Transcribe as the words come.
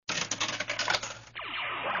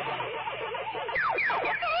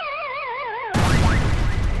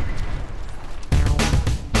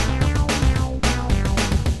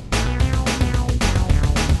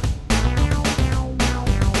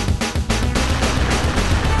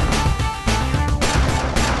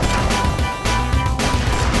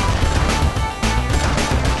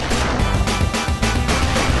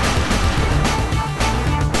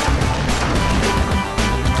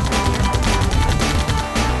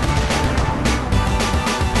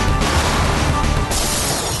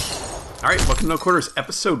right, welcome to No Quarters,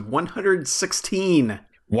 episode 116.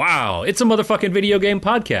 Wow, it's a motherfucking video game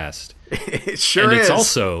podcast. It sure and is. It's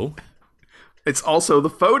also the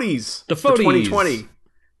Foodies. The for Foodies. 2020.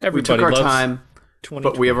 Everybody we took our loves time, 2020.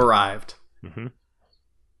 but we have arrived. Mm-hmm.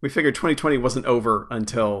 We figured 2020 wasn't over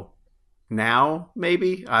until now,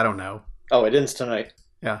 maybe? I don't know. Oh, it ends tonight.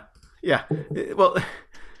 Yeah. Well,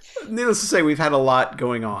 needless to say, we've had a lot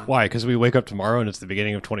going on. Why? Because we wake up tomorrow and it's the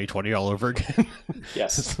beginning of 2020 all over again?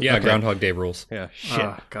 Yes. Yeah, Okay. Groundhog Day rules. Yeah, shit.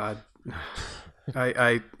 Oh, God.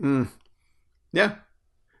 Yeah.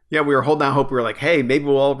 Yeah, we were holding out hope. We were like, hey, maybe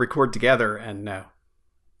we'll all record together. And no,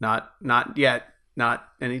 not yet. Not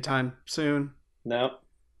anytime soon. No.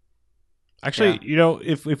 Actually,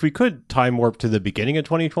 if we could time warp to the beginning of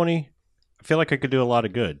 2020, I feel like I could do a lot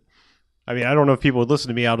of good. I mean, I don't know if people would listen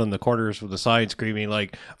to me out in the corners with the sign screaming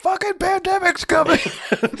like, fucking pandemic's coming!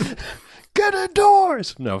 Get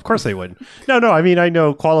indoors! No, of course they wouldn't. No, I mean, I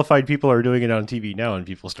know qualified people are doing it on TV now and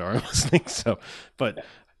people start listening, but,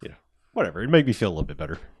 whatever. It made me feel a little bit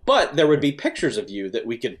better. But there would be pictures of you that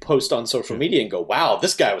we could post on social media and go, wow,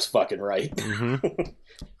 this guy was fucking right.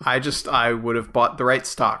 Mm-hmm. I would have bought the right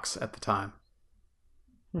stocks at the time.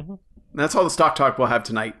 Mm-hmm. That's all the stock talk we'll have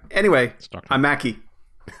tonight. Anyway, I'm Mackie.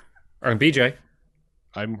 I'm BJ.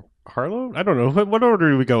 I'm Harlow? I don't know. What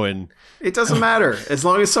order do we go in? It doesn't matter as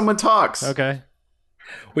long as someone talks. Okay.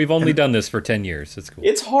 We've only done this for 10 years. It's cool.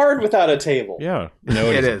 It's hard without a table. Yeah. No,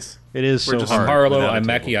 It isn't. is. It is We're so just hard. I'm Harlow, without a I'm table.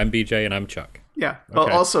 Mackie, I'm BJ, and I'm Chuck. Yeah. Well,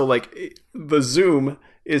 Okay. also, like, the Zoom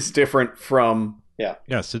is different from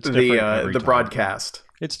Yes, it's different every the time. broadcast.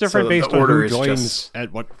 It's different So based the on order who is joins just-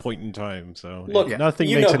 at what point in time. So Look, nothing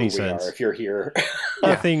you makes know any who we sense. are if you're here.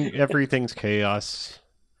 Nothing. Everything's chaos.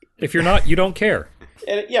 If you're not, you don't care.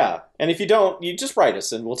 And if you don't, you just write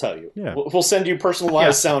us and we'll tell you. Yeah. We'll send you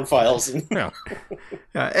personalized sound files. And Yeah.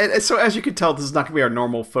 Yeah. And so, as you can tell, this is not going to be our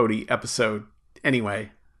normal Fody episode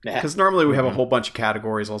anyway. Nah. Because normally we have a whole bunch of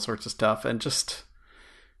categories, all sorts of stuff, and just...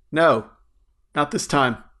 No. Not this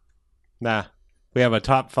time. Nah. We have a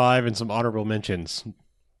top 5 and some honorable mentions.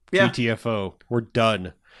 Yeah. GTFO. We're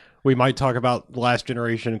done. We might talk about last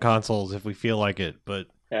generation consoles if we feel like it, but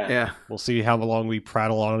Yeah. we'll see how long we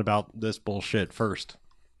prattle on about this bullshit first.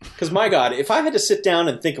 Because, my God, if I had to sit down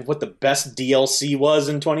and think of what the best DLC was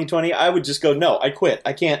in 2020, I would just go, no, I quit.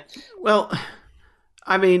 I can't. Well,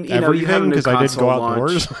 I mean, you have a Everything, new because I didn't console go launch.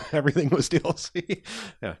 outdoors. Everything was DLC.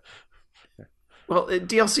 Yeah. Well,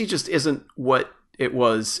 DLC just isn't what it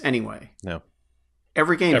was anyway. No.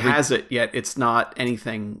 Every game has it, yet it's not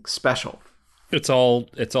anything special. It's all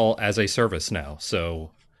as a service now. So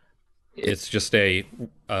it's just a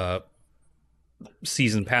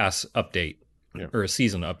season pass update or a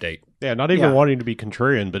season update. Yeah, not even Yeah. wanting to be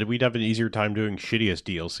contrarian, but we'd have an easier time doing shittiest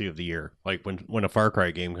DLC of the year. Like when a Far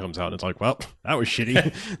Cry game comes out, it's like, well, that was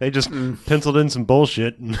shitty. They just penciled in some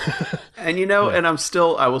bullshit. And And and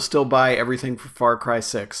I will still buy everything for Far Cry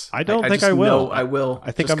 6. I don't think just I will. know I will.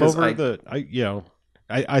 I think just I'm 'cause over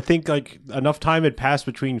I think like enough time had passed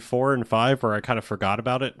between 4 and 5 where I kind of forgot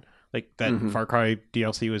about it. Like that Far Cry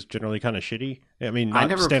DLC was generally kind of shitty. I mean, not I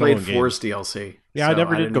never standalone played games. 4's DLC. Yeah, so I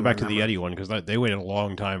never did didn't go back to remember. the Yeti one because they waited a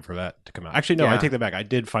long time for that to come out. Actually, no, I Yeah. take that back. I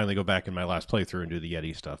did finally go back in my last playthrough and do the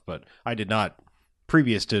Yeti stuff, but I did not,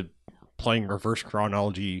 previous to playing reverse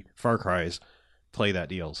chronology Far Cry's, play that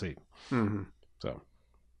DLC. Mhm. So,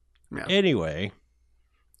 Yeah. anyway,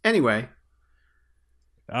 Anyway,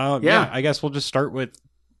 yeah, I guess we'll just start with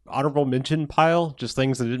honorable mention pile, just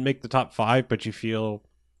things that didn't make the top 5, but you feel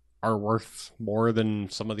are worth more than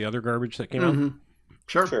some of the other garbage that came out. mhm.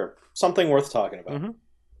 Sure. Sure. Something worth talking about. Mhm.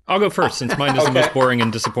 I'll go first since mine is the Okay. most boring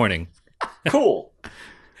and disappointing. Cool. All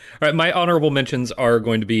right, my honorable mentions are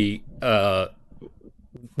going to be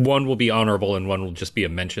one will be honorable and one will just be a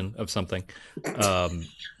mention of something.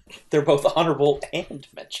 They're both honorable and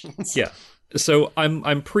mentions. Yeah. So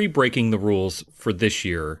I'm pre-breaking the rules for this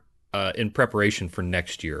year in preparation for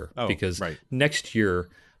next year because right. next year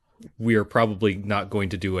we are probably not going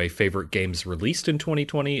to do a favorite games released in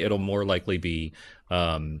 2020. It'll more likely be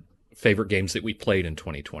favorite games that we played in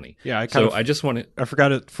 2020. Yeah, I just want to. I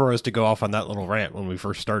forgot it for us to go off on that little rant when we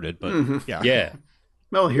first started, but yeah. Yeah.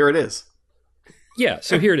 Well, here it is. Yeah,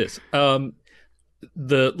 so here it is.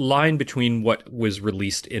 The line between what was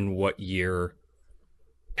released in what year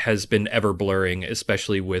has been ever blurring,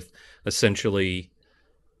 especially with essentially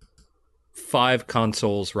 5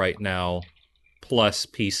 consoles right now, plus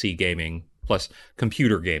PC gaming, plus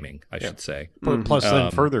computer gaming, I should say. Plus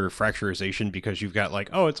then further fracturization because you've got like,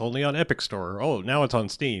 oh, it's only on Epic Store. Oh, now it's on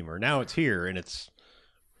Steam, or now it's here, and it's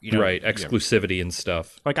right, exclusivity and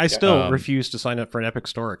stuff. Like I still refuse to sign up for an Epic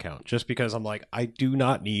Store account just because I'm like, I do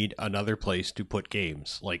not need another place to put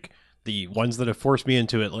games. Like The ones that have forced me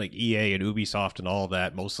into it, like EA and Ubisoft and all of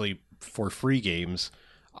that, mostly for free games,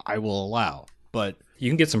 I will allow. But You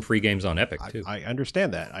can get some free games on Epic too. I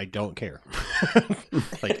understand that. I don't care.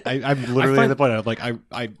 Like I'm literally at the point of like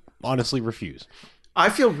I honestly refuse. I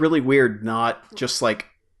feel really weird not just like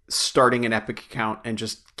starting an Epic account and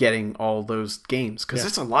just getting all those games because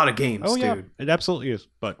it's a lot of games, Oh dude. yeah, it absolutely is.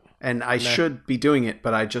 But And I should be doing it,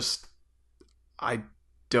 but I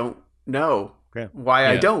don't know why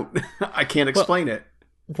I don't. I can't explain it.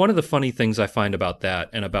 One of the funny things I find about that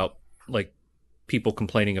and about like people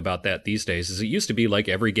complaining about that these days is it used to be like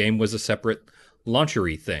every game was a separate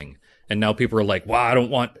launchery thing. And now people are like, "Wow, I don't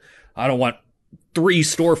want 3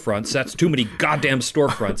 storefronts. That's too many goddamn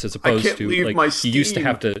storefronts," as opposed to like you used to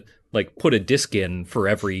have to like put a disc in for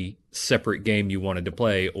every separate game you wanted to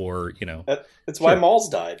play, or That's why malls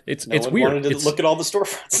died. It's one weird. wanted to look at all the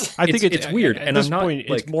storefronts. I think it's weird, at and this I'm not point,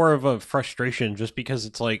 like it's more of a frustration just because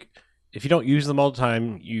it's like if you don't use them all the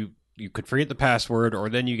time, you could forget the password, or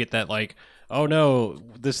then you get that like, oh no,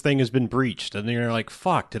 this thing has been breached, and then you're like,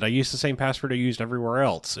 fuck, did I use the same password I used everywhere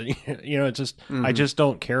else? And it's just I just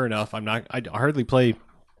don't care enough. I hardly play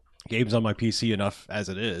games on my PC enough as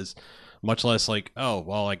it is, much less like, oh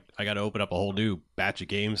well, I got to open up a whole new batch of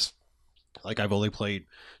games. Like I've only played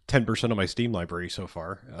 10% of my Steam library so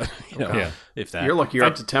far. If that. You're lucky you're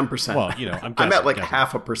up to 10%. Well, I'm at like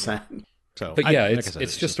 0.5%. So, but yeah,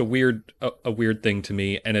 it's just a weird thing to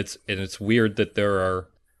me, and it's weird that there are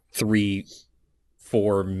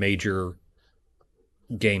 3-4 major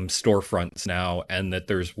game storefronts now, and that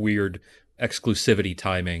there's weird exclusivity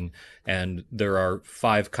timing, and there are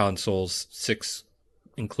 5 consoles, 6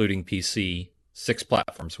 including PC, 6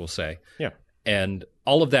 platforms, we'll say. Yeah. And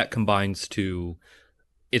all of that combines to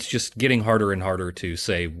it's just getting harder and harder to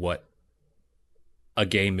say what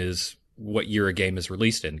year a game is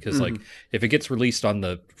released in, because like if it gets released on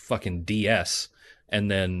the fucking DS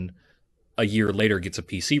and then a year later gets a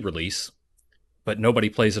PC release, but nobody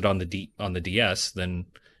plays it on the DS, then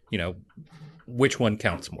which one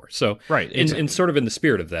counts more? So right, in sort of in the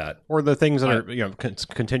spirit of that, or the things that are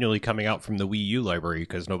continually coming out from the Wii U library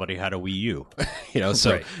because nobody had a Wii U,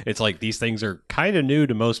 so right. It's like these things are kind of new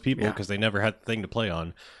to most people because they never had the thing to play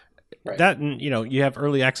on. Right. That, and you have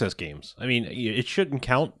early access games. I mean, it shouldn't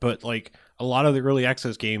count, but like a lot of the early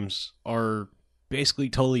access games are basically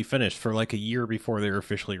totally finished for like a year before they're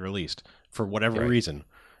officially released for whatever reason.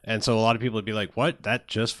 And so a lot of people would be like, what? That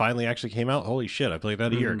just finally actually came out? Holy shit, I played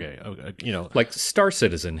that a year ago. Like Star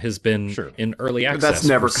Citizen has been in early access That's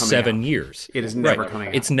never for coming 7 out. years. It is never coming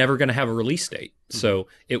out. It's never going to have a release date. So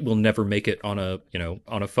it will never make it on a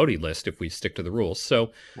FODI list if we stick to the rules.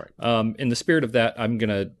 So in the spirit of that, I'm going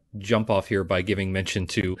to jump off here by giving mention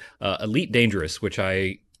to Elite Dangerous, which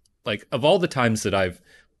I like. Of the times that I've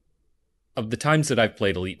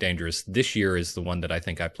played Elite Dangerous, this year is the one that I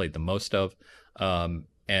think I played the most of.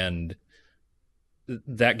 And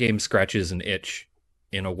that game scratches an itch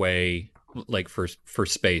in a way, like for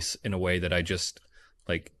space, in a way that I just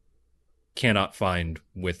like cannot find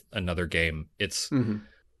with another game. It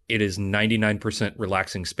is 99%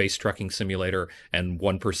 relaxing space trucking simulator and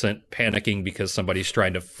 1% panicking because somebody's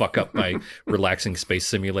trying to fuck up my relaxing space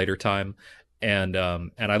simulator time. And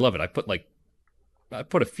I love it. I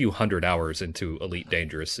put a few hundred hours into Elite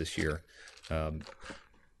Dangerous this year.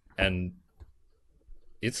 And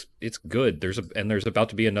it's good. There's about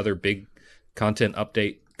to be another big content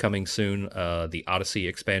update coming soon. The Odyssey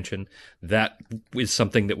expansion, that is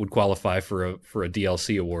something that would qualify for a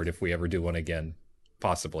DLC award if we ever do one again,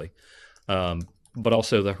 possibly. But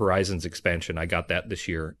also the Horizons expansion, I got that this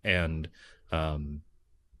year, and then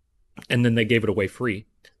they gave it away free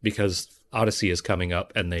because Odyssey is coming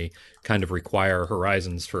up, and they kind of require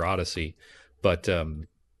Horizons for Odyssey. But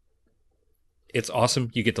it's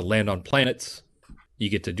awesome. You get to land on planets. You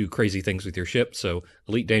get to do crazy things with your ship. So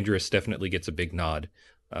Elite Dangerous definitely gets a big nod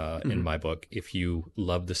in my book. If you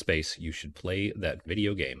love the space, you should play that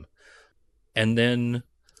video game. And then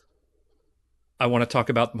I want to talk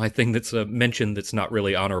about my thing that's mentioned that's not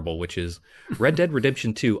really honorable, which is Red Dead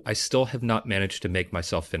Redemption 2. I still have not managed to make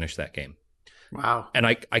myself finish that game. Wow. And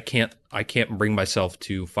I can't bring myself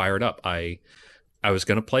to fire it up. I was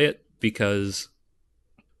going to play it because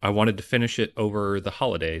I wanted to finish it over the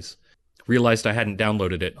holidays. Realized I hadn't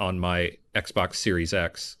downloaded it on my Xbox Series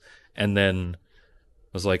X, and then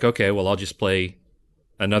was like, okay, well, I'll just play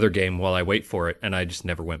another game while I wait for it, and I just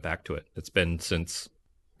never went back to it. It's been since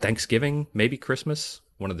Thanksgiving, maybe Christmas,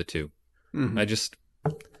 one of the two. I just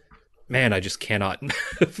cannot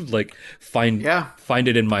like find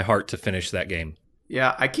it in my heart to finish that game.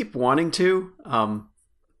 Yeah, I keep wanting to.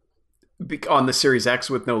 on the Series X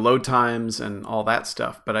with no load times and all that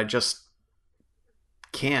stuff, but I just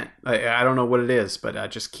can't. I don't know what it is, but I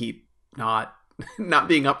just keep not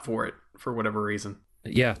being up for it for whatever reason.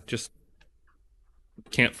 Yeah, just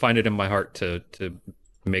can't find it in my heart to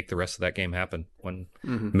make the rest of that game happen.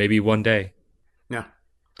 Maybe one day. Yeah.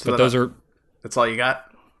 So but that's all you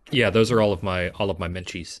got? Yeah, those are all of my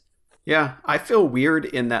Menchies. Yeah, I feel weird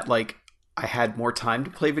in that like I had more time to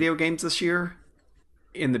play video games this year,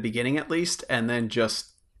 in the beginning at least, and then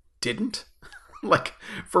just didn't. Like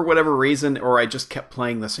for whatever reason, or I just kept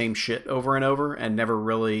playing the same shit over and over and never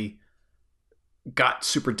really got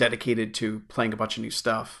super dedicated to playing a bunch of new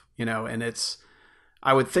stuff, you know. And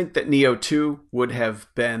I would think that Neo 2 would have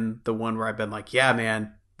been the one where I've been like, yeah,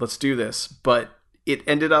 man, let's do this. But it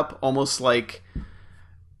ended up almost like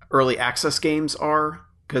early access games are,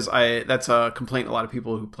 because that's a complaint a lot of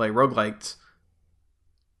people who play roguelikes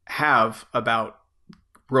have about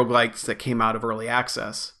roguelikes that came out of early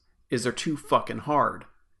access, is they're too fucking hard,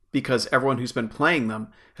 because everyone who's been playing them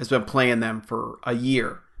has been playing them for a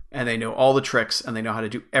year and they know all the tricks and they know how to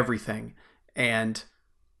do everything. And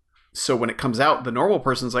so when it comes out, the normal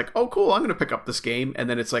person's like, oh, cool, I'm going to pick up this game. And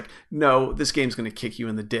then it's like, no, this game's going to kick you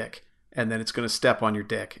in the dick. And then it's going to step on your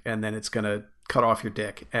dick. And then it's going to cut off your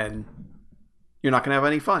dick. And you're not going to have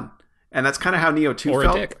any fun. And that's kind of how Neo 2 or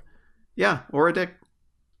felt. A dick. Yeah, or a dick.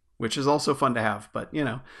 Which is also fun to have. But, you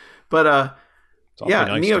know. But, yeah,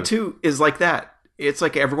 nice Neo 2 is like that. It's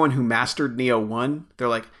like everyone who mastered Neo 1, they're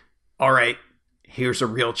like, all right, here's a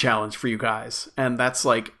real challenge for you guys. And that's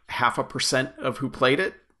like 0.5% of who played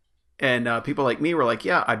it. And people like me were like,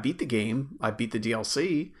 yeah, I beat the game. I beat the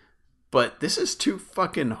DLC. But this is too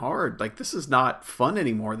fucking hard. Like, this is not fun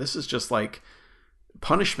anymore. This is just like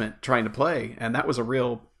punishment trying to play. And that was a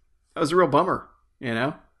real bummer, you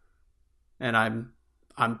know? And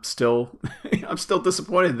I'm still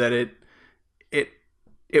disappointed that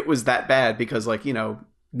it was that bad, because, like, you know,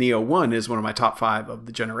 Neo 1 is one of my top 5 of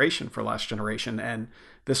the generation for last generation, and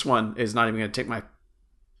this one is not even going to take my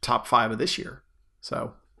top 5 of this year.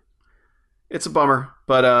 So it's a bummer,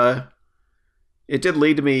 but it did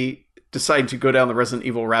lead to me deciding to go down the Resident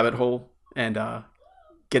Evil rabbit hole and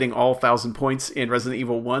getting all 1,000 points in Resident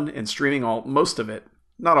Evil 1 and streaming most of it.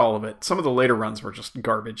 Not all of it. Some of the later runs were just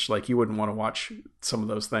garbage. Like, you wouldn't want to watch some of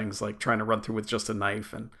those things, like trying to run through with just a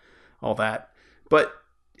knife and all that. But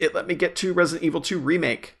it let me get to Resident Evil 2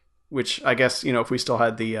 Remake, which I guess, you know, if we still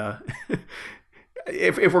had the...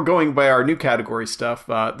 if we're going by our new category stuff,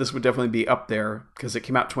 this would definitely be up there, because it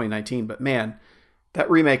came out in 2019. But man, that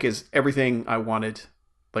remake is everything I wanted,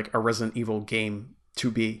 like, a Resident Evil game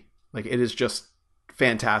to be. Like, it is just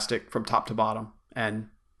fantastic from top to bottom. And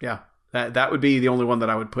yeah, that would be the only one that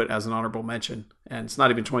I would put as an honorable mention. And it's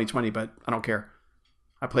not even 2020, but I don't care.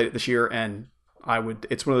 I played it this year, and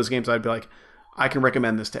it's one of those games I'd be like, I can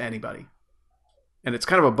recommend this to anybody. And it's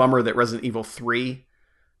kind of a bummer that Resident Evil 3,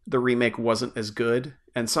 the remake, wasn't as good.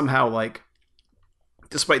 And somehow, like,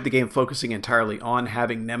 despite the game focusing entirely on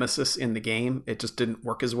having Nemesis in the game, it just didn't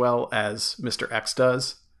work as well as Mr. X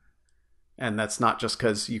does. And that's not just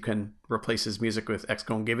because you can replace his music with X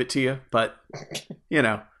Gon' Give It To You, but, you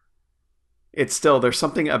know, it's still, there's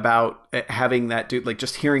something about having that dude, like,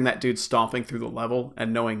 just hearing that dude stomping through the level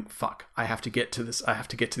and knowing, fuck, I have to get to this, I have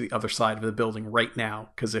to get to the other side of the building right now,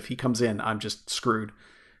 because if he comes in, I'm just screwed.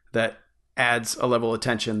 That adds a level of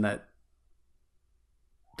tension that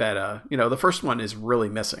you know, the first one is really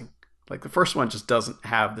missing. Like, the first one just doesn't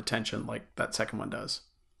have the tension like that second one does.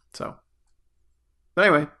 So, but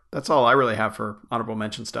anyway, that's all I really have for honorable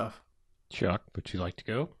mention stuff. Chuck, would you like to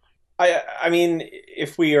go? I mean,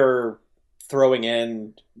 if we are throwing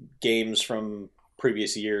in games from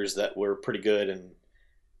previous years that were pretty good, and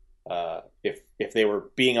if they were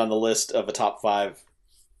being on the list of a top 5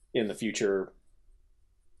 in the future,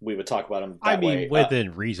 we would talk about them that way.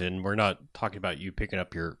 Within reason. We're not talking about you picking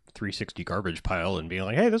up your 360 garbage pile and being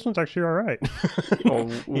like, hey, this one's actually all right. Well,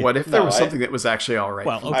 what if there was something that was actually all right?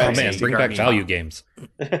 Well, okay, man, bring back value games.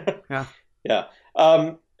 Yeah. Yeah.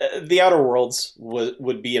 The Outer Worlds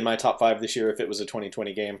would be in my top 5 this year if it was a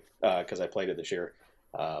 2020 game, because I played it this year,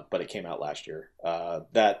 but it came out last year.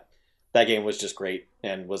 That game was just great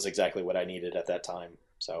and was exactly what I needed at that time.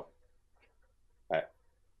 So I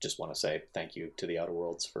just want to say thank you to the Outer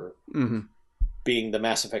Worlds for being the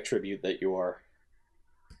Mass Effect tribute that you are.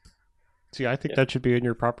 See, I think that should be in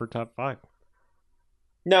your proper top 5.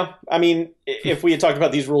 No, I mean, if we had talked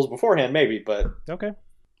about these rules beforehand, maybe, but okay.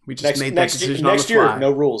 We just made that decision on the next fly. year, no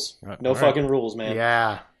rules. No fucking rules, man.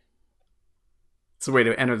 Yeah. It's a way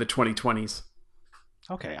to enter the 2020s.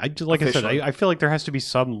 Okay, I feel like there has to be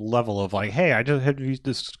some level of like, hey, I just had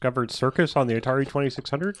discovered Circus on the Atari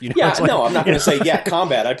 2600. You know, yeah, no, I'm not going to say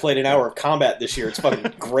Combat. I played an hour of Combat this year. It's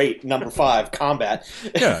fucking great. Number 5, Combat.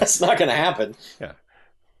 Yeah, that's not going to happen. Yeah,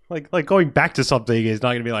 like going back to something is not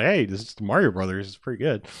going to be like, hey, this is Mario Brothers. It's pretty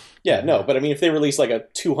good. Yeah, no, but I mean, if they release like a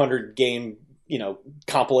 200 game,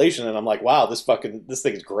 compilation, and I'm like, wow, this thing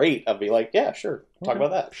is great, I'd be like, yeah, sure, talk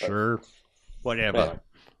about that. Sure, whatever.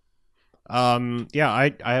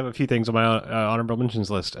 I have a few things on my honorable mentions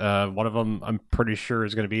list. One of them I'm pretty sure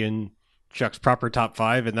is going to be in Chuck's proper top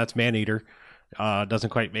 5, and that's Maneater.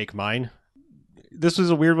 Doesn't quite make mine. This was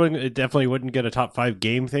a weird one. It definitely wouldn't get a top 5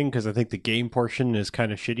 game thing because I think the game portion is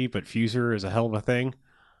kind of shitty, but Fuser is a hell of a thing.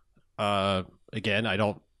 Again, I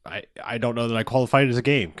don't know that I qualified as a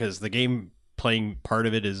game because the game playing part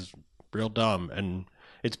of it is real dumb, and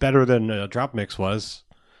it's better than Drop Mix was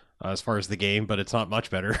as far as the game, but it's not much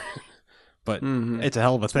better. But it's a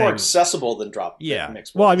hell of a thing. More accessible than Drop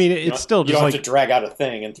Mix. Well, I mean, it's still just you don't have to drag out a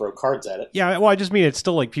thing and throw cards at it. Yeah, well, I just mean it's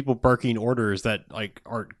still like people barking orders that like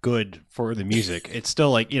aren't good for the music. It's still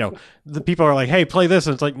like, the people are like, hey, play this,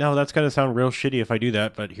 and it's like, no, that's gonna sound real shitty if I do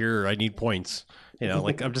that, but here I need points.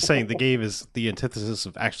 Like I'm just saying the game is the antithesis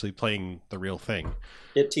of actually playing the real thing.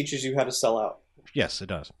 It teaches you how to sell out. Yes, it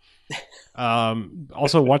does.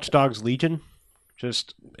 Also, Watch Dogs Legion.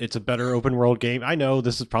 It's a better open world game. I know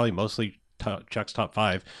this is probably mostly Chuck's top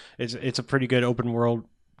 5. It's a pretty good open world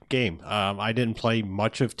game. I didn't play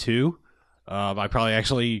much of 2. I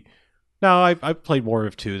played more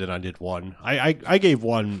of 2 than I did 1. I gave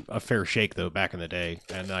 1 a fair shake though back in the day,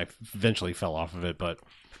 and I eventually fell off of it. But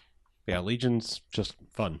yeah, Legion's just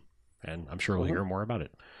fun, and I'm sure we'll hear more about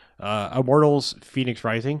it. Immortals Phoenix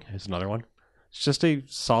Rising is another one. It's just a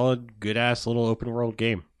solid, good ass little open world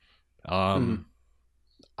game.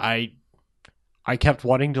 I kept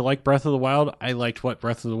wanting to like Breath of the Wild. I liked what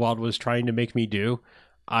Breath of the Wild was trying to make me do.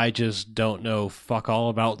 I just don't know fuck all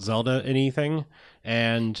about Zelda anything.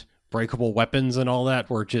 And breakable weapons and all that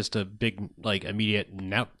were just a big, like, immediate,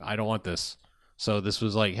 nope, I don't want this. So this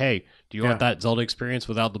was like, hey, do you want that Zelda experience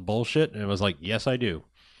without the bullshit? And it was like, yes, I do.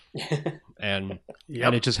 And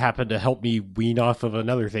and it just happened to help me wean off of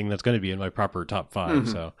another thing that's going to be in my proper top 5.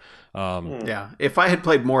 So if I had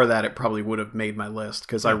played more of that, it probably would have made my list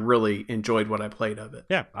because I really enjoyed what I played of it.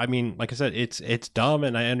 Yeah, I mean, like I said, it's dumb,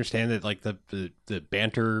 and I understand that like the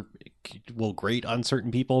banter will grate on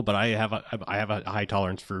certain people, but I have a high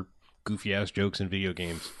tolerance for goofy ass jokes in video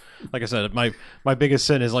games. Like I said, my biggest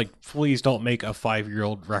sin is like, please don't make a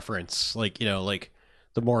 5-year-old reference, like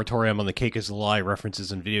the moratorium on the cake is a lie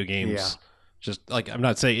references in video games. Yeah. Just like, I'm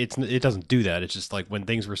not saying it doesn't do that. It's just like when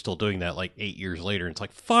things were still doing that like 8 years later, it's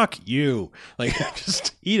like, fuck you. Like,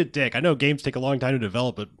 just eat a dick. I know games take a long time to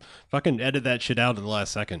develop, but fucking edit that shit out in the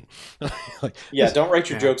last second. Don't write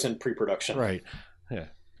your jokes in pre-production. Right. Yeah.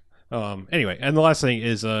 Anyway, and the last thing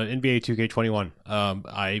is NBA 2K21.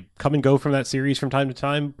 I come and go from that series from time to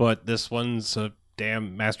time, but this one's a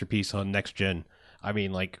damn masterpiece on next gen. I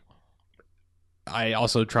mean, like, I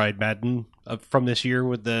also tried Madden from this year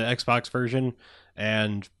with the Xbox version,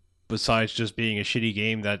 and besides just being a shitty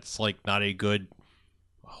game that's like not a good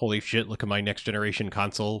holy shit look at my next generation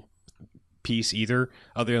console piece either,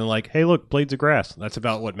 other than like, hey look, blades of grass. That's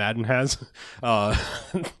about what Madden has. Like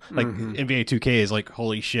NBA 2K is like,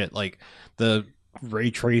 holy shit, like the ray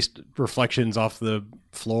traced reflections off the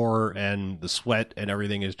floor and the sweat and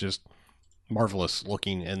everything is just marvelous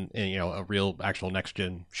looking, and a real actual next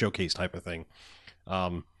gen showcase type of thing.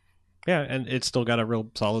 And it's still got a real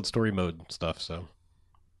solid story mode and stuff. So,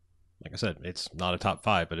 like I said, it's not a top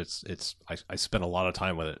 5, but I spent a lot of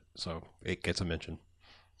time with it, so it gets a mention.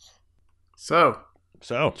 So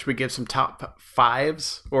should we give some top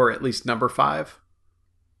 5s, or at least number 5?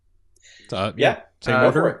 Same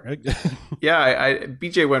order. Yeah,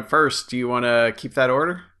 BJ went first. Do you want to keep that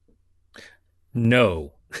order?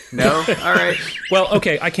 No. All right. Well,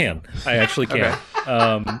 okay, I can. I actually can.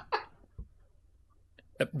 Okay.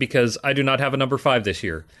 Because I do not have a number 5 this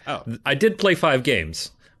year. Oh. I did play 5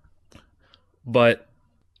 games, but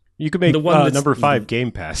you could make the one number 5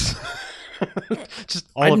 Game Pass. Just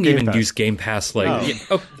all I didn't Game even Pass. use Game Pass.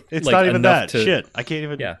 It's not even that. Shit, I can't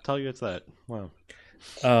even tell you it's that. Wow.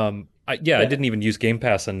 I didn't even use Game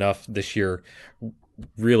Pass enough this year.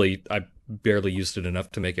 Really, I barely used it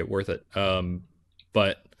enough to make it worth it.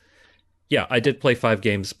 But yeah, I did play 5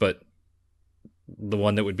 games, but the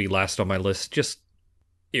one that would be last on my list,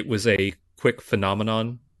 it was a quick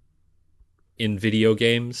phenomenon in video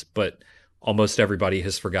games, but almost everybody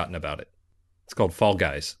has forgotten about it. It's called Fall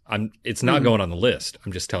Guys. It's not going on the list.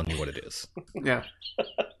 I'm just telling you what it is. Yeah.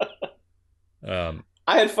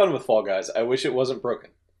 I had fun with Fall Guys. I wish it wasn't broken.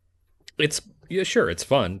 Sure, it's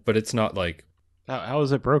fun, but it's not like... How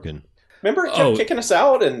is it broken? Remember it kept kicking us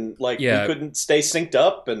out and we couldn't stay synced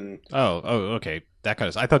up and... Oh, okay. That kind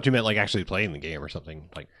of... I thought you meant like actually playing the game or something.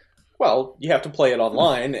 Like, well, you have to play it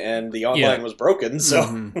online, and the online was broken, so...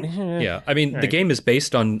 Mm-hmm. Yeah, I mean, the game is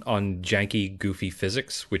based on janky, goofy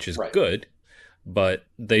physics, which is good, but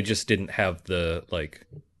they just didn't have the, like...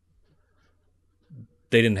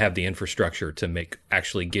 They didn't have the infrastructure to make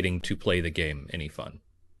actually getting to play the game any fun.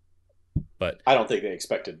 But I don't think they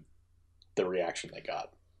expected the reaction they got.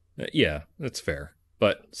 Yeah, that's fair.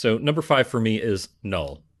 But so number 5 for me is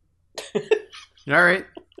Null. All right.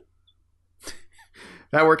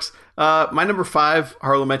 That works. My number 5,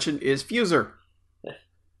 Harlow mentioned, is Fuser.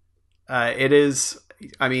 It is,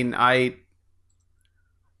 I mean,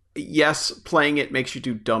 yes, playing it makes you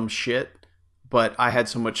do dumb shit, but I had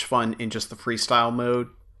so much fun in just the freestyle mode,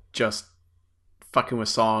 just fucking with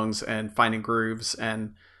songs and finding grooves.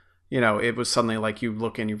 And, it was suddenly like you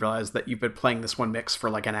look and you realize that you've been playing this one mix for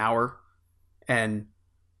like an hour, and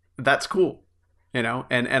that's cool, and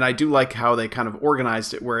I do like how they kind of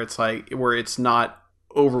organized it where it's not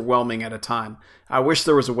overwhelming at a time. I wish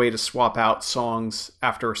there was a way to swap out songs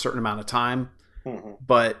after a certain amount of time,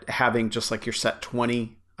 but having just like your set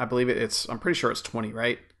 20, I believe I'm pretty sure it's 20,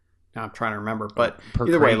 right? Now I'm trying to remember, but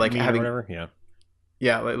either way, like having whatever,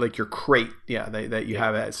 like your crate, that you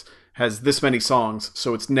have has this many songs,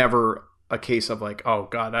 so it's never a case of like, oh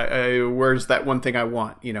god, where's that one thing I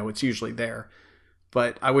want? It's usually there.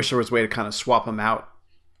 But I wish there was a way to kind of swap them out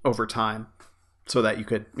over time, so that you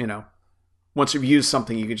could, once you've used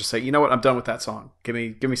something, you could just say, you know what, I'm done with that song. Give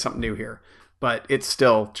me something new here. But it's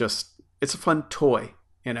still it's a fun toy.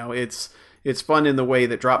 It's fun in the way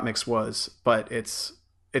that Drop Mix was, but it's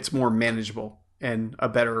more manageable and a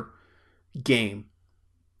better game.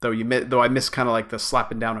 Though I miss kind of like the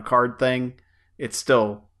slapping down a card thing, I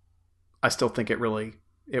still think it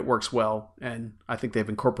works well, and I think they've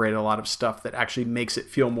incorporated a lot of stuff that actually makes it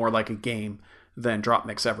feel more like a game than Drop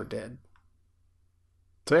Mix ever did.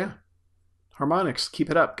 So yeah, Harmonix, keep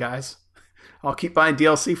it up, guys. I'll keep buying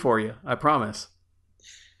DLC for you, I promise.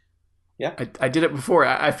 Yeah, I did it before.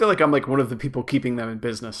 I feel like I'm like one of the people keeping them in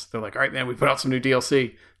business. They're like, all right, man, we put out some new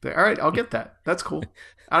DLC. They're, all right, I'll get that. That's cool.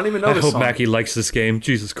 I don't even know this song. I hope song. Mackie likes this game.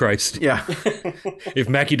 Jesus Christ. Yeah. If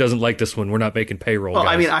Mackie doesn't like this one, we're not making payroll, Well,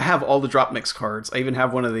 guys. I mean, I have all the Drop Mix cards. I even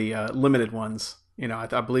have one of the limited ones.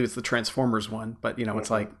 I believe it's the Transformers one, but,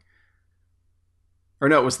 it's like... Or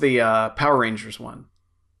no, it was the Power Rangers one.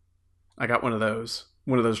 I got one of those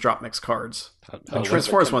Drop Mix cards. The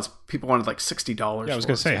Transformers ones, people wanted like $60. Yeah, I was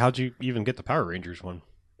going to say, how'd you even get the Power Rangers one?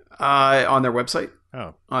 On their website.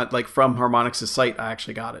 Oh. Like from Harmonix's site, I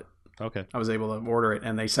actually got it. Okay. I was able to order it,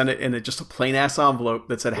 and they sent it in just a plain-ass envelope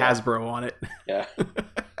that said Hasbro on it. Yeah.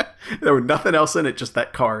 There was nothing else in it, just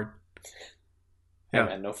that card. Yeah,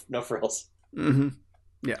 man, no frills. Mm-hmm.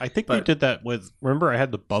 Yeah, I think they did that with... Remember I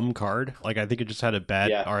had the bum card? Like, I think it just had a bad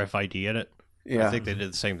RFID in it. Yeah. I think they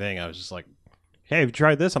did the same thing. I was just like, hey, have you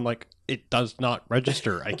tried this? I'm like, it does not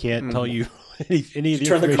register. I can't tell you any of the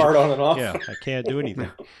Turn the card on and off. Yeah, I can't do anything.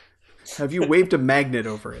 Have you waved a magnet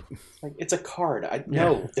over it? Like, it's a card.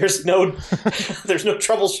 There's no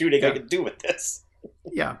troubleshooting I can do with this.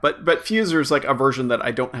 Yeah, but Fuser is like a version that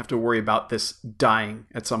I don't have to worry about this dying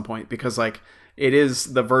at some point, because like it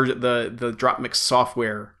is the version, the Drop Mix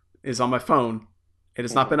software is on my phone. It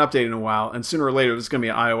has not been updated in a while, and sooner or later there's going to be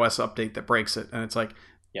an iOS update that breaks it, and it's like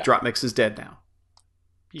Drop Mix is dead now.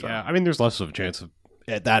 Yeah, I mean, there's less of a chance of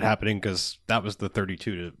that happening because that was the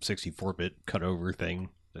 32 to 64-bit cutover thing.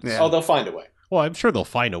 Oh, they'll find a way. Well, I'm sure they'll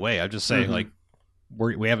find a way. I'm just saying, like,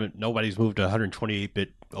 nobody's moved to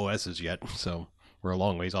 128-bit OSs yet, so we're a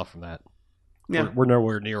long ways off from that. Yeah. We're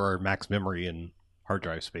nowhere near our max memory and hard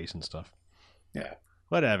drive space and stuff. Yeah.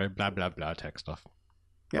 Whatever, blah, blah, blah, tech stuff.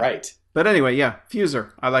 Yeah. Right. But anyway, yeah,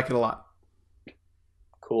 Fuser. I like it a lot.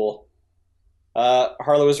 Cool.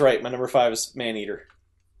 Harlow is right. My number 5 is Maneater.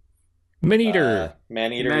 Maneater.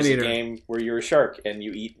 Maneater is a game where you're a shark and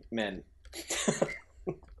you eat men.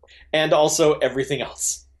 And also everything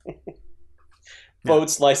else.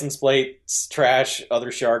 Boats, license plates, trash,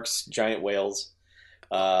 other sharks, giant whales.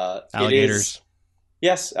 Alligators.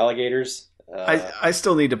 Yes, alligators. I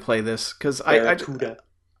still need to play this because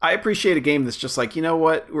I appreciate a game that's just like, you know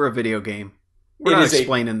what? We're a video game. We're not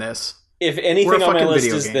explaining this. If anything on my list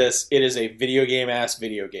is this, it is a video game-ass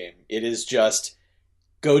video game. It is just,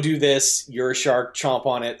 go do this, you're a shark, chomp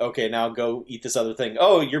on it, okay, now go eat this other thing.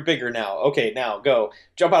 Oh, you're bigger now. Okay, now go.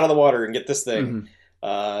 Jump out of the water and get this thing.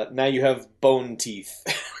 Now you have bone teeth.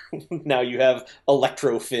 Now you have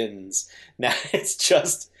electro fins. Now it's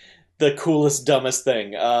just the coolest, dumbest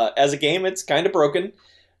thing. As a game, it's kind of broken.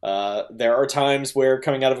 There are times where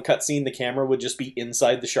coming out of a cutscene, the camera would just be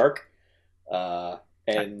inside the shark.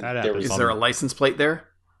 And is there a license plate there?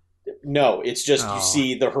 No, it's just you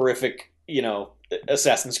see the horrific,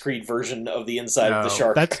 Assassin's Creed version of the inside of the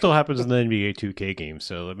shark. That still happens in the NBA 2K games.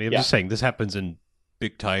 So I mean, I'm just saying this happens in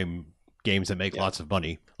big time games that make lots of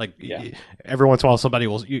money. Like every once in a while, somebody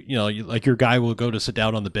will, like your guy will go to sit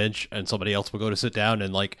down on the bench, and somebody else will go to sit down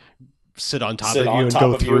and like sit on top of you and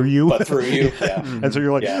go through you. But through you. Yeah. And so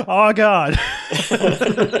you're like, oh God,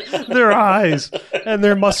 their eyes and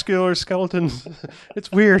their muscular skeletons.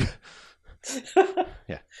 It's weird.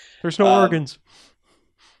 Yeah. There's no organs.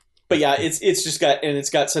 But yeah, it's just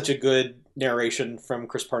got such a good narration from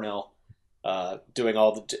Chris Parnell, doing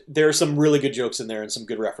there are some really good jokes in there and some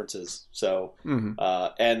good references. So,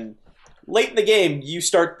 and late in the game,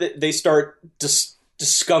 they start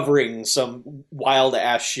discovering some wild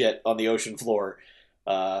ass shit on the ocean floor.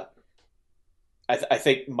 I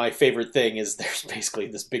think my favorite thing is there's basically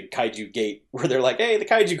this big kaiju gate where they're like, "Hey, the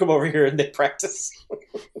kaiju come over here," and they practice,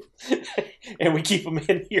 and we keep them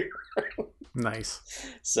in here. Nice.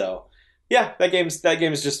 So, yeah, that game is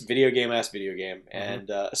just video game, and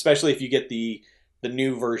especially if you get the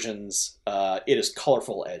new versions, it is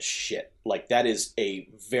colorful as shit. Like that is a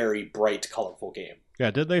very bright, colorful game.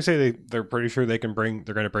 Yeah, didn't they say they're pretty sure they're going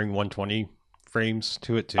to bring 120 frames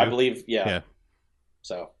to it too? I believe, yeah.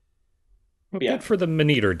 So, good for the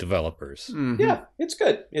Maneater developers. Mm-hmm. Yeah, it's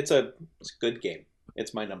good. It's a good game.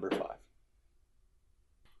 It's my number 5.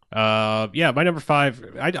 My number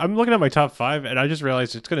 5. I'm looking at my top 5, and I just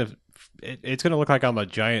realized it's gonna look like I'm a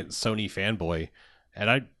giant Sony fanboy, and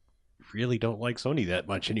I really don't like Sony that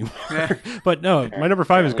much anymore. But no, my number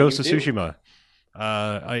 5 is Ghost of Tsushima,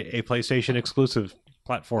 a PlayStation exclusive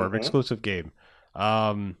platform exclusive game.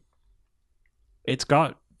 It's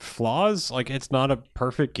got flaws, like it's not a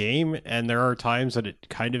perfect game, and there are times that it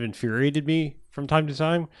kind of infuriated me from time to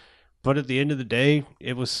time. But at the end of the day,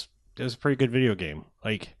 it was a pretty good video game.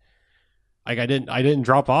 Like I didn't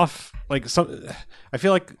drop off. Like I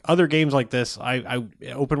feel like other games like this, I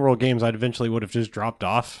open world games, I'd eventually would have just dropped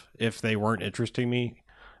off if they weren't interesting me.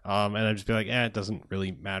 And I'd just be like, it doesn't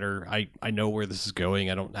really matter. I know where this is going.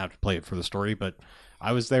 I don't have to play it for the story, but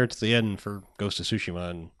I was there to the end for Ghost of Tsushima,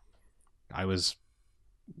 and I was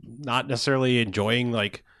not necessarily enjoying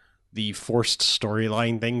like the forced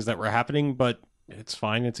storyline things that were happening, but it's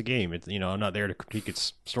fine. It's a game. It's, I'm not there to critique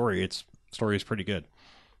its story. Its story is pretty good.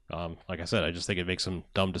 Like I said, I just think it makes some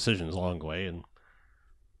dumb decisions along the way, and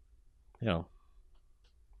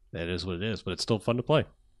that is what it is. But it's still fun to play.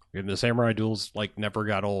 And the samurai duels like never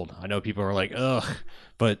got old. I know people are like, ugh,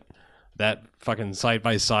 but that fucking side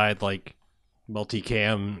by side like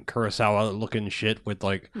multicam Kurosawa looking shit with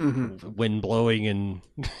like wind blowing and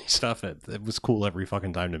stuff, it was cool every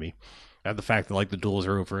fucking time to me. And the fact that like the duels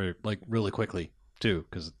are over like really quickly too,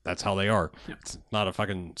 because that's how they are. Yeah. It's not a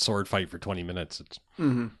fucking sword fight for 20 minutes. It's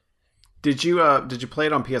Did you play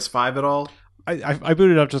it on PS5 at all? I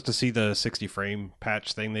booted up just to see the 60 frame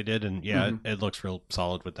patch thing they did, and it looks real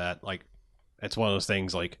solid with that. Like, it's one of those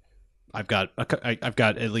things. Like, I've got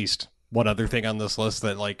at least one other thing on this list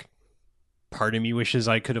that like part of me wishes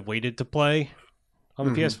I could have waited to play on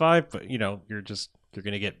the PS5, but you're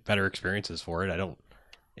gonna get better experiences for it.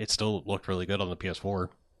 It still looked really good on the PS4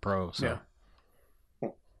 Pro, so. Yeah.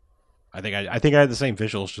 I think I had the same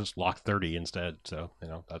visuals, just locked 30 instead. So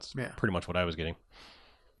that's pretty much what I was getting.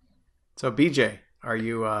 So BJ, are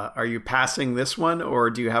you passing this one, or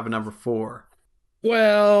do you have a number 4?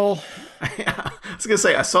 Well, I was gonna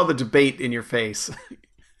say I saw the debate in your face.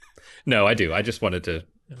 No, I do. I just wanted to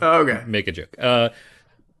make a joke.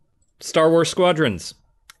 Star Wars Squadrons.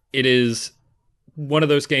 It is one of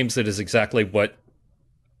those games that is exactly what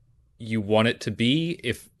you want it to be.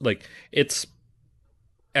 If like it's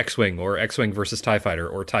X-Wing or X-Wing versus TIE Fighter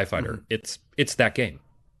or TIE Fighter. It's that game,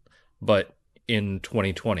 but in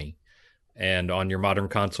 2020 and on your modern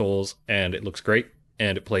consoles, and it looks great,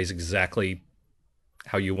 and it plays exactly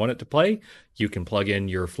how you want it to play. You can plug in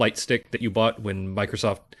your flight stick that you bought when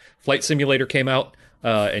Microsoft Flight Simulator came out,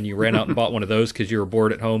 and you ran out and bought one of those because you were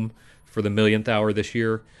bored at home for the millionth hour this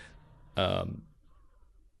year.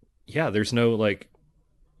 There's no like...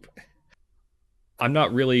 I'm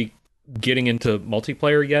not really getting into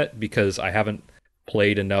multiplayer yet because I haven't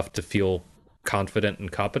played enough to feel confident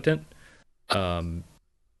and competent.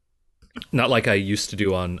 Not like I used to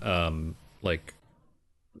do on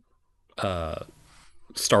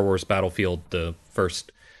Star Wars Battlefield, the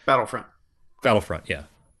first Battlefront, yeah.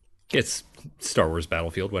 It's Star Wars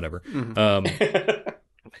Battlefield, whatever.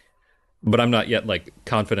 But I'm not yet like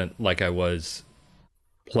confident like I was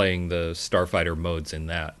playing the Starfighter modes in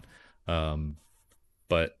that.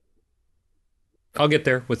 But I'll get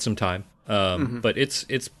there with some time. But it's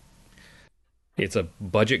a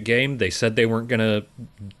budget game. They said they weren't going to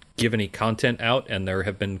give any content out, and there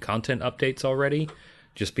have been content updates already,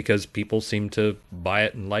 just because people seem to buy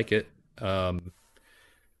it and like it.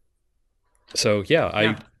 So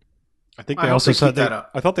yeah. I think they also said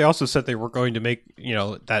I thought they also said they were going to make,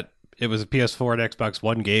 that it was a PS4 and Xbox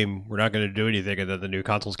One game. We're not going to do anything, and then the new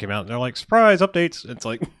consoles came out, and they're like, surprise updates. It's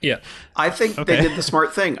like, yeah. I think they did the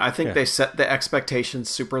smart thing. I think they set the expectations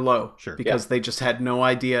super low, because they just had no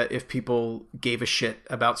idea if people gave a shit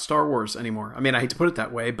about Star Wars anymore. I mean, I hate to put it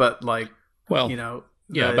that way, but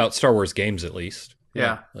about Star Wars games at least.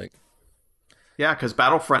 Because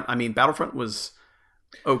Battlefront was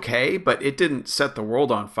okay, but it didn't set the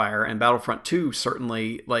world on fire, and Battlefront 2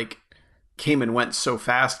 certainly came and went so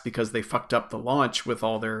fast because they fucked up the launch with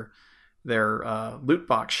all their loot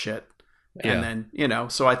box shit. And then,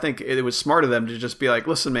 so I think it was smart of them to just be like,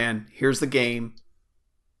 listen, man, here's the game.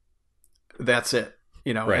 That's it.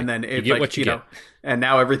 Right. And then you get what you get. And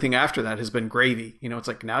now everything after that has been gravy. It's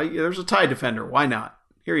like, now there's a TIE Defender. Why not?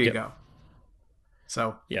 Here you go.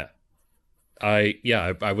 So, yeah. I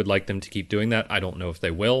would like them to keep doing that. I don't know if they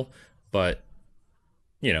will, but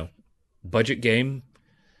budget game.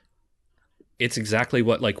 It's exactly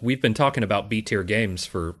what, we've been talking about B-tier games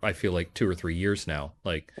for, I feel like 2 or 3 years now.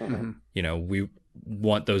 We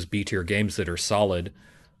want those B-tier games that are solid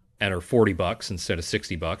and are $40 instead of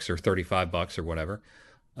 $60 or $35 or whatever.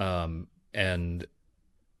 And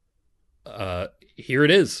here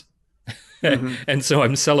it is. And so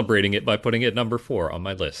I'm celebrating it by putting it number 4 on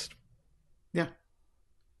my list. Yeah.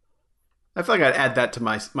 I feel like I'd add that to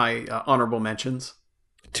my honorable mentions.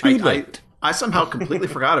 Too late. I somehow completely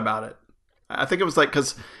forgot about it. I think it was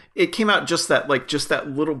because it came out just that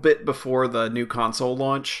little bit before the new console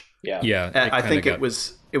launch. Yeah. Yeah. I think it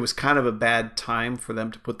was kind of a bad time for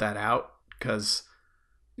them to put that out, because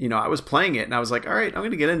I was playing it and I was like, all right, I'm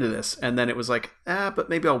going to get into this. And then it was like, but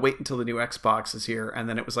maybe I'll wait until the new Xbox is here. And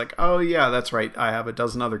then it was like, oh yeah, that's right. I have a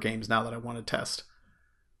dozen other games now that I want to test.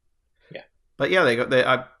 Yeah. But yeah,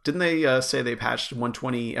 didn't they say they patched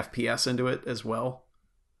 120 FPS into it as well?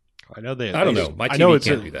 I know they. I don't know. My TV I know it's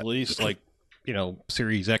can't do that. At least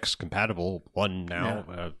Series X compatible one now.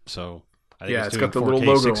 Yeah. So I think it's got the little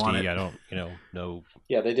logo 60. on it. I don't know.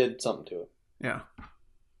 Yeah, they did something to it. Yeah.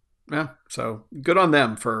 Yeah. So good on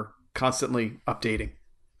them for constantly updating.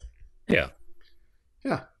 Yeah.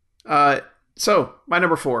 Yeah. So my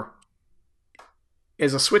number 4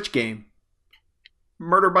 is a Switch game,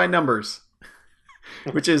 Murder by Numbers,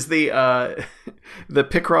 which is the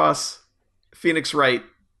Picross Phoenix Wright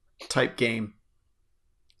type game,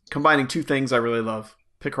 combining two things I really love: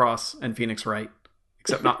 Picross and Phoenix Wright,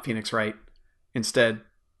 except not Phoenix Wright. Instead,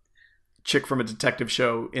 chick from a detective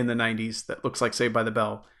show in the 90s that looks like Saved by the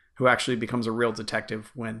Bell, who actually becomes a real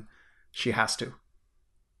detective when she has to.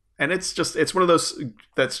 And it's one of those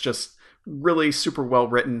that's just really super well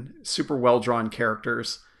written, super well drawn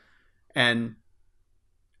characters. And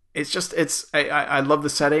I love the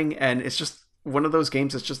setting, and it's just one of those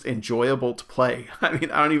games that's just enjoyable to play. I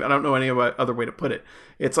mean, I don't know any other way to put it.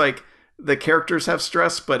 It's like the characters have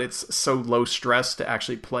stress, but it's so low stress to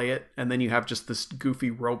actually play it. And then you have just this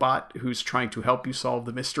goofy robot who's trying to help you solve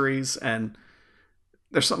the mysteries. And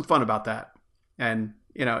there's something fun about that. And,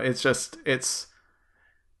 it's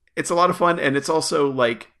a lot of fun. And it's also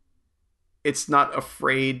it's not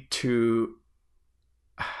afraid to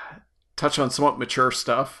touch on somewhat mature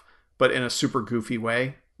stuff, but in a super goofy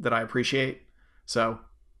way that I appreciate. So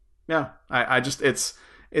yeah, it's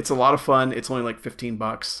a lot of fun. It's only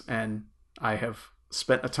 $15, and I have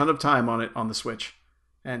spent a ton of time on it on the Switch.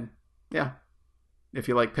 And yeah, if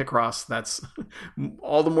you like Picross, that's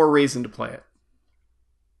all the more reason to play it.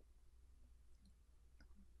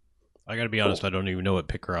 I got to be honest, I don't even know what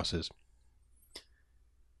Picross is.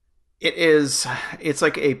 It's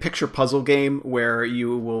like a picture puzzle game where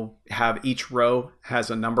you will have each row has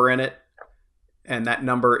a number in it, and that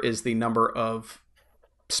number is the number of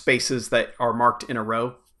spaces that are marked in a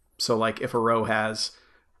row. So if a row has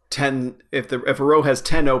 10, if a row has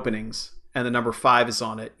 10 openings and the number 5 is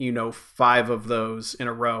on it, 5 of those in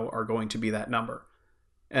a row are going to be that number.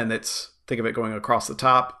 And think of it going across the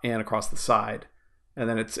top and across the side. And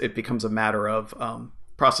then it becomes a matter of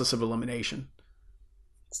process of elimination.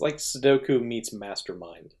 It's like Sudoku meets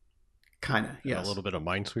Mastermind. Kind of, yes. And a little bit of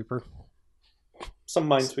Minesweeper. Some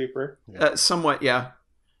Minesweeper. Somewhat, yeah.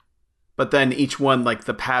 But then each one,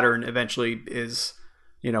 the pattern eventually is,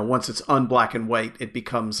 once it's unblack and white, it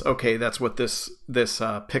becomes, okay, that's what this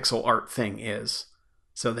pixel art thing is.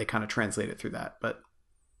 So they kind of translate it through that. But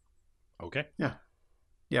Okay.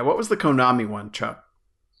 Yeah. What was the Konami one, Chuck?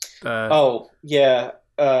 Yeah.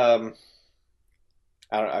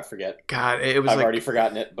 I forget. God, it was I've already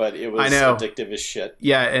forgotten it, but it was addictive as shit.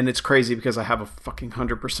 Yeah, and it's crazy because I have a fucking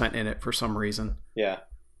 100% in it for some reason. Yeah.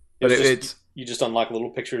 But it's you just unlock little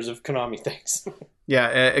pictures of Konami things. Yeah,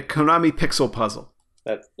 a Konami Pixel Puzzle.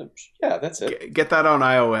 That's it. Get that on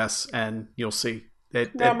iOS and you'll see.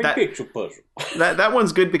 Konami Pixel Puzzle. that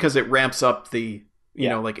one's good because it ramps up the, you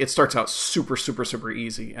know, like it starts out super, super, super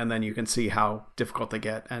easy, and then you can see how difficult they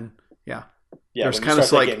get. And yeah. Yeah, there's when you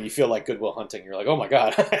start that game, you feel like Good Will Hunting. You're like, oh my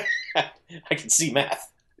god, I can see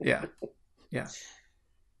math. Yeah.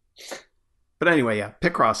 But anyway, yeah,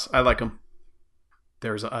 Picross, I like them.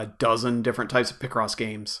 There's a dozen different types of Picross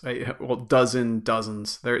games. Well,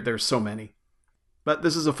 dozens. There's so many. But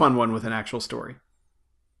this is a fun one with an actual story.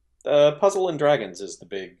 Puzzle and Dragons is the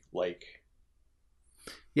big, like...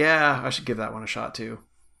 Yeah, I should give that one a shot, too.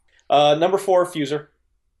 Number 4, Fuser.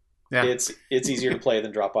 Yeah. It's easier to play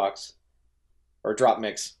than Dropbox. Or Drop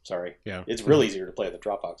Mix, sorry. Yeah. It's really easier to play than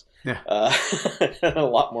Dropbox. Yeah. A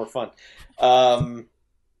lot more fun.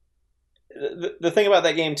 The thing about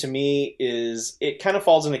that game to me is it kind of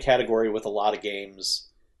falls in a category with a lot of games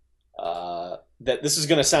that this is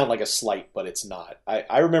going to sound like a slight, but it's not.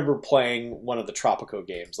 I remember playing one of the Tropico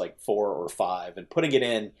games, like 4 or 5, and putting it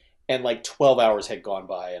in, and like 12 hours had gone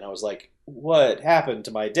by, and I was like, what happened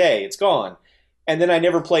to my day? It's gone. And then I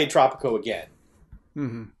never played Tropico again.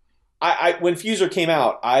 Mm-hmm. When Fuser came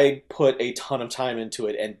out, I put a ton of time into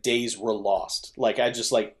it, and days were lost. Like,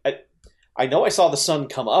 I know I saw the sun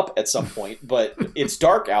come up at some point, but it's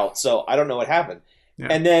dark out, so I don't know what happened. Yeah.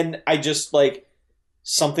 And then I just, like,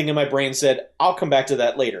 something in my brain said, I'll come back to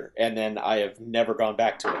that later. And then I have never gone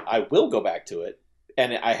back to it. I will go back to it.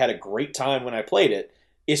 And I had a great time when I played it.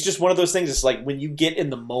 It's just one of those things. It's like when you get in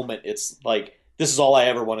the moment, it's like, this is all I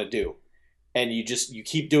ever want to do. And you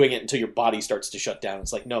keep doing it until your body starts to shut down.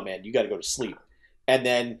 It's like, no, man, you got to go to sleep. And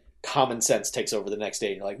then common sense takes over the next day.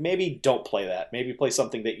 And you're like, maybe don't play that. Maybe play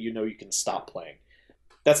something that you know you can stop playing.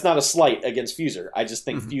 That's not a slight against Fuser. I just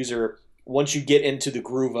think Fuser, once you get into the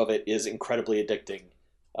groove of it, is incredibly addicting.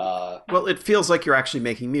 Well, it feels like you're actually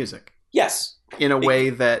making music. Yes. In a way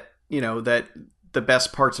that, you know, that the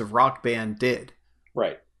best parts of Rock Band did.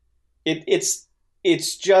 Right.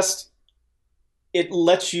 It's just, it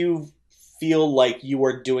lets you feel like you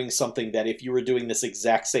are doing something that if you were doing this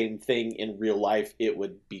exact same thing in real life, it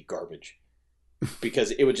would be garbage. Because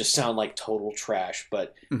it would just sound like total trash.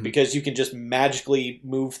 But because you can just magically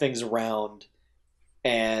move things around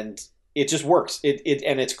and it just works. And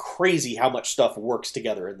it's crazy how much stuff works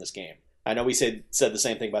together in this game. I know we said the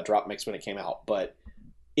same thing about Drop Mix when it came out, but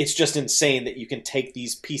it's just insane that you can take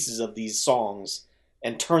these pieces of these songs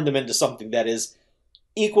and turn them into something that is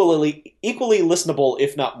equally listenable,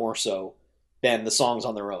 if not more so, than the songs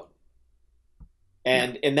on their own.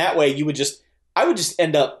 And in that way, I would just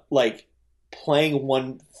end up like playing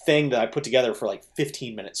one thing that I put together for like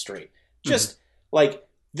 15 minutes straight. Just like,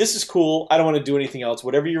 this is cool. I don't want to do anything else.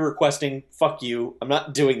 Whatever you're requesting, fuck you. I'm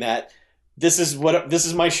not doing that. This is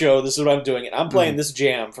my show. This is what I'm doing. And I'm playing this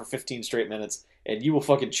jam for 15 straight minutes, and you will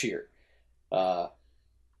fucking cheer.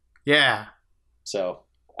 Yeah. So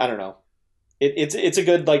I don't know. It's a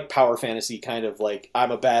good like power fantasy kind of like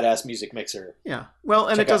I'm a badass music mixer. Yeah. Well,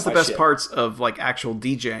 and it does the best parts of like actual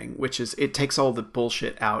DJing, which is it takes all the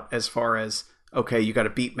bullshit out as far as okay, you got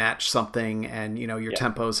to beat match something, and you know your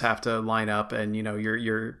tempos have to line up, and you know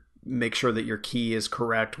your make sure that your key is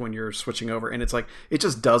correct when you're switching over, and it's like it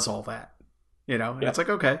just does all that, you know. And it's like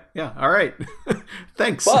okay, yeah, all right,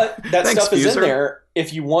 thanks. But that stuff is in there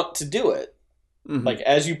if you want to do it. Like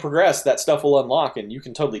as you progress, that stuff will unlock, and you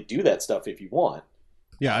can totally do that stuff if you want.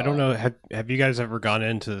 Yeah, I don't know. Have you guys ever gone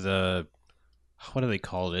into the what do they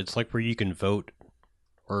call it? It's like where you can vote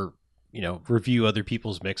or review other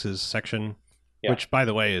people's mixes section. Yeah. Which, by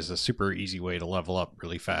the way, is a super easy way to level up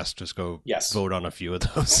really fast. Just go vote on a few of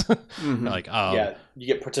those. Like, you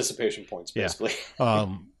get participation points basically. Yeah.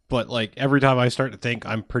 But like every time I start to think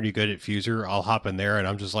I'm pretty good at Fuser, I'll hop in there and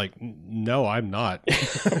I'm just like, no, I'm not.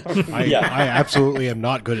 I absolutely am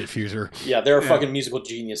not good at Fuser. Yeah, there are fucking musical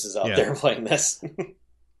geniuses out there playing this.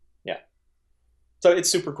 Yeah. So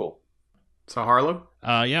it's super cool. So Harlow?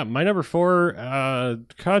 Yeah, my number 4,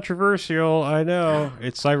 controversial, I know.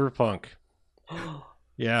 It's Cyberpunk.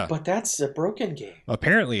 Yeah. But that's a broken game.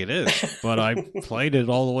 Apparently it is. But I played it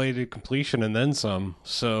all the way to completion and then some.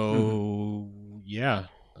 So, yeah.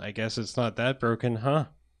 I guess it's not that broken, huh?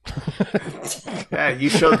 Yeah, you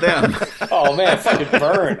showed them. Oh, man, fucking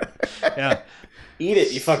burn. Yeah. Eat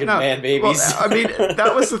it, you fucking man babies. Well, I mean,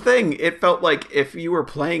 that was the thing. It felt like if you were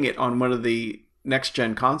playing it on one of the next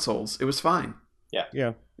gen consoles, it was fine.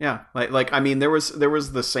 Yeah. Like I mean, there was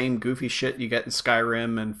the same goofy shit you get in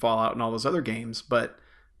Skyrim and Fallout and all those other games, but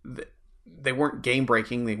they weren't game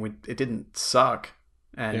breaking. It didn't suck.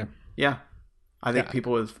 And I think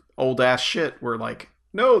people with old ass shit were like,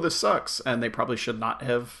 no, this sucks, and they probably should not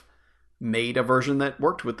have made a version that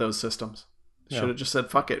worked with those systems. Should have just said,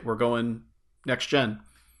 fuck it, we're going next gen.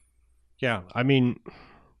 Yeah, I mean,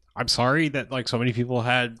 I'm sorry that like so many people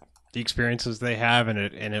had the experiences they have, and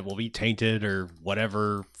it will be tainted or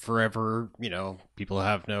whatever forever. You know, people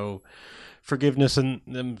have no forgiveness in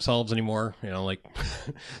themselves anymore. You know, like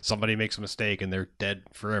somebody makes a mistake and they're dead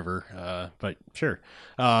forever. But sure.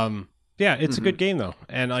 Yeah, it's a good game though,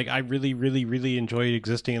 and like I really, really, really enjoyed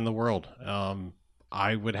existing in the world.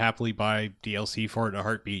 I would happily buy DLC for it in a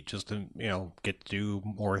heartbeat just to get to do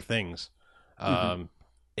more things.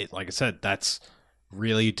 It, like I said, that's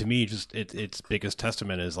really to me just its biggest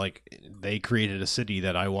testament is like they created a city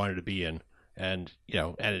that I wanted to be in, and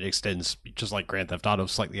and it extends just like Grand Theft Auto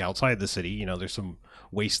slightly outside the city. There's some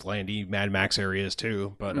wastelandy Mad Max areas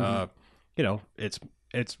too, but it's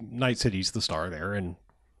Night City's the star there, and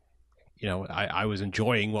I was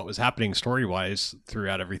enjoying what was happening story wise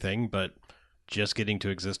throughout everything, but just getting to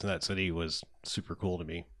exist in that city was super cool to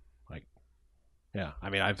me. Like, yeah, I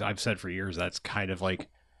mean, I've said for years that's kind of my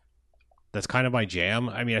jam.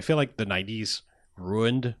 I mean, I feel like the 90s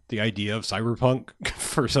ruined the idea of cyberpunk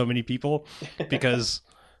for so many people because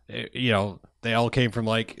they all came from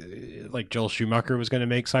like Joel Schumacher was going to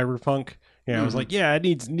make cyberpunk. I was like, yeah, it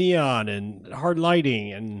needs neon and hard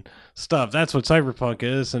lighting and stuff. That's what cyberpunk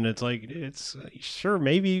is, and it's like it's sure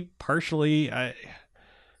maybe partially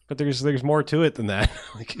but there's more to it than that.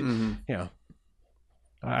 Like,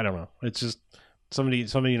 I don't know. It's just so many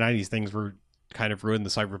 90s things were kind of ruined the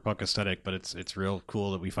cyberpunk aesthetic, but it's real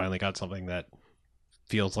cool that we finally got something that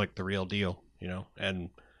feels like the real deal, and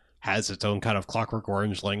has its own kind of Clockwork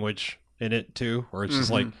Orange language in it too, where it's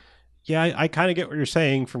just like, yeah, I kind of get what you're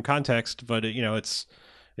saying from context, but it's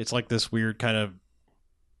like this weird kind of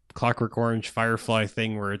Clockwork Orange Firefly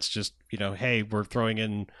thing where it's just, hey, we're throwing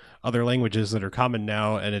in other languages that are common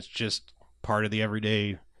now, and it's just part of the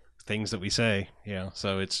everyday things that we say,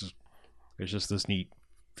 so it's just this neat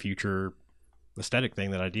future aesthetic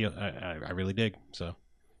thing that I really dig. So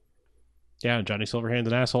yeah, Johnny Silverhand's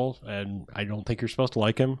an asshole, and I don't think you're supposed to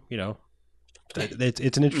like him.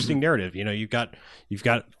 It's an interesting narrative. You've got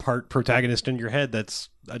part protagonist in your head that's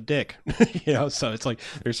a dick. So it's like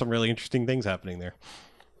there's some really interesting things happening there.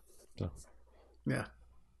 So yeah,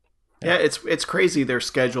 it's crazy their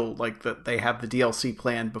schedule. Like that they have the DLC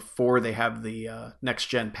planned before they have the next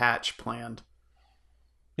gen patch planned.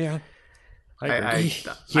 Yeah, I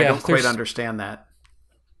don't quite understand that.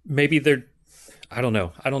 Maybe they're. I don't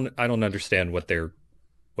know. I don't understand what they're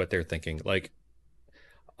thinking. Like,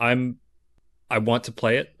 I want to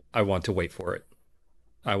play it. I want to wait for it.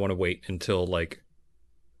 I want to wait until like,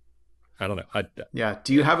 I don't know.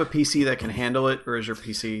 Do you have a PC that can handle it, or is your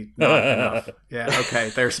PC not enough? Yeah. Okay.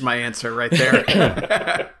 There's my answer right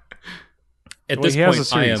there. At this point, has a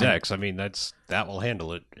Series X. I mean, that will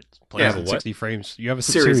handle it. It plays at 60 frames. You have a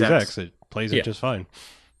Series X. It plays it just fine.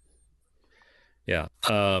 Yeah.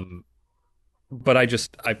 But I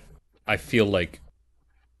feel like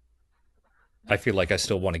I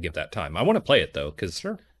still want to give that time. I want to play it though, because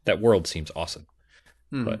that world seems awesome.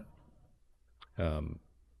 But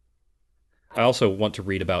I also want to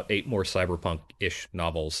read about 8 more cyberpunk-ish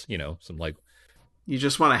novels. Some like. You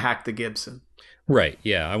just want to hack the Gibson, right?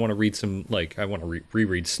 Yeah, I want to read some I want to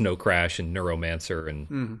reread Snow Crash and Neuromancer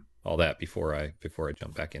and all that before I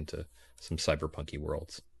jump back into some cyberpunky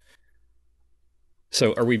worlds.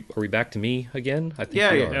 So are we back to me again? I think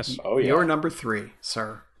yeah. Yes. Oh, yeah. You're number 3,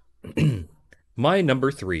 sir. My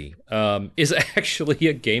number 3 is actually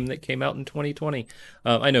a game that came out in 2020.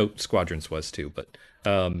 I know Squadrons was too, but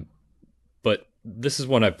this is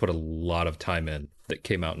one I put a lot of time in that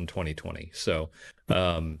came out in 2020. So,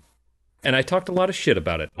 and I talked a lot of shit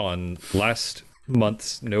about it on last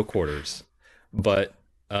month's No Quarters, but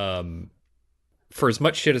for as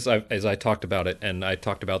much shit as I talked about it, and I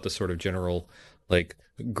talked about the sort of general like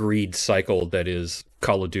greed cycle that is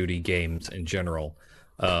Call of Duty games in general.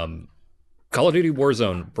 Call of Duty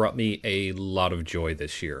Warzone brought me a lot of joy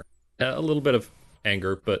this year. A little bit of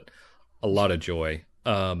anger, but a lot of joy.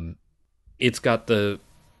 It's got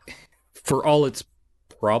for all its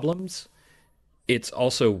problems, it's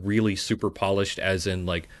also really super polished, as in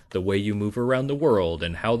like the way you move around the world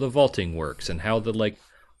and how the vaulting works and how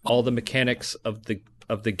all the mechanics of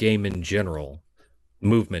the game in general.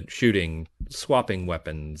 Movement, shooting, swapping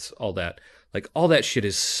weapons, all that. Like, all that shit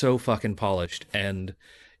is so fucking polished, and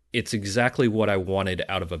it's exactly what I wanted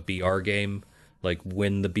out of a BR game, like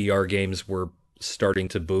when the BR games were starting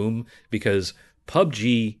to boom, because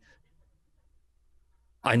PUBG,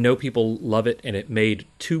 I know people love it, and it made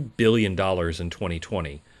 $2 billion in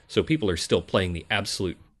 2020. So people are still playing the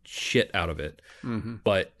absolute shit out of it. Mm-hmm.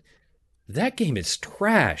 But that game is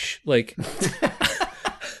trash. Like,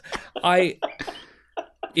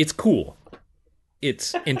 it's cool.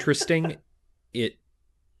 It's interesting. It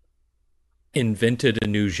invented a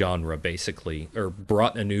new genre, basically, or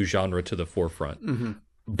brought a new genre to the forefront. Mm-hmm.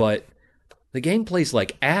 But the game plays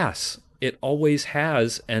like ass. It always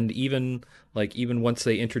has, and even once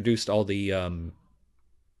they introduced all the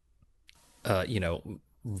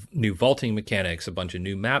new vaulting mechanics, a bunch of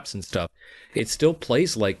new maps and stuff, it still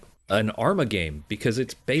plays like an Arma game because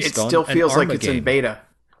it's based on. It still feels like it's game. in beta.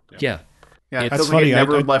 Yeah. Yeah, it feels like it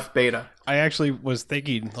never left beta. I actually was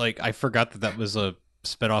thinking, like, I forgot that was a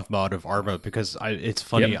spinoff mod of Arma, because it's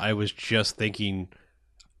funny. Yep. I was just thinking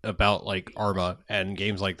about like Arma and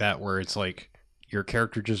games like that where it's like your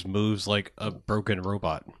character just moves like a broken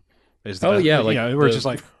robot. Where it's just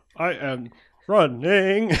like, I am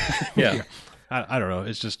running. Yeah. I don't know.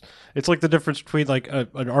 It's like the difference between like an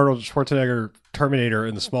Arnold Schwarzenegger Terminator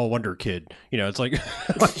and the Small Wonder Kid. It's like,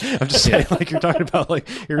 I'm just saying, like, you're talking about like,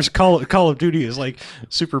 here's Call of Duty is like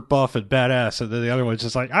super buff and badass, and then the other one's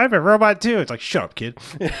just like, I'm a robot too. It's like, shut up, kid.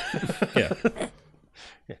 Yeah.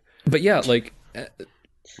 But yeah, like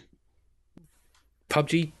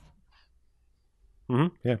PUBG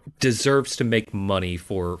deserves to make money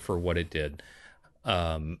for what it did.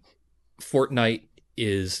 Fortnite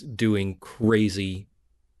is doing crazy,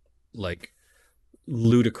 like,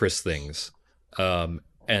 ludicrous things,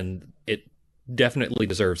 and it definitely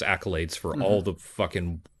deserves accolades for all the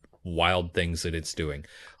fucking wild things that it's doing.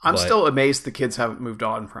 I'm still amazed the kids haven't moved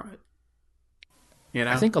on from it.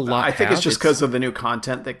 I think it's just because of the new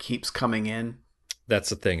content that keeps coming in. That's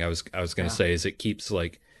the thing I was going to say, is it keeps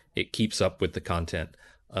up with the content.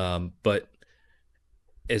 But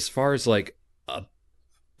as far as like a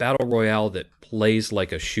battle royale that plays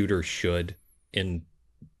like a shooter should in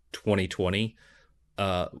 2020,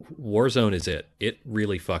 Warzone is it. It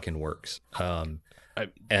really fucking works.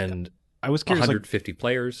 And I was curious, 150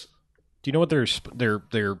 players. Do you know what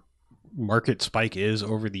their market spike is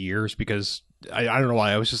over the years? Because I don't know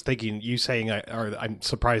why. I was just thinking, you saying I'm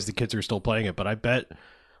surprised the kids are still playing it, but I bet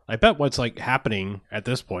what's like happening at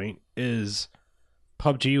this point is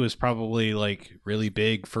PUBG was probably like really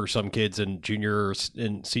big for some kids in junior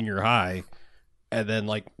and senior high, and then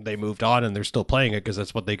like they moved on and they're still playing it because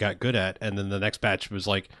that's what they got good at. And then the next batch was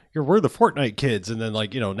like, we're the Fortnite kids, and then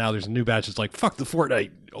like, now there's a new batch that's like, fuck the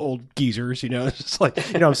Fortnite old geezers, it's just like,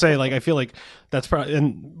 what I'm saying, like, I feel like that's probably,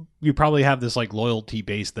 and you probably have this like loyalty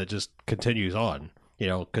base that just continues on,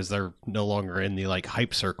 because they're no longer in the like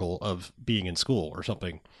hype circle of being in school or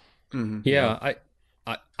something. Mm-hmm. Yeah,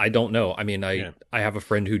 I don't know. I mean, I have a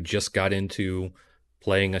friend who just got into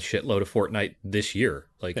playing a shitload of Fortnite this year,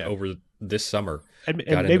 over this summer. And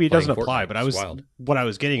maybe it doesn't apply, but what I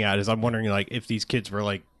was getting at is I'm wondering, like, if these kids were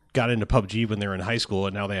like got into PUBG when they were in high school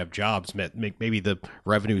and now they have jobs, maybe the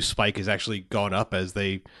revenue spike has actually gone up as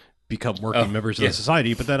they become working members of the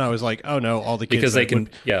society. But then I was like, oh no, all the kids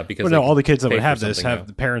all the kids that would have this have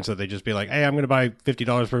the parents that they just be like, hey, I'm going to buy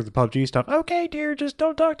 $50 worth of PUBG stuff. Okay, dear, just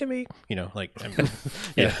don't talk to me.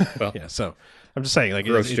 So I'm just saying, like,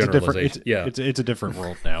 it's a different, it's a different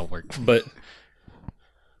world now. But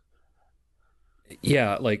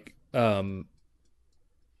yeah, like, and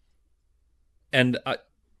I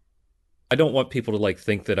don't want people to like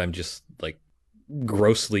think that I'm just like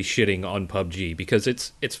grossly shitting on PUBG, because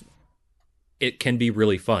it can be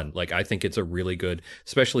really fun. Like, I think it's a really good,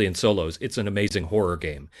 especially in solos, it's an amazing horror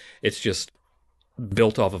game. It's just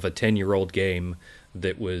built off of a 10-year-old game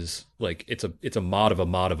that was like, it's a mod of a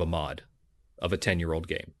mod of a mod of a 10-year-old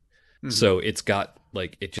game. Mm-hmm. So it's got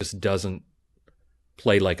like, it just doesn't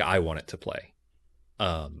play like I want it to play.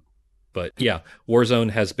 But yeah,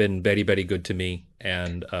 Warzone has been very, very good to me,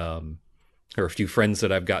 and there are a few friends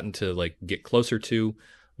that I've gotten to like get closer to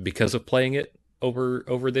because of playing it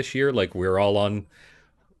over this year. Like, we're all on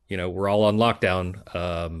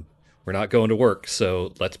lockdown. We're not going to work,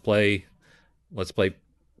 so let's play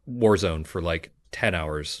Warzone for like 10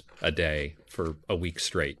 hours a day for a week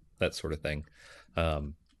straight, that sort of thing.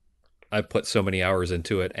 I've put so many hours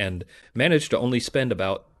into it and managed to only spend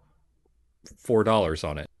about $4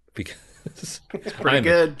 on it, because it's pretty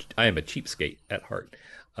good. I am a cheapskate at heart.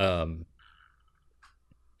 But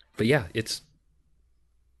yeah, it's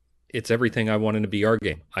everything I want in a BR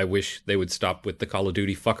game. I wish they would stop with the Call of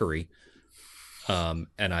Duty fuckery. And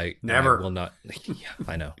I will not. Yeah,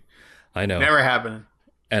 I know. Never happening.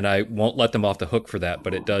 and I won't let them off the hook for that,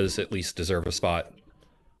 but it does at least deserve a spot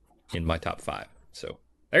in my top 5. So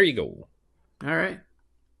there you go. All right.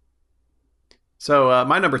 So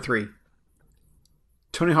my number 3,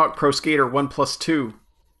 Tony Hawk Pro Skater 1+2,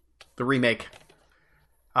 the remake.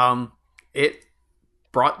 It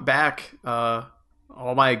brought back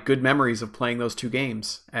all my good memories of playing those 2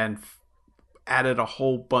 games and added a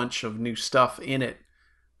whole bunch of new stuff in it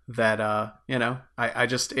that I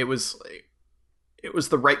just it was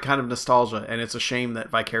the right kind of nostalgia, and it's a shame that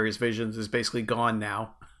Vicarious Visions is basically gone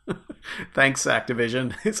now. Thanks,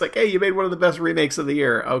 Activision. It's like, hey, you made one of the best remakes of the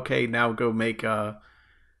year. Okay, now go make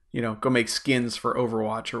skins for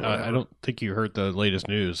Overwatch or whatever. I don't think you heard the latest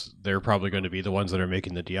news. They're probably going to be the ones that are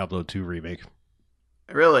making the Diablo 2 remake.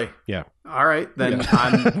 Really? Yeah. All right, then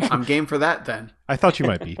yeah. I'm game for that then. I thought you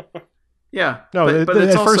might be. Yeah. No, but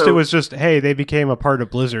at first it was just, hey, they became a part of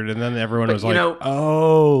Blizzard, and then everyone was like,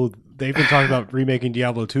 oh, they've been talking about remaking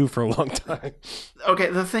Diablo 2 for a long time. Okay,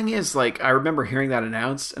 the thing is, like, I remember hearing that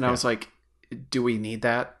announced, and I was like, do we need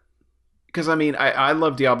that? Because, I mean, I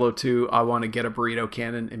love Diablo 2. I want to get a burrito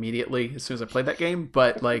cannon immediately as soon as I play that game,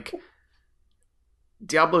 but, like,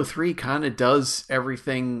 Diablo 3 kind of does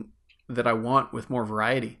everything that I want with more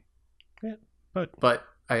variety. Yeah, but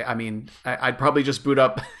I mean, I'd probably just boot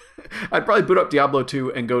up... I'd probably boot up Diablo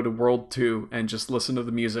 2 and go to World 2 and just listen to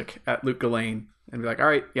the music at Luke Ghislaine and be like, all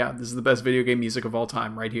right, yeah, this is the best video game music of all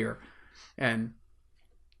time right here. And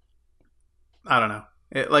I don't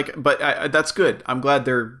know. That's good. I'm glad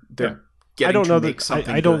they're getting to make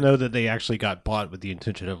something I don't know that they actually got bought with the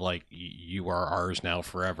intention of like, you are ours now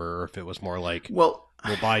forever, or if it was more like, well,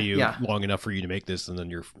 we'll buy you long enough for you to make this and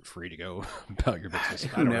then you're free to go about your business.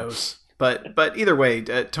 Who knows? But either way,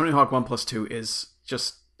 Tony Hawk 1+2 is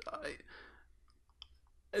just...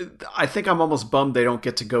 I think I'm almost bummed they don't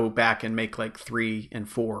get to go back and make like 3 and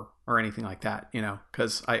 4 or anything like that,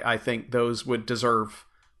 because I think those would deserve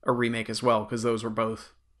a remake as well, because those were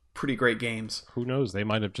both pretty great games. Who knows? They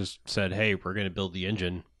might have just said, hey, we're going to build the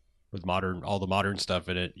engine with all the modern stuff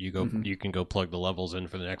in it. You can go plug the levels in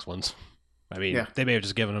for the next ones. I mean, they may have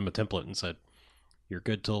just given them a template and said, you're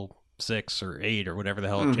good till 6 or 8 or whatever the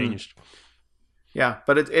hell it changed. Yeah,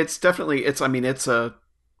 but it's definitely,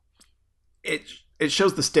 it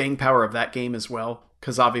shows the staying power of that game as well,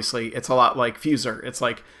 because obviously it's a lot like Fuser. It's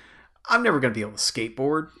like, I'm never going to be able to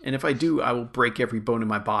skateboard, and if I do, I will break every bone in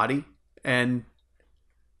my body. And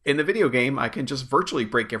in the video game, I can just virtually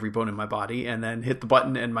break every bone in my body and then hit the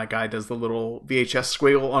button, and my guy does the little VHS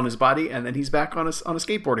squiggle on his body, and then he's back on a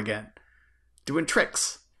skateboard again, doing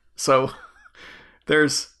tricks. So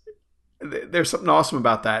there's something awesome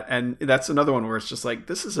about that, and that's another one where it's just like,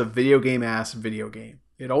 this is a video game-ass video game.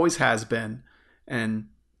 It always has been. And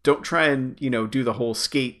don't try and, do the whole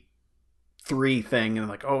Skate 3 thing and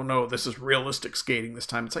like, oh no, this is realistic skating this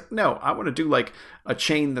time. It's like, no, I want to do like a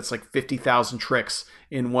chain that's like 50,000 tricks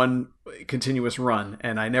in one continuous run,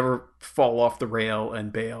 and I never fall off the rail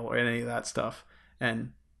and bail or any of that stuff.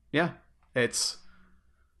 And yeah, it's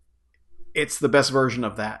the best version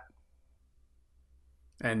of that.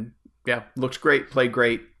 And yeah, looked great, played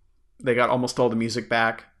great. They got almost all the music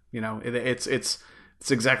back. It's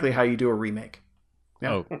exactly how you do a remake.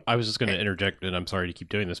 Yeah. Oh, I was just going to interject, and I'm sorry to keep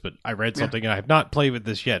doing this, but I read something, and I have not played with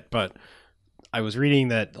this yet, but I was reading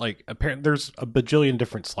that, like, apparently there's a bajillion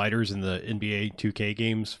different sliders in the NBA 2K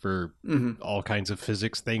games for all kinds of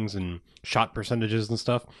physics things and shot percentages and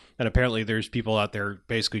stuff, and apparently there's people out there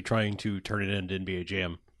basically trying to turn it into NBA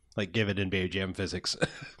Jam, like give it NBA Jam physics,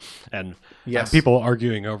 and people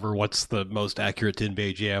arguing over what's the most accurate to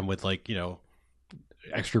NBA Jam with, like,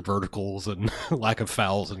 extra verticals and lack of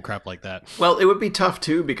fouls and crap like that. Well, it would be tough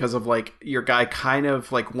too, because of like your guy kind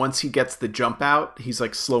of like, once he gets the jump out, he's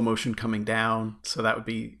like slow motion coming down. So that would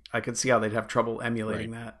be, I could see how they'd have trouble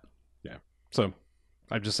emulating that. Yeah. So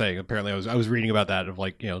I'm just saying, apparently I was reading about that, of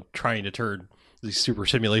like, trying to turn these super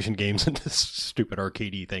simulation games into stupid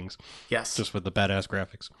arcadey things. Yes. Just with the badass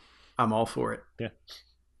graphics. I'm all for it. Yeah.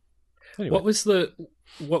 Anyway. What was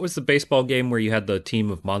the baseball game where you had the team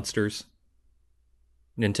of monsters?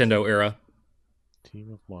 Nintendo era.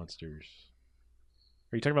 Team of monsters.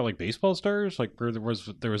 Are you talking about like Baseball Stars? Like where there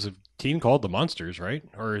was a team called the Monsters, right?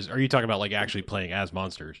 Or are you talking about like actually playing as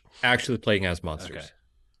monsters? Actually playing as monsters.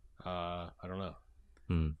 Okay. I don't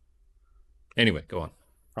know. Anyway, go on.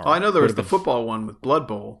 I know there was the football one with Blood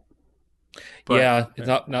Bowl. But, yeah, it's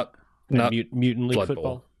not Mutant League Blood Football.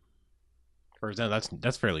 Bowl. Or is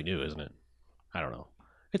that's fairly new, isn't it? I don't know.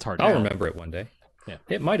 It's hard. I'll remember it one day. Yeah,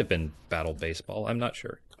 it might have been Battle Baseball. I'm not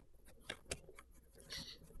sure.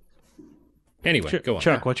 Anyway, go on.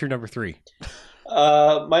 Chuck, what's your number 3?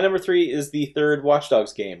 My number 3 is the third Watch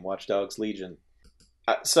Dogs game, Watch Dogs Legion.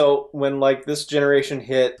 So when like this generation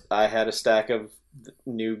hit, I had a stack of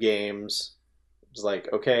new games. It was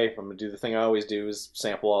like, okay, I'm gonna do the thing I always do: is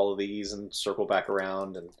sample all of these and circle back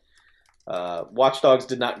around. And Watch Dogs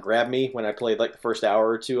did not grab me when I played like the first hour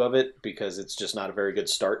or two of it because it's just not a very good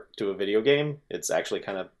start to a video game. It's actually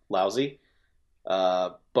kind of lousy.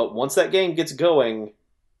 But once that game gets going,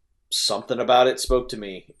 something about it spoke to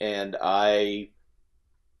me, and I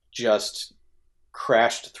just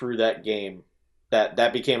crashed through that game.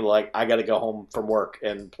 That became like, I got to go home from work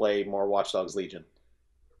and play more Watch Dogs Legion,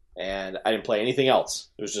 and I didn't play anything else.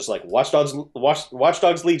 It was just like Watch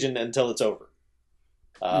Dogs Legion until it's over.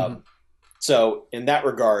 So in that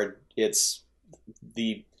regard, it's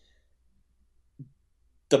the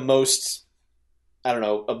most, I don't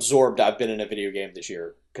know, absorbed I've been in a video game this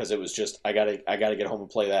year, because it was just, I gotta get home and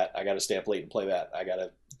play that. I gotta stay up late and play that. I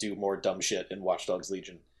gotta do more dumb shit in Watch Dogs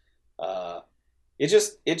Legion. It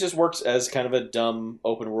just works as kind of a dumb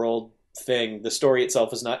open world thing. The story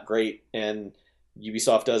itself is not great, and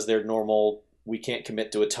Ubisoft does their normal we can't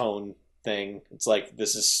commit to a tone thing. It's like,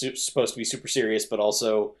 this is supposed to be super serious, but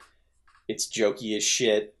also it's jokey as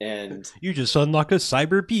shit. And you just unlock a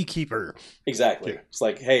cyber beekeeper. Exactly. Yeah. It's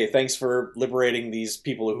like, hey, thanks for liberating these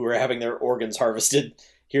people who are having their organs harvested.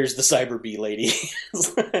 Here's the cyber bee lady.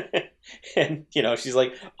 And, she's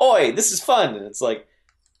like, oi, this is fun. And it's like,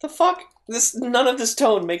 the fuck? None of this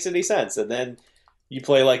tone makes any sense. And then you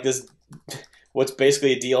play like this, what's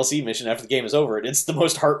basically a DLC mission after the game is over, and it's the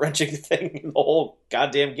most heart-wrenching thing in the whole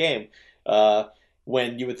goddamn game.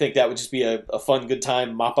 When you would think that would just be a fun, good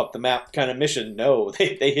time, mop up the map kind of mission. No,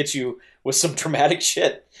 they hit you with some dramatic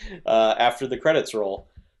shit after the credits roll.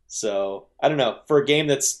 So, I don't know. For a game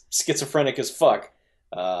that's schizophrenic as fuck,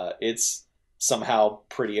 it's somehow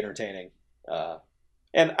pretty entertaining.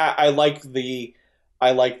 And I like the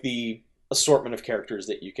assortment of characters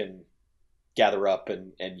that you can gather up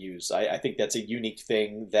and use. I think that's a unique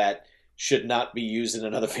thing that should not be used in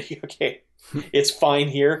another video game. It's fine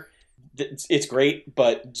here. It's great,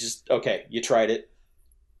 but just, okay, you tried it.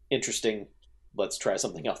 Interesting. Let's try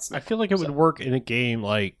something else now. I feel like it would work in a game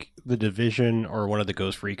like The Division or one of the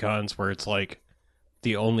Ghost Recons, where it's like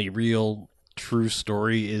the only real true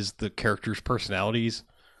story is the characters' personalities.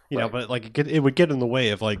 Right. But like it would get in the way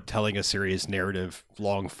of like telling a serious narrative,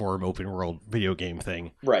 long form, open world video game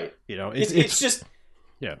thing. Right. It's just,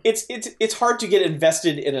 yeah. It's hard to get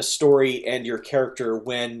invested in a story and your character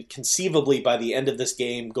when conceivably by the end of this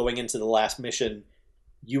game, going into the last mission,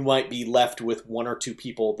 you might be left with one or two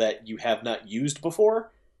people that you have not used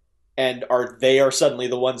before, and they are suddenly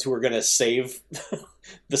the ones who are going to save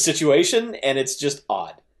the situation, and it's just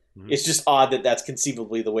odd. Mm-hmm. It's just odd that that's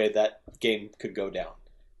conceivably the way that game could go down.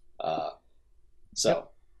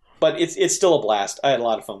 But it's still a blast. I had a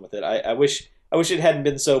lot of fun with it. I wish it hadn't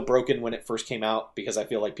been so broken when it first came out, because I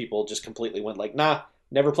feel like people just completely went like, nah,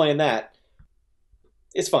 never playing that.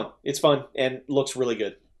 It's fun. It's fun and looks really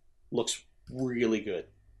good. Looks really good.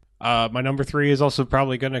 My number 3 is also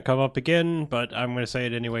probably going to come up again, but I'm going to say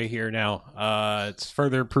it anyway here now. It's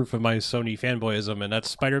further proof of my Sony fanboyism, and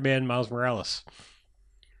that's Spider-Man Miles Morales.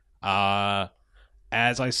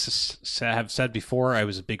 As I have said before, I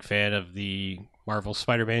was a big fan of the Marvel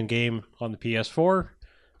Spider-Man game on the PS4.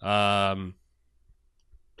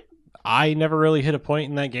 I never really hit a point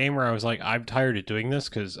in that game where I was like, I'm tired of doing this,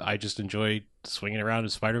 because I just enjoy swinging around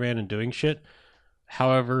as Spider-Man and doing shit.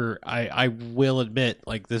 However, I will admit,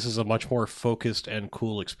 like, this is a much more focused and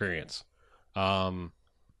cool experience. I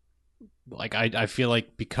feel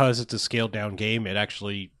like because it's a scaled down game, it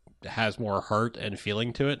actually has more heart and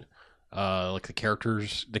feeling to it. Like the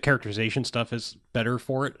characterization stuff is better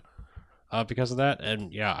for it because of that.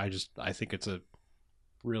 And yeah, I think it's a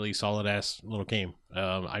really solid ass little game.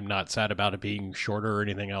 I'm not sad about it being shorter or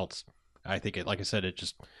anything else. I think it, like I said, it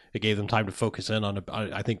gave them time to focus in on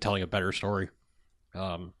I think telling a better story.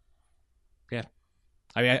 Yeah,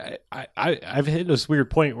 I mean, I've hit this weird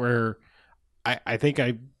point where I think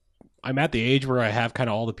I'm at the age where I have kind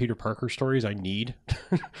of all the Peter Parker stories I need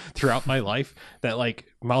throughout my life, that like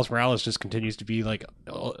Miles Morales just continues to be like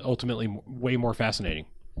ultimately way more fascinating.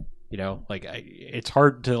 It's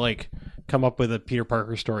hard to like come up with a Peter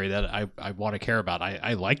Parker story that I want to care about.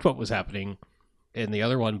 I liked what was happening in the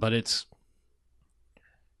other one, but it's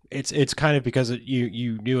kind of because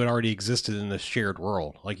you knew it already existed in this shared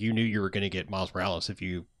world. Like, you knew you were going to get Miles Morales if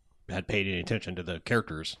you had paid any attention to the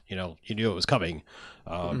characters. You knew it was coming.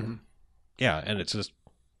 Yeah, and it's just,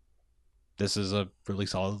 this is a really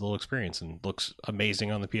solid little experience and looks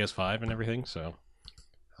amazing on the PS5 and everything. So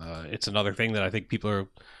it's another thing that I think people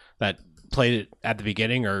that played it at the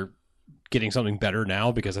beginning are getting something better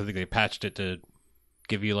now, because I think they patched it to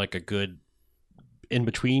give you like a good in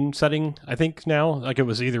between setting, I think now. Like it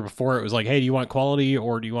was either before it was like, hey, do you want quality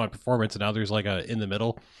or do you want performance? And now there's like a in the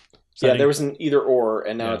middle setting. Yeah, there was an either or,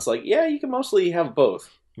 and now it's like, yeah, you can mostly have both.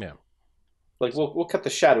 Yeah. Like we'll cut the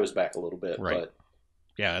shadows back a little bit, right. But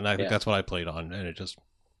yeah, and I think that's what I played on, and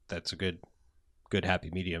that's a good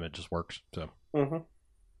happy medium. It just works. So. Mm-hmm.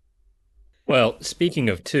 Well, speaking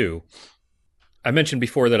of 2, I mentioned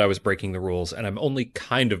before that I was breaking the rules, and I'm only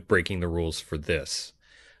kind of breaking the rules for this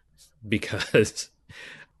because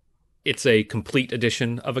it's a complete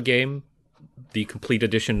edition of a game, the complete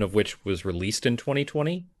edition of which was released in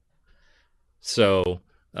 2020. So,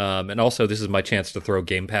 and also this is my chance to throw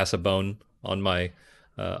Game Pass a bone on my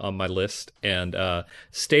list, and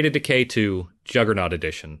State of Decay 2 Juggernaut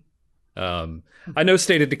Edition. I know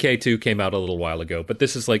State of Decay 2 came out a little while ago, but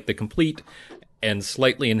this is like the complete and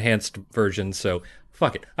slightly enhanced version, so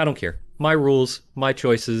fuck it. I don't care. My rules, my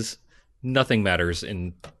choices, nothing matters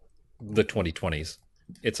in the 2020s.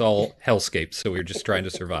 It's all hellscape, so we're just trying to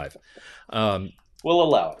survive. We'll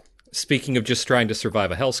allow it. Speaking of just trying to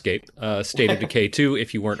survive a hellscape, State of Decay 2,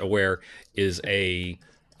 if you weren't aware, is a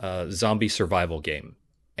zombie survival game.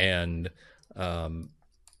 And I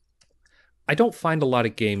don't find a lot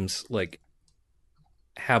of games like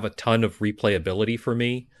have a ton of replayability for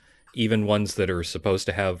me, even ones that are supposed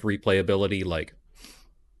to have replayability, like,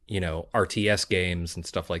 you know, RTS games and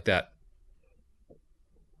stuff like that.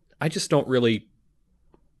 I just don't really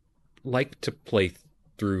like to play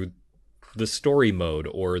through the story mode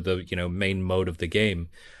or the, you know, main mode of the game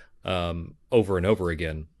over and over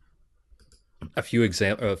again. A few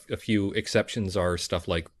exceptions are stuff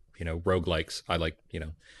like, you know, roguelikes. I like, you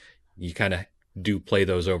know, you kind of do play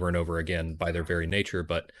those over and over again by their very nature,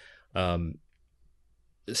 but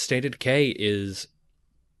State of Decay is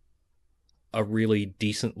a really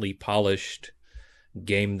decently polished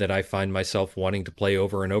game that I find myself wanting to play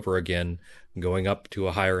over and over again, going up to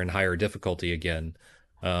a higher and higher difficulty again,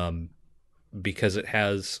 because it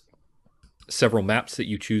has several maps that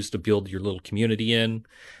you choose to build your little community in,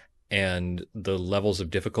 and the levels of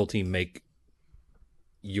difficulty make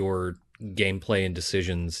your gameplay and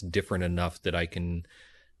decisions different enough that I can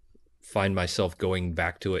find myself going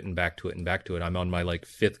back to it and back to it and back to it. I'm on my like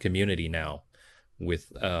 5th community now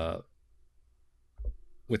with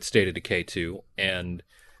State of Decay 2, and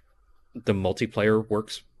the multiplayer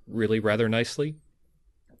works really rather nicely,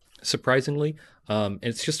 surprisingly. And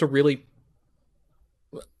it's just a really,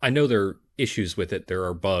 I know there are issues with it. There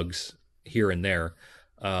are bugs here and there,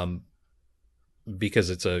 because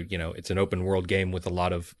it's an open world game with a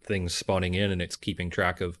lot of things spawning in, and it's keeping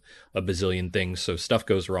track of a bazillion things. So stuff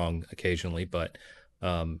goes wrong occasionally, but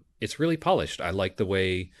it's really polished. I like the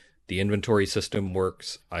way the inventory system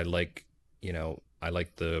works. I like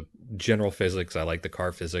the general physics. I like the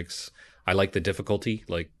car physics. I like the difficulty.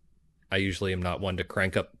 Like, I usually am not one to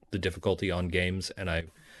crank up the difficulty on games, and I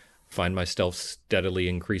find myself steadily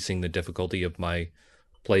increasing the difficulty of my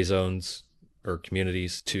play zones or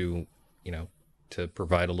communities to, you know, to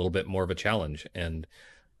provide a little bit more of a challenge. And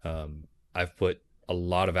I've put a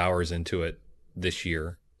lot of hours into it this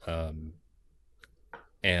year. And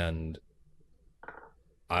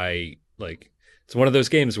it's one of those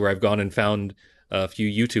games where I've gone and found a few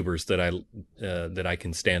YouTubers that I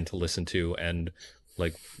can stand to listen to and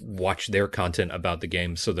like watch their content about the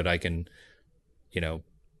game, so that I can, you know,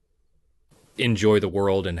 enjoy the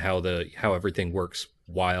world and how everything works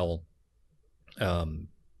while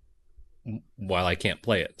I can't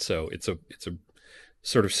play it. So it's a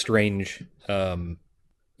sort of strange,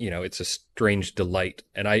 it's a strange delight.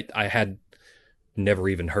 And I had never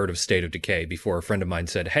even heard of State of Decay before a friend of mine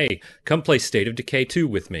said, "Hey, come play State of Decay 2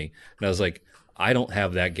 with me." And I was like, I don't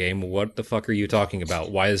have that game. What the fuck are you talking about?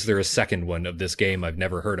 Why is there a second one of this game I've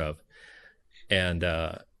never heard of? And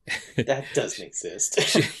that doesn't exist.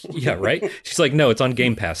 Yeah, right? She's like, "No, it's on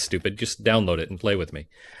Game Pass, stupid. Just download it and play with me."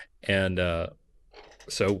 And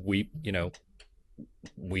so we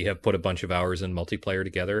have put a bunch of hours in multiplayer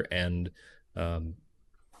together, and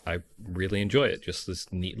I really enjoy it. Just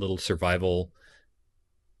this neat little survival,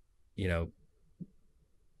 you know,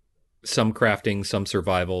 some crafting, some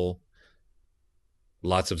survival,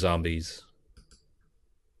 lots of zombies,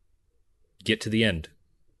 get to the end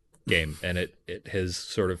game. And it has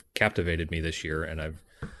sort of captivated me this year, and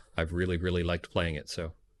I've really, really liked playing it.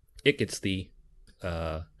 So it gets the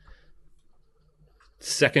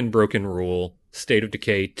second broken rule, State of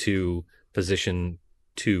Decay 2, position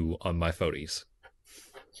 2 on my Foties.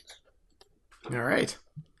 All right.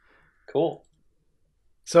 Cool.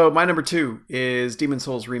 So my number 2 is Demon's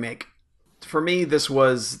Souls Remake. For me, this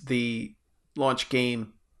was the launch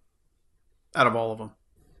game out of all of them.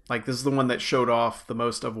 Like, this is the one that showed off the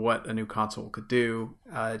most of what a new console could do.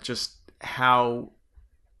 Just how...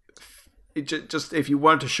 just if you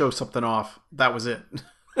wanted to show something off, that was it.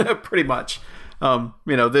 Pretty much.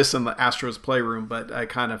 This and the Astro's Playroom, but I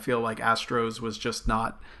kind of feel like Astro's was just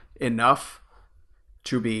not enough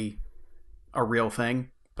to be a real thing.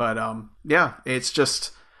 But yeah, it's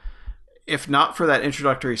just, if not for that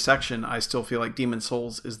introductory section, I still feel like Demon's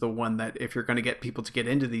Souls is the one that, if you're going to get people to get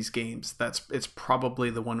into these games, it's probably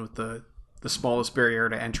the one with the smallest barrier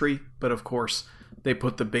to entry. But of course, they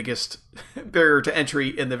put the biggest barrier to entry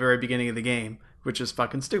in the very beginning of the game, which is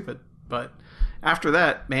fucking stupid. But after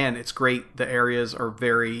that, man, it's great. The areas are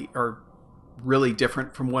really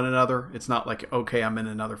different from one another. It's not like, okay, I'm in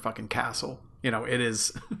another fucking castle. It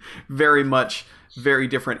is very much very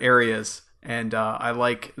different areas. And I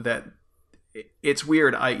like that. It's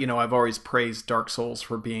weird. I've always praised Dark Souls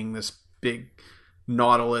for being this big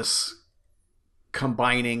Nautilus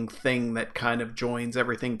combining thing that kind of joins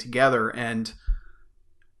everything together. And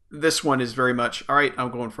this one is very much, all right,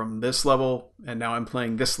 I'm going from this level and now I'm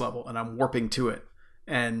playing this level and I'm warping to it.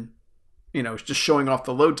 And, just showing off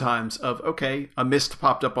the load times of, okay, a mist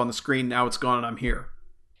popped up on the screen. Now it's gone and I'm here.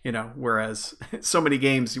 Whereas so many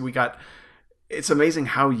games it's amazing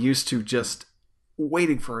how used to just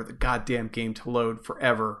waiting for the goddamn game to load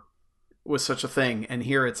forever was such a thing. And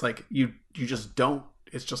here it's like, you just don't.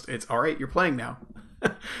 It's all right, you're playing now.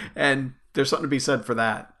 And there's something to be said for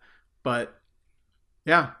that. But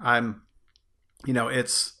yeah,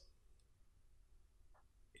 it's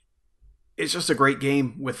just a great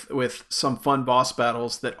game with some fun boss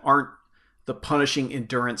battles that aren't the punishing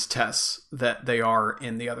endurance tests that they are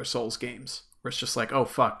in the other Souls games, where it's just like, oh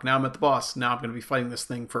fuck, now I'm at the boss. Now I'm going to be fighting this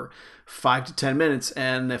thing for 5 to 10 minutes.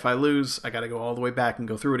 And if I lose, I got to go all the way back and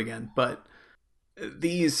go through it again. But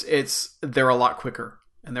they're a lot quicker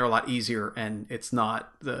and they're a lot easier. And it's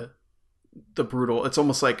not the brutal. It's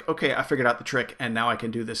almost like, okay, I figured out the trick and now I can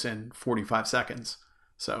do this in 45 seconds.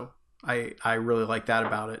 So I really like that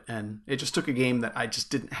about it. And it just took a game that I just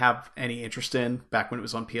didn't have any interest in back when it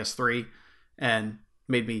was on PS3 and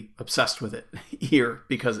made me obsessed with it here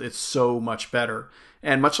because it's so much better.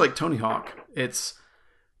 And much like Tony Hawk, it's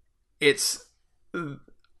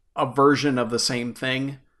a version of the same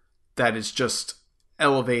thing that is just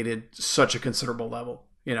elevated such a considerable level.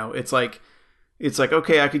 It's like,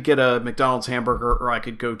 okay, I could get a McDonald's hamburger or I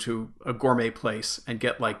could go to a gourmet place and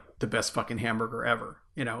get like the best fucking hamburger ever.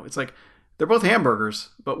 It's like they're both hamburgers,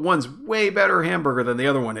 but one's way better hamburger than the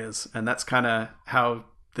other one is. And that's kind of how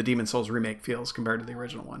the Demon's Souls remake feels compared to the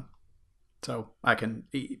original one. So I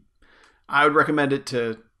would recommend it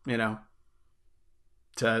to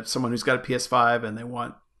someone who's got a PS5 and they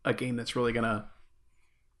want a game that's really going to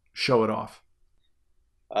show it off.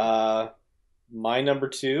 My number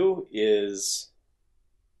 2 is,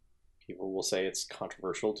 people will say it's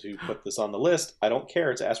controversial to put this on the list. I don't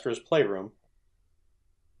care. It's Astro's Playroom.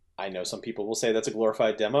 I know some people will say that's a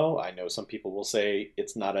glorified demo. I know some people will say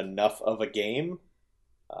it's not enough of a game.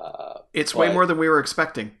 It's way more than we were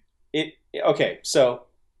expecting. Okay, so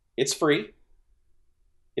it's free.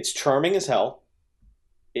 It's charming as hell.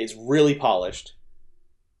 It's really polished.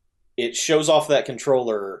 It shows off that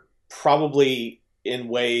controller probably in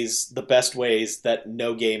the best ways that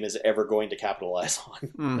no game is ever going to capitalize on.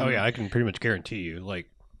 Mm-hmm. Oh yeah, I can pretty much guarantee you, like,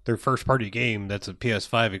 their first party game that's a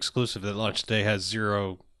PS5 exclusive that launched today has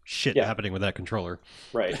zero shit happening with that controller.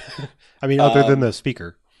 Right. I mean, other than the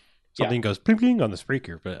speaker. Something goes pling pling on the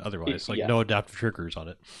speaker, but otherwise, no adaptive triggers on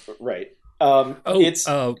it. Right.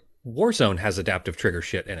 Warzone has adaptive trigger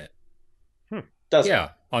shit in it. Does it?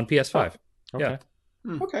 On PS5. Oh, okay.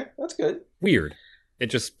 Yeah. Okay, that's good. Weird. That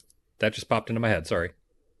just popped into my head. Sorry.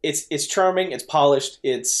 It's charming. It's polished.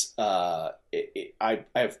 It's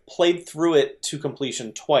I've played through it to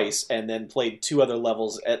completion twice, and then played 2 other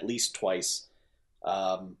levels at least twice,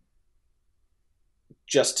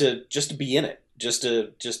 just to be in it.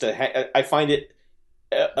 I find it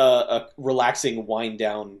a relaxing wind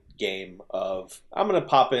down game of, I'm going to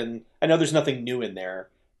pop in. I know there's nothing new in there,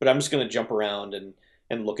 but I'm just going to jump around and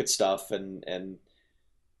look at stuff and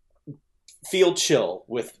feel chill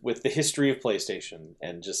with the history of PlayStation.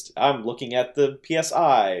 And just, I'm looking at the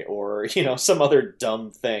PSI or, some other dumb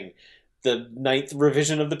thing. The 9th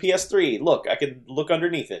revision of the PS3. Look, I can look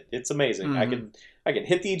underneath it. It's amazing. Mm-hmm. I can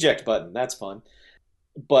hit the eject button. That's fun.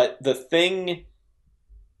 But the thing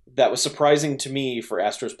that was surprising to me for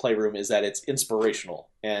Astro's Playroom is that it's inspirational.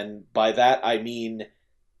 And by that, I mean,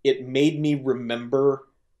 it made me remember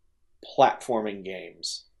platforming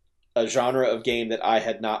games, a genre of game that I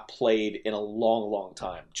had not played in a long, long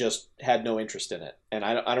time, just had no interest in it. And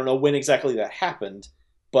I don't know when exactly that happened,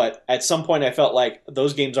 But at some point, I felt like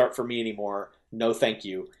those games aren't for me anymore. No, thank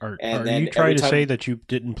you. Are you trying to say that you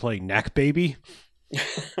didn't play Knack Baby?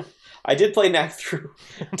 I did play Knack through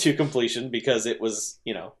to completion because it was,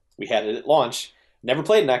 we had it at launch. Never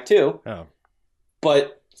played Knack 2. Oh.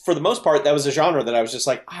 But for the most part, that was a genre that I was just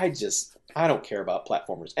like, I don't care about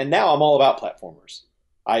platformers. And now I'm all about platformers.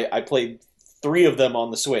 I played 3 of them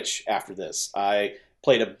on the Switch after this. I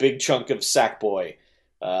played a big chunk of Sackboy.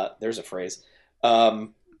 There's a phrase.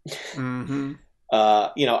 Mm-hmm.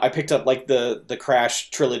 I picked up like the Crash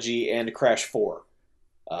trilogy and Crash 4.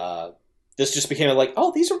 This just became like,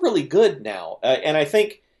 oh, these are really good now. And I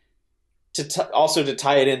think also to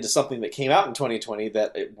tie it into something that came out in 2020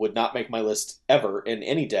 that it would not make my list ever in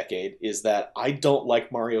any decade is that I don't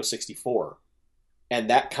like Mario 64. And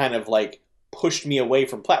that kind of like pushed me away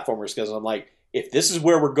from platformers because I'm like, if this is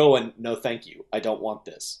where we're going, no thank you. I don't want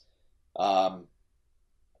this. Yeah,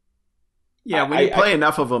 when you play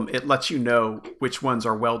enough of them, it lets you know which ones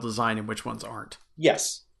are well designed and which ones aren't.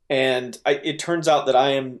 Yes. And it turns out that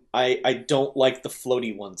I don't like the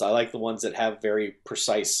floaty ones. I like the ones that have very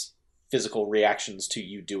precise physical reactions to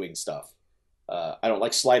you doing stuff. I don't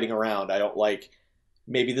like sliding around. I don't like,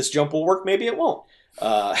 maybe this jump will work, maybe it won't.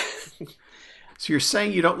 So you're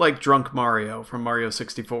saying you don't like Drunk Mario from Mario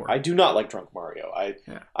 64? I do not like Drunk Mario.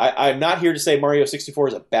 I'm not here to say Mario 64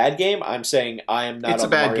 is a bad game. I'm saying I am not it's on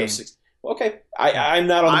a bad Mario game. 64. Okay, I'm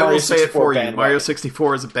not on the Mario 64 bandwagon. I will say it for you. Mario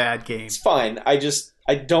 64 is a bad game. It's fine.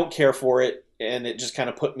 I don't care for it, and it just kind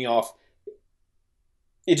of put me off.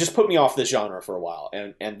 It just put me off this genre for a while,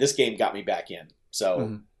 and this game got me back in.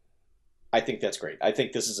 So I think that's great. I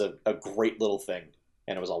think this is a great little thing,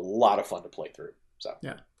 and it was a lot of fun to play through. So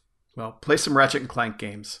yeah, well, play some Ratchet and Clank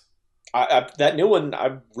games. That new one,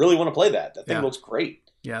 I really want to play that. That thing looks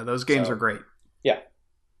great. Yeah, those games are great. Yeah.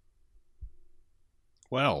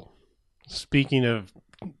 Well, speaking of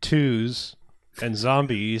 2s and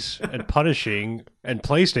zombies and punishing and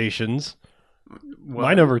PlayStations,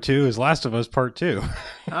 my number 2 is Last of Us Part 2.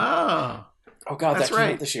 Oh, God, that's that right.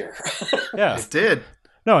 came out this year. Yeah, it did.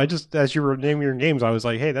 No, I just, as you were naming your games, I was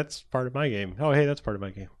like, hey, that's part of my game. Oh, hey, that's part of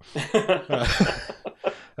my game.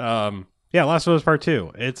 Yeah, Last of Us Part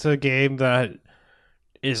 2. It's a game that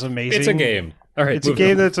is amazing. It's a game. All right, it's a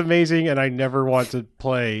game that's amazing, and I never want to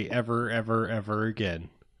play ever, ever, ever again.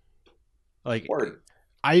 Like, Word.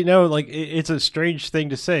 I know, like, it's a strange thing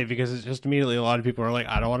to say because it's just immediately a lot of people are like,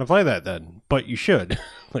 I don't want to play that then, but you should.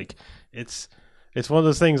 Like, it's one of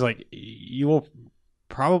those things, like, you will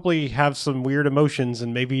probably have some weird emotions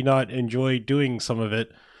and maybe not enjoy doing some of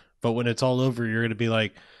it, but when it's all over, you're going to be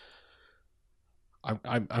like,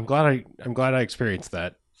 I'm glad I experienced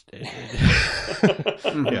that.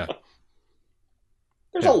 Yeah.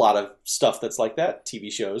 There's a lot of stuff that's like that,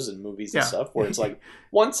 TV shows and movies and stuff, where it's like,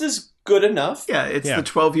 once is good enough. Yeah, it's the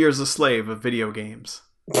 12 Years a Slave of video games.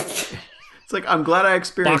 It's like, I'm glad I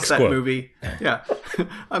experienced that movie. Yeah.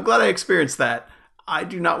 I'm glad I experienced that. I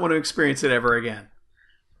do not want to experience it ever again.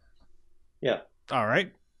 Yeah. All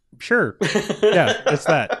right. Sure. Yeah, it's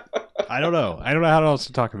that. I don't know how else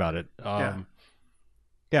to talk about it.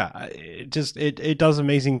 Yeah, it does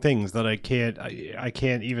amazing things that I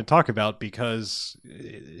can't even talk about because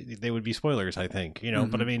they would be spoilers, I think,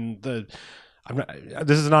 but I mean,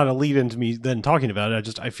 this is not a lead into me then talking about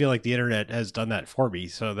it. I feel like the internet has done that for me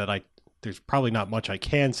so that there's probably not much I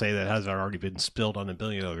can say that hasn't already been spilled on a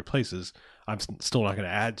billion other places. I'm still not going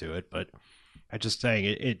to add to it, but I'm just saying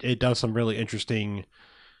it does some really interesting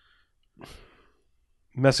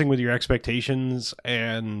messing with your expectations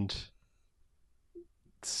and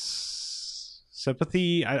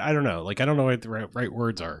sympathy. I don't know. Like, I don't know what the right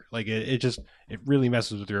words are. Like, it really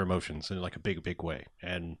messes with your emotions in like a big way.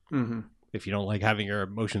 And if you don't like having your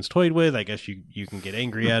emotions toyed with, I guess you can get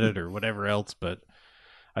angry at it or whatever else. But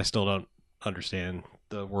I still don't understand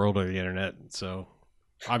the world of the internet. So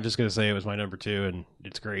I'm just going to say it was my number 2 and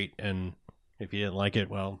it's great. And if you didn't like it,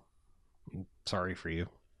 well, I'm sorry for you.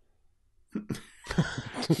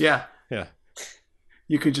 Yeah. Yeah.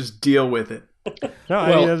 You could just deal with it. No,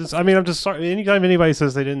 I'm just sorry. Anytime anybody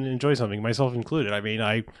says they didn't enjoy something, myself included, I mean,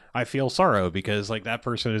 I feel sorrow because like that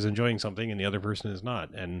person is enjoying something and the other person is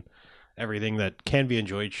not, and everything that can be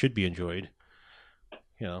enjoyed should be enjoyed.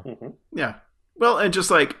 Yeah. Well, and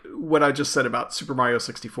just like what I just said about Super Mario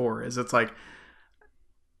 64 is, it's like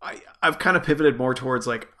I've kind of pivoted more towards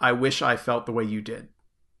like I wish I felt the way you did.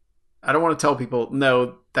 I don't want to tell people,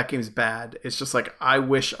 no, that game's bad. It's just like I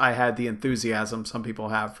wish I had the enthusiasm some people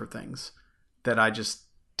have for things that I just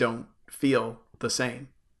don't feel the same.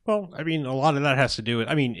 Well, I mean, a lot of that has to do with,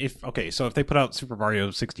 I mean, if they put out Super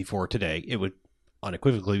Mario 64 today, it would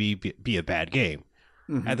unequivocally be a bad game.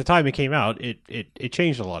 at the time it came out, it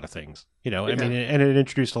changed a lot of things. And it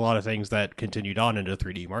introduced a lot of things that continued on into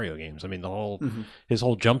 3D Mario games. I mean, his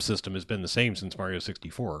whole jump system has been the same since Mario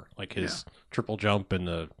 64. Like his triple jump and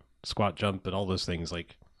the squat jump and all those things.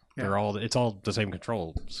 Like it's all the same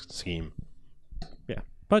control scheme. Yeah,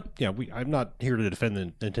 but I'm not here to defend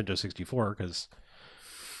the Nintendo 64 because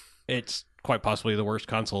it's quite possibly the worst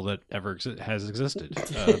console that ever has existed.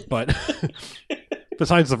 But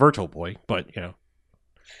besides the Virtual Boy, but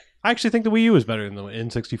I actually think the Wii U is better than the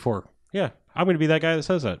N64. Yeah, I'm going to be that guy that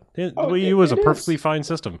says that. The Wii U was a perfectly fine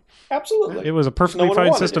system. Absolutely. It was a perfectly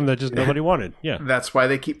fine system that just nobody wanted. Yeah. That's why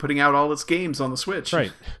they keep putting out all its games on the Switch.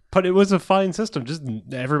 Right. But it was a fine system. Just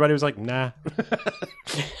everybody was like, nah,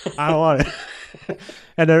 I don't want it.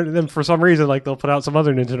 And then for some reason, like they'll put out some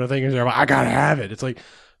other Nintendo thing and they're like, I got to have it. It's like,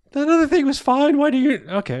 that other thing was fine. Why do you?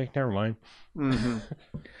 Okay, never mind. Mm-hmm.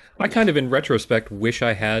 I kind of, in retrospect, wish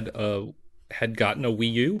I had gotten a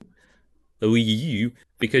Wii U. The Wii U,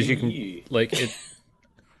 because you can like it.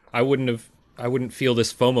 I wouldn't feel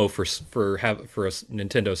this FOMO for a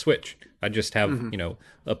Nintendo Switch. I'd just have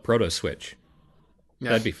a proto Switch. Yeah.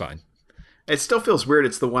 That'd be fine. It still feels weird.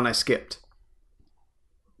 It's the one I skipped.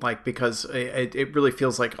 Like because it really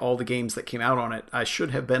feels like all the games that came out on it, I should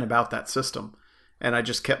have been about that system, and I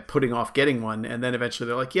just kept putting off getting one. And then eventually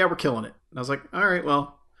they're like, "Yeah, we're killing it." And I was like, "All right,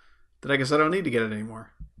 well, then I guess I don't need to get it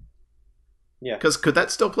anymore." Yeah. Because could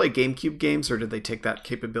that still play GameCube games, or did they take that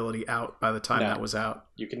capability out by the time that was out?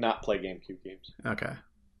 You cannot play GameCube games. Okay.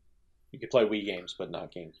 You could play Wii games, but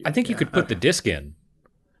not GameCube. I think you could put the disc in,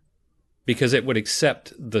 because it would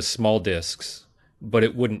accept the small discs, but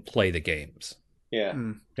it wouldn't play the games. Yeah.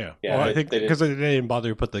 Yeah. Well, I think because they didn't bother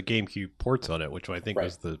to put the GameCube ports on it, which I think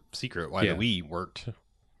was the secret why the Wii worked.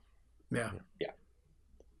 Yeah. Yeah.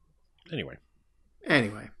 Anyway.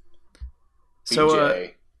 So,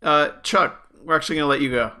 Chuck, we're actually going to let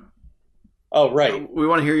you go. Oh, right. We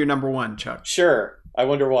want to hear your number one, Chuck. Sure. I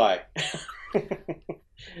wonder why.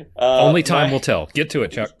 Only time will tell. Get to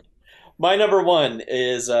it, Chuck. My number one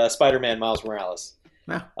is Spider-Man Miles Morales.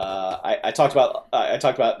 Yeah. I talked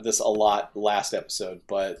about this a lot last episode,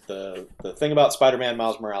 but the thing about Spider-Man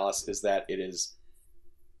Miles Morales is that it is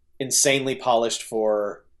insanely polished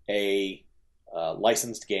for a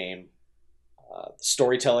licensed game. The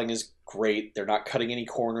storytelling is great. They're not cutting any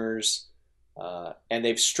corners, and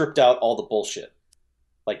they've stripped out all the bullshit.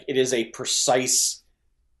 Like, it is a precise,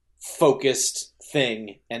 focused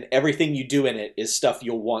thing, and everything you do in it is stuff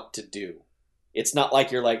you'll want to do. It's not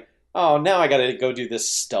like you're like, oh, now I got to go do this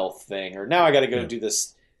stealth thing, or now I got to go do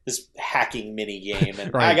this hacking mini game,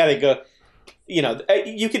 and I got to go.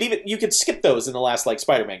 You could skip those in the last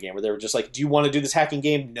Spider-Man game where they were just like, do you want to do this hacking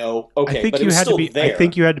game? No. Okay, but it was still there. I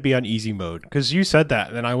think you had to be on easy mode because you said that,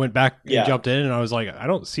 and then I went back and jumped in, and I was like, I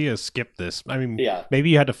don't see a skip this. I mean,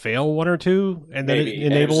 maybe you had to fail one or two, and then it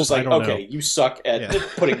enables. Just like, I don't know. You suck at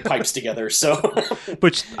putting pipes together, so.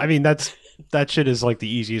 Which, I mean, that shit is like the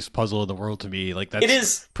easiest puzzle in the world to me. Like that's it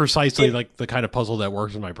is precisely like the kind of puzzle that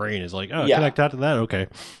works in my brain. Is like, connect that to that. Okay.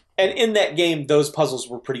 And in that game, those puzzles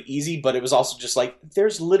were pretty easy, but it was also just like,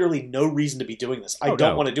 there's literally no reason to be doing this. I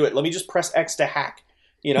don't want to do it. Let me just press X to hack,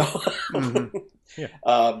 Mm-hmm.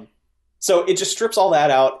 Yeah. So it just strips all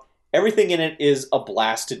that out. Everything in it is a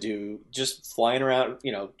blast to do. Just flying around,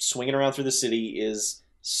 swinging around through the city is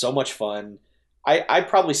so much fun. I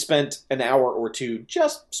probably spent an hour or two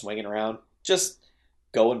just swinging around, just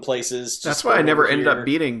going places. That's why I never ended up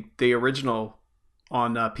beating the original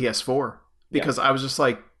on PS4 because I was just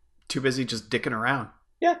like, too busy just dicking around.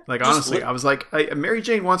 Yeah. Like, honestly, I was like, Mary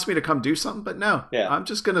Jane wants me to come do something, but no. Yeah. I'm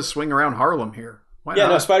just going to swing around Harlem here. Why not?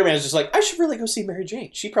 No, Spider-Man is just like, I should really go see Mary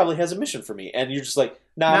Jane. She probably has a mission for me. And you're just like,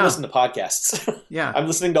 I'm listening to podcasts. Yeah. I'm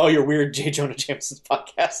listening to all your weird J. Jonah Jameson's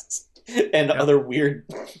podcasts and other weird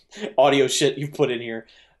audio shit you've put in here.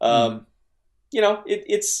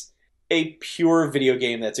 It's a pure video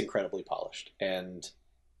game that's incredibly polished. And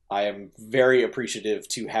I am very appreciative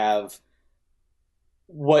to have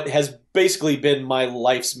what has basically been my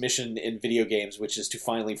life's mission in video games, which is to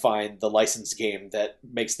finally find the licensed game that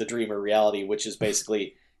makes the dream a reality, which is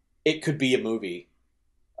basically, it could be a movie.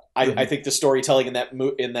 I think the storytelling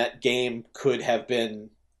in that game could have been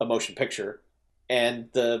a motion picture, and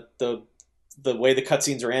the way the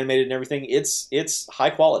cutscenes are animated and everything, it's high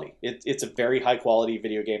quality. It's a very high quality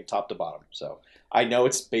video game, top to bottom. So I know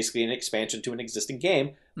it's basically an expansion to an existing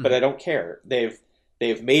game, but I don't care.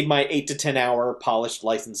 They've made my 8 to 10 hour polished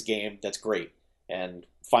licensed game that's great. And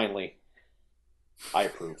finally, I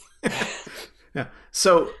approve. Yeah.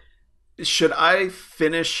 So, should I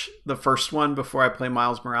finish the first one before I play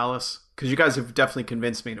Miles Morales? Because you guys have definitely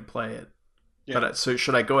convinced me to play it. Yeah. But so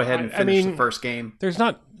should I go ahead and finish the first game? There's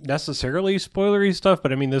not necessarily spoilery stuff,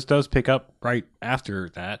 but I mean, this does pick up right after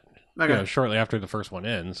that. Okay. Shortly after the first one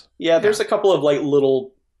ends. Yeah, there's a couple of like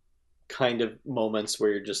little kind of moments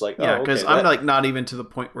where you're just like, oh, because I'm like not even to the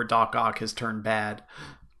point where Doc Ock has turned bad.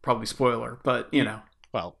 Probably spoiler, but you know.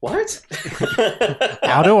 Well, what?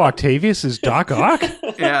 Otto Octavius is Doc Ock?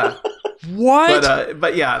 Yeah. What?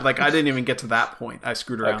 But yeah, like I didn't even get to that point. I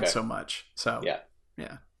screwed around so much. So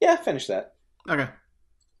yeah, finish that. Okay.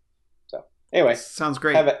 So anyway, sounds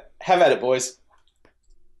great. Have at it, boys.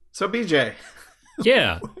 So BJ.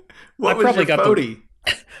 Yeah. What was your Fody?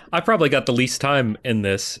 I probably got the least time in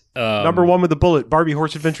this. Number one with the bullet, Barbie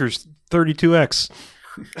Horse Adventures 32X.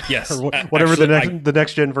 Yes. Or whatever the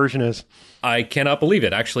next gen version is. I cannot believe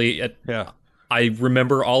it. Actually, I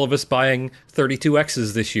remember all of us buying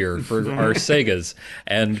 32Xs this year for our Segas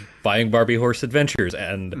and buying Barbie Horse Adventures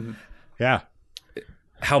and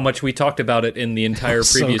how much we talked about it in the entire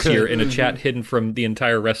previous year in a chat hidden from the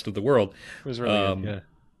entire rest of the world. It was really good.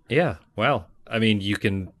 Yeah. Wow. I mean, you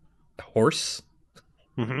can horse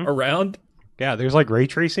around. Yeah, there's like ray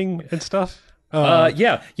tracing and stuff.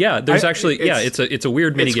 Yeah. There's it's a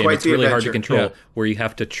weird minigame. It's really hard to control where you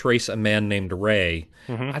have to trace a man named Ray.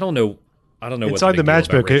 I don't know. Inside the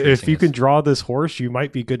matchbook, if you can draw this horse, you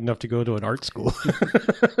might be good enough to go to an art school.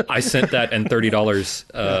 I sent that and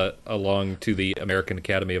 $30 along to the American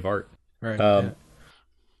Academy of Art. Right. No,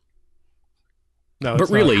 but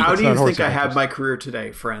really, how do you think I had my career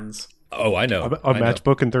today, friends? Oh, I know. A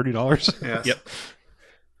matchbook and $30. Yes. Yep.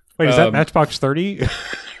 Wait, is that Matchbox 30?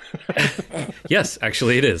 Yes,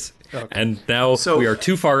 actually it is. Okay. And now we are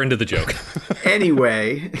too far into the joke.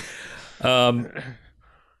 Anyway. So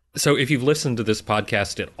if you've listened to this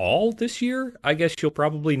podcast at all this year, I guess you'll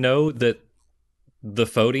probably know that the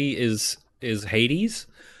Fody is Hades.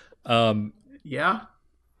 Yeah.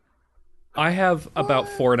 I have about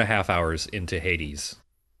 4.5 hours into Hades.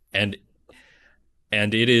 And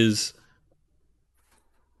it is...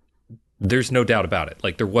 There's no doubt about it.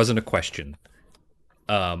 Like, there wasn't a question.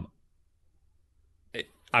 I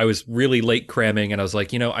was really late cramming, and I was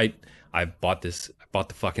like, I bought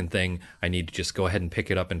the fucking thing. I need to just go ahead and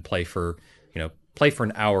pick it up and play for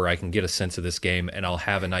an hour. I can get a sense of this game, and I'll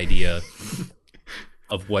have an idea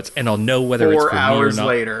of and I'll know whether it's for 4 hours me or not.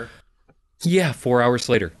 later. Yeah, 4 hours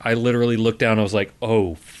later. I literally looked down, and I was like,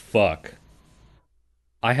 oh, fuck.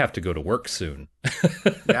 I have to go to work soon.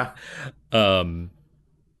 Yeah.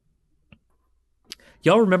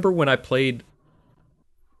 Y'all remember when I played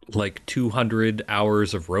like 200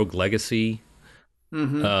 hours of Rogue Legacy?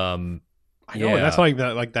 Mm-hmm. I know, and that's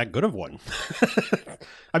like that good of one.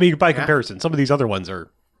 I mean, by comparison, some of these other ones are.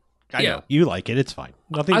 I know, you like it; it's fine.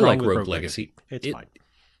 Nothing wrong with Rogue Legacy. It's fine.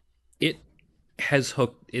 It has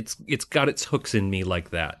hooked. It's got its hooks in me like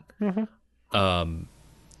that. Mm-hmm.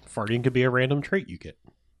 Farting could be a random trait you get.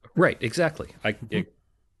 Right. Exactly. It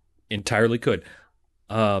entirely could.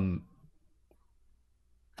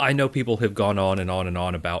 I know people have gone on and on and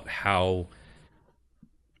on about how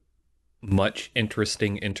much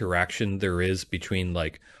interesting interaction there is between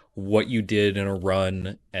like what you did in a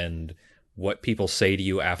run and what people say to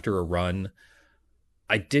you after a run.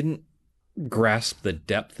 I didn't grasp the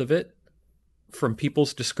depth of it from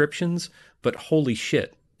people's descriptions, but holy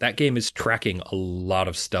shit, that game is tracking a lot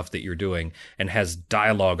of stuff that you're doing and has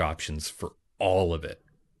dialogue options for all of it.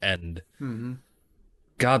 And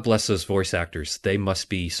God bless those voice actors. They must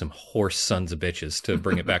be some horse sons of bitches to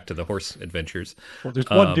bring it back to the horse adventures. Well, there's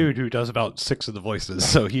one dude who does about 6 of the voices,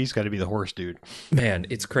 so he's got to be the horse dude. Man,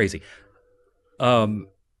 it's crazy. And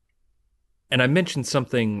I mentioned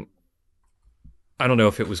something, I don't know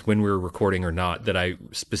if it was when we were recording or not, that I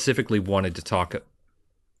specifically wanted to talk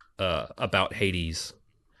about Hades,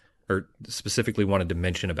 or specifically wanted to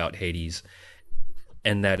mention about Hades,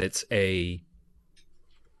 and that it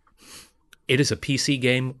is a PC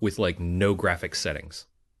game with like no graphic settings.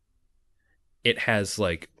 It has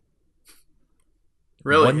like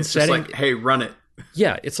one setting. Just like, hey, run it.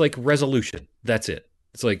 Yeah, it's like resolution. That's it.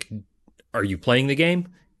 It's like, are you playing the game?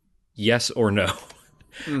 Yes or no.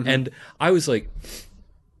 Mm-hmm. And I was like,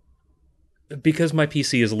 because my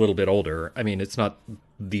PC is a little bit older, I mean, it's not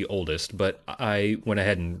the oldest, but I went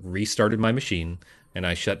ahead and restarted my machine and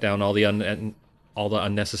I shut down all the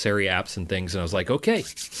unnecessary apps and things, and I was like, okay,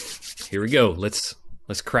 here we go. Let's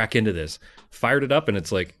crack into this. Fired it up, and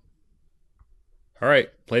it's like, all right,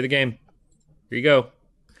 play the game. Here you go.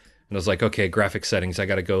 And I was like, okay, graphic settings. I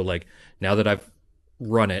got to go, like, now that I've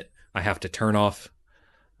run it, I have to turn off,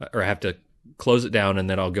 or I have to close it down, and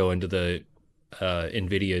then I'll go into the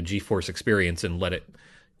NVIDIA GeForce Experience and let it,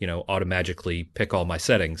 automatically pick all my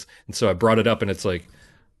settings. And so I brought it up, and it's like,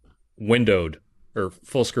 windowed or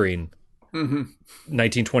full screen,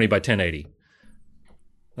 1920 by 1080.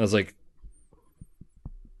 I was like,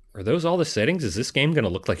 are those all the settings? Is this game going to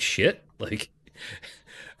look like shit? Like,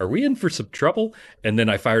 are we in for some trouble? And then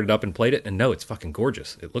I fired it up and played it, and no, it's fucking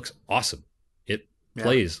gorgeous. It looks awesome. It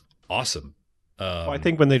plays awesome. Well, I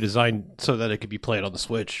think when they designed so that it could be played on the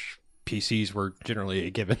Switch, PCs were generally a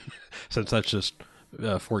given, since that's just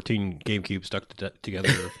 14 GameCube stuck together,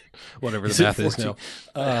 or whatever the math is now.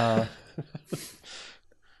 I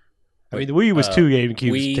mean, the Wii was 2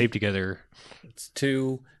 GameCubes taped together. It's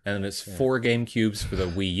 2, and then it's 4 GameCubes for the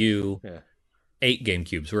Wii U. 8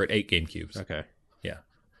 GameCubes. We're at 8 GameCubes. Okay. Yeah.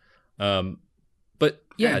 But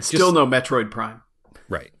yeah, it's still no Metroid Prime.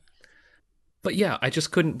 Right. But yeah, I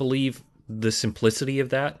just couldn't believe the simplicity of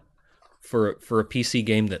that for a PC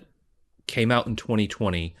game that came out in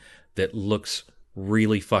 2020 that looks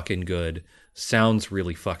really fucking good, sounds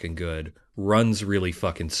really fucking good, runs really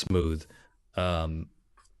fucking smooth, and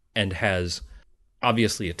has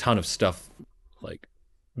obviously a ton of stuff like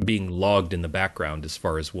being logged in the background as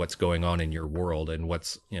far as what's going on in your world and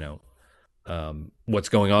what's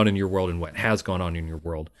going on in your world and what has gone on in your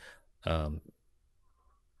world.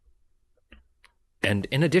 And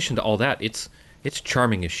in addition to all that, it's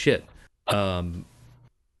charming as shit.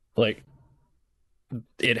 Like,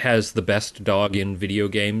 it has the best dog in video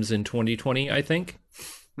games in 2020, I think.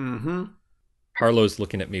 Mm-hmm. Harlow's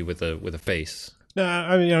looking at me with a face. No,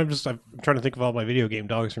 I mean, I'm trying to think of all my video game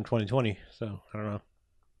dogs from 2020. So I don't know.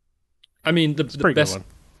 I mean, the best good one.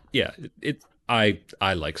 Yeah, I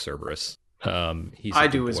like Cerberus. I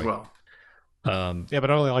do as well. Yeah,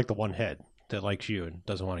 but I only like the one head that likes you and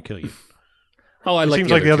doesn't want to kill you. Oh, I it like seems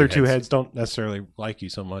like the other two heads don't necessarily like you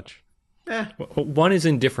so much. One is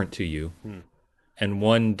indifferent to you, and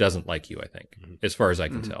one doesn't like you, I think, as far as I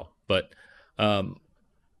can tell. But I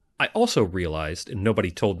also realized, and nobody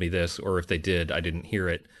told me this, or if they did, I didn't hear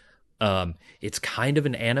it. It's kind of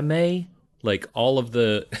an anime, like all of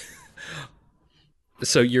the.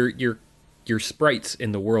 So your sprites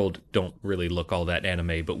in the world don't really look all that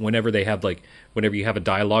anime, but whenever you have a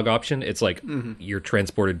dialogue option, it's like you're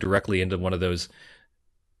transported directly into one of those,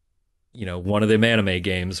 one of them anime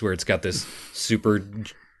games where it's got this super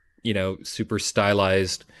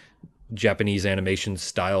stylized Japanese animation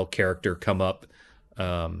style character come up.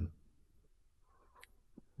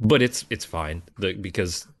 But it's fine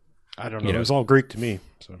because I don't know. It was all Greek to me.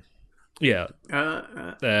 So yeah,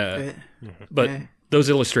 but those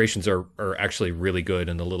illustrations are actually really good,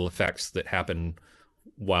 and the little effects that happen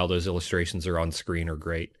while those illustrations are on screen are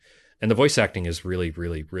great, and the voice acting is really,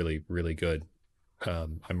 really, really, really good.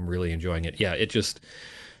 I'm really enjoying it. Yeah,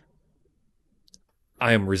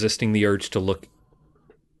 I am resisting the urge to look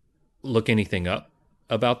anything up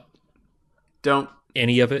about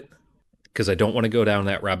any of it, because I don't want to go down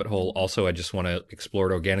that rabbit hole. Also, I just want to explore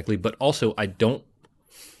it organically, but also I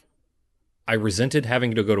resented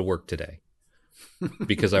having to go to work today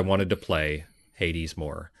because I wanted to play Hades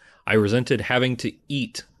more. I resented having to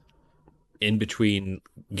eat in between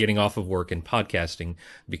getting off of work and podcasting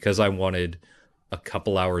because I wanted a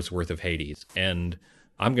couple hours worth of Hades. And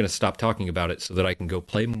I'm going to stop talking about it so that I can go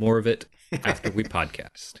play more of it after we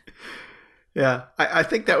podcast. Yeah, I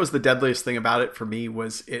think that was the deadliest thing about it for me,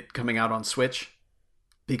 was it coming out on Switch,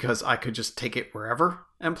 because I could just take it wherever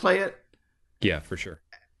and play it. Yeah, for sure.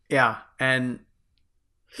 Yeah, and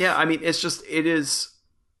yeah, I mean,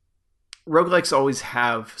 roguelikes always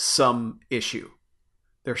have some issue.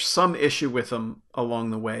 There's some issue with them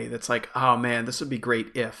along the way that's like, oh man, this would be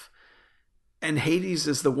great if. And Hades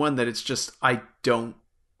is the one that it's just,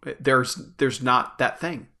 there's not that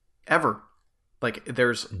thing ever. Like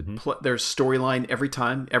there's storyline every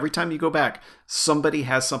time. Every time you go back, somebody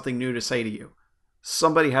has something new to say to you.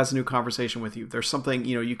 Somebody has a new conversation with you. There's something,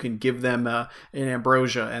 you can give them an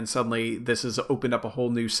ambrosia, and suddenly this has opened up a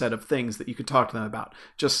whole new set of things that you can talk to them about.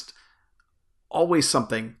 Just always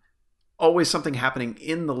something happening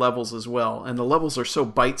in the levels as well. And the levels are so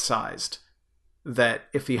bite-sized that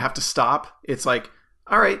if you have to stop, it's like,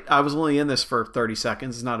 all right, I was only in this for 30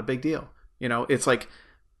 seconds. It's not a big deal. It's like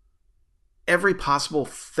every possible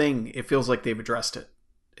thing, it feels like they've addressed it.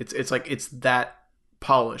 It's like it's that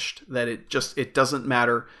polished that it doesn't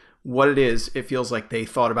matter what it is. It feels like they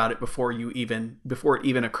thought about it before it even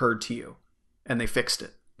occurred to you, and they fixed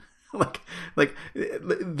it. like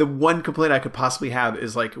the one complaint I could possibly have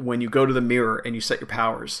is like when you go to the mirror and you set your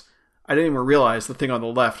powers, I didn't even realize the thing on the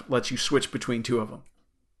left lets you switch between two of them.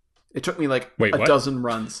 It took me like a dozen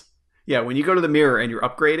runs. Yeah, when you go to the mirror and you're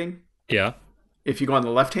upgrading, if you go on the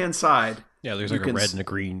left hand side, there's like a red and a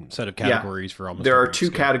green set of categories for almost. There are two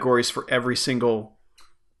categories for every single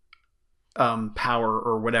power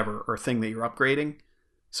or whatever or thing that you're upgrading.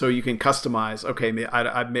 So you can customize, okay,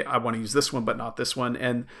 I want to use this one, but not this one.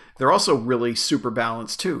 And they're also really super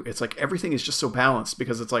balanced too. It's like everything is just so balanced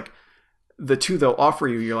because it's like the two they'll offer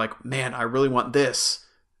you, you're like, man, I really want this,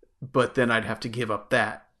 but then I'd have to give up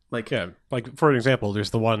that. Like, yeah, like for an example,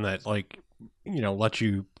 there's the one that like, you know, lets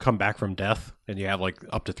you come back from death and you have like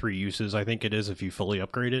up to 3 uses, I think it is, if you fully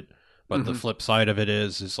upgrade it. But the flip side of it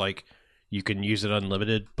is like you can use it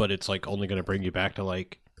unlimited, but it's like only going to bring you back to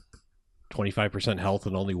like 25% health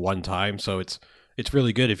and only one time. So it's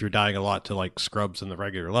really good if you're dying a lot to like scrubs in the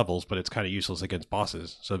regular levels, but it's kind of useless against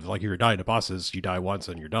bosses. So if you're dying to bosses, you die once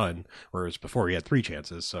and you're done, whereas before you had 3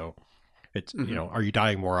 chances. So it's you know, are you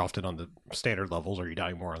dying more often on the standard levels, or are you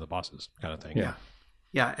dying more on the bosses, kind of thing.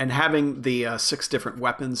 Yeah, and having the 6 different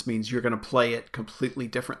weapons means you're going to play it completely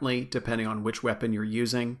differently depending on which weapon you're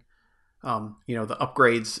using. You know, the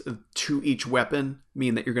upgrades to each weapon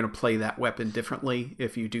mean that you're going to play that weapon differently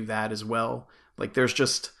if you do that as well. Like there's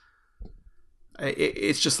just,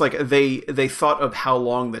 it's just like they thought of how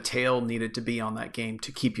long the tail needed to be on that game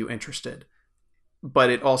to keep you interested.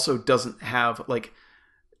 But it also doesn't have, like,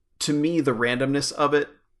 to me, the randomness of it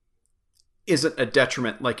isn't a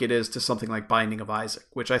detriment like it is to something like Binding of Isaac,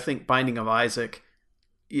 which I think Binding of Isaac,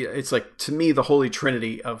 it's like, to me, the holy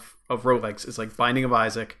trinity of roguelikes is like Binding of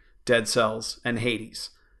Isaac, Dead Cells, and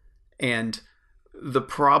Hades. And the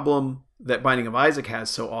problem that Binding of Isaac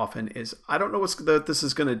has so often is, I don't know what this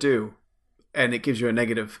is going to do, and it gives you a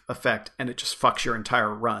negative effect, and it just fucks your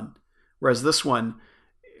entire run. Whereas this one,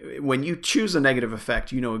 when you choose a negative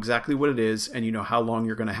effect, you know exactly what it is, and you know how long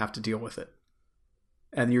you're going to have to deal with it.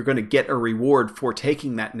 And you're going to get a reward for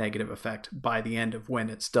taking that negative effect by the end of when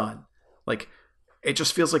it's done. Like, it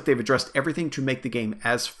just feels like they've addressed everything to make the game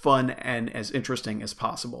as fun and as interesting as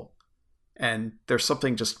possible. And there's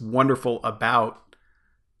something just wonderful about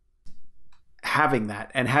having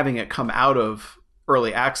that and having it come out of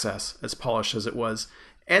early access, as polished as it was.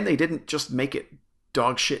 And they didn't just make it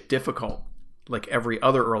dog shit difficult like every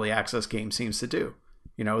other early access game seems to do.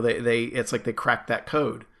 You know, it's like they cracked that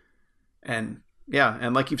code. And yeah,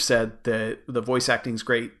 and like you've said, the voice acting's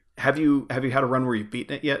great. Have you had a run where you've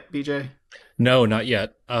beaten it yet, BJ? No, not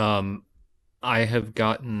yet. I have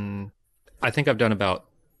gotten, I think I've done about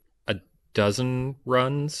a dozen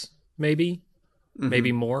runs, maybe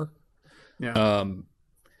more. Yeah.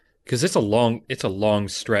 Because it's a long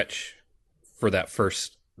stretch for that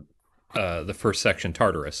first, the first section,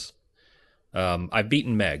 Tartarus. I've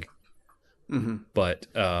beaten Meg, but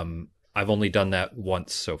I've only done that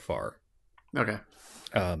once so far. Okay.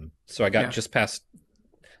 So I got just past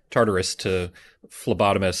Tartarus to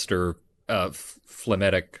phlebotomist or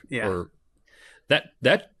phlegmatic or that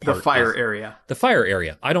part, the fire area. The fire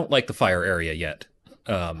area. I don't like the fire area yet.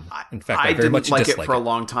 In fact, I very didn't much like dislike it for a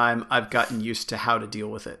long time. I've gotten used to how to deal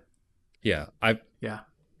with it. Yeah,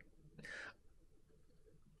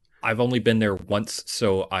 I've only been there once,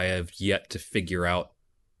 so I have yet to figure out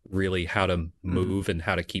really how to move and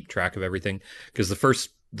how to keep track of everything. Because the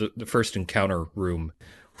first encounter room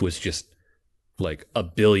was just like a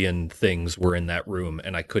billion things were in that room,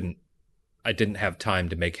 and I didn't have time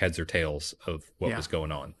to make heads or tails of what was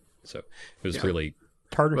going on. So it was really...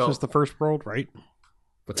 Tartarus is the first world, right?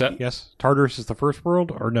 What's that? Yes. Tartarus is the first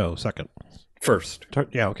world, or no, second? First.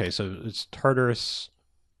 Yeah, okay, so it's Tartarus...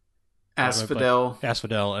 Asphodel,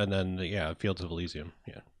 and then Fields of Elysium.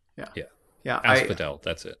 Yeah. Asphodel,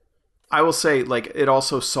 that's it. I will say, like, it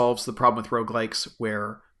also solves the problem with roguelikes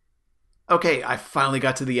where, okay, I finally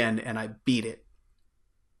got to the end and I beat it,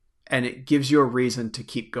 and it gives you a reason to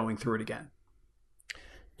keep going through it again.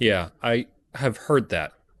 Yeah, I have heard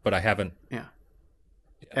that, but I haven't. Yeah,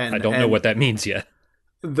 I don't know what that means yet.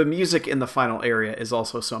 The music in the final area is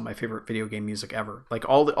also some of my favorite video game music ever. Like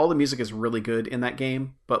all the music is really good in that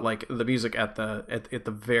game, but like the music at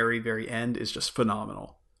the very, very end is just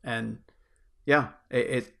phenomenal. And yeah,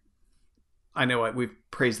 I know we've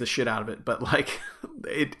praised the shit out of it, but like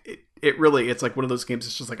it really, it's like one of those games.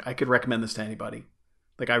 It's just like, I could recommend this to anybody.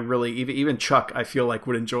 Like I really, even Chuck, I feel like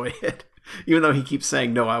would enjoy it, even though he keeps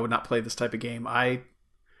saying, no, I would not play this type of game.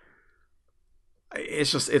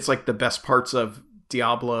 It's like the best parts of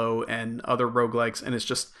Diablo and other roguelikes, and it's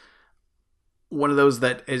just one of those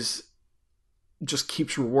that just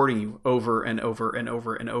keeps rewarding you over and over and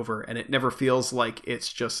over and over, and it never feels like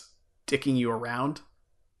it's just dicking you around,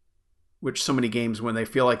 which so many games, when they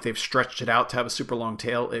feel like they've stretched it out to have a super long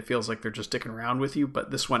tail, it feels like they're just dicking around with you.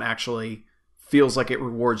 But this one actually feels like it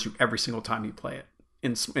rewards you every single time you play it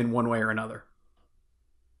in one way or another.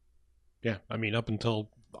 Yeah, I mean, up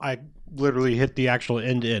until I literally hit the actual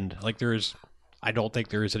end. Like I don't think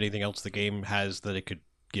there is anything else the game has that it could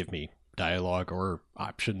give me dialogue or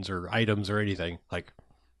options or items or anything. Like,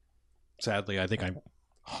 sadly, I think I'm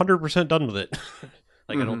 100% done with it.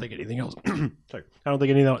 Like, I don't think anything else. Sorry, I don't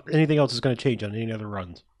think anything else is going to change on any other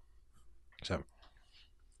runs. So,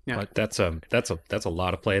 yeah, but that's a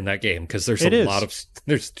lot of play in that game because there's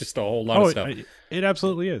there's just a whole lot of stuff. It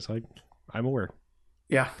absolutely is. I'm aware.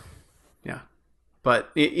 Yeah.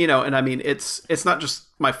 But and I mean, it's not just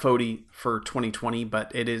my FOTY for 2020,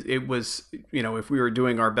 but it was, if we were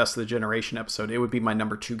doing our best of the generation episode, it would be my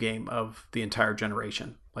number 2 game of the entire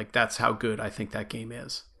generation. Like, that's how good I think that game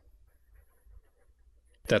is.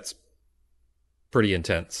 That's pretty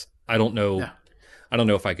intense. I don't know. Yeah. I don't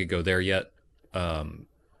know if I could go there yet.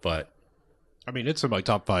 But I mean, it's in my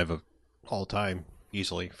top 5 of all time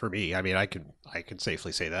easily for me. I mean, I can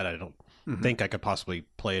safely say that. I don't think I could possibly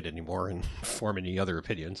play it anymore and form any other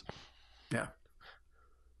opinions. Yeah.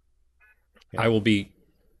 I will be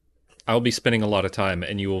spending a lot of time,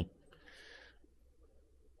 and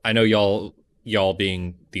I know y'all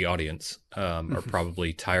being the audience, are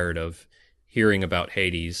probably tired of hearing about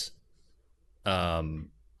Hades.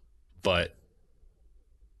 But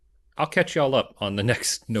I'll catch y'all up on the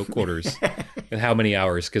next No Quarters and how many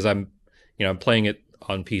hours, because I'm playing it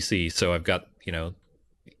on PC, so I've got,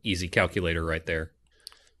 easy calculator right there.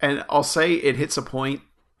 And I'll say it hits a point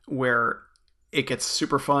where it gets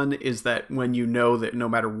super fun is that when you know that no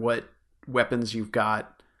matter what weapons you've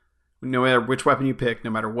got, no matter which weapon you pick, no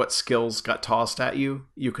matter what skills got tossed at you,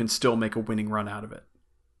 you can still make a winning run out of it.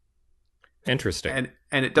 Interesting.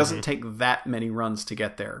 And it doesn't take that many runs to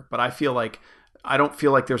get there, but I don't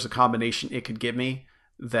feel like there's a combination it could give me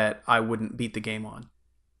that I wouldn't beat the game on.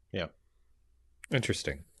 Yeah.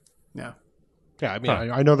 Interesting. Yeah. Yeah, I mean,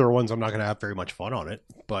 I know there are ones I'm not going to have very much fun on it,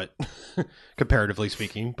 but comparatively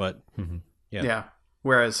speaking, but yeah. Yeah.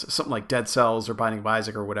 Whereas something like Dead Cells or Binding of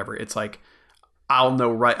Isaac or whatever, it's like,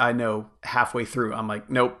 I know halfway through, I'm like,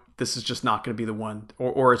 nope, this is just not going to be the one.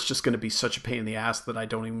 Or it's just going to be such a pain in the ass that I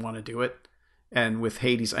don't even want to do it. And with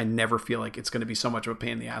Hades, I never feel like it's going to be so much of a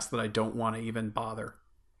pain in the ass that I don't want to even bother.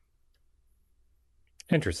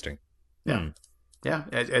 Interesting. Yeah. Yeah.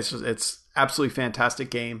 It's absolutely fantastic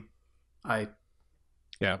game. I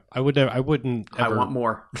wouldn't ever I want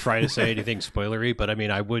more. try to say anything spoilery, but I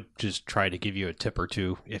mean, I would just try to give you a tip or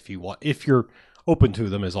two if you're open to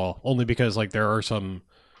them is all. Only because like there are some,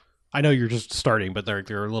 I know you're just starting, but there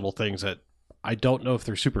are little things that I don't know if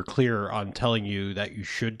they're super clear on telling you that you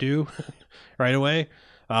should do right away.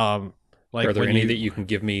 Like, are there any that you can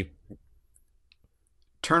give me?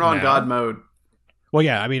 Turn on God mode. Well,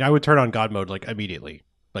 yeah, I mean, I would turn on God mode like immediately.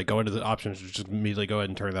 Like go into the options, just immediately go ahead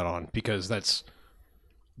and turn that on because that's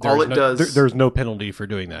all it does. There's no penalty for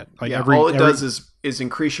doing that. Like all it does is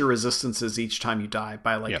increase your resistances each time you die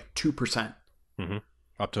by like 2%. Mm-hmm.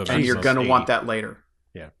 Up to and you're going to want that later.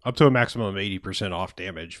 Yeah, up to a maximum of 80% off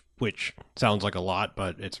damage, which sounds like a lot,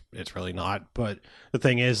 but it's really not. But the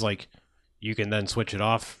thing is, like, you can then switch it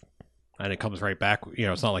off, and it comes right back.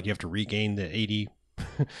 It's not like you have to regain the 80.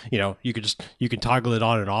 You can toggle it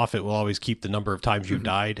on and off. It will always keep the number of times you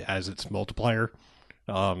died as its multiplier.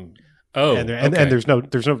 And there's no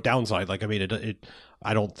downside. Like, I mean,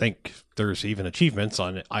 I don't think there's even achievements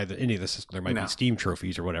on either any of this. There might be Steam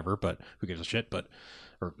trophies or whatever, but who gives a shit?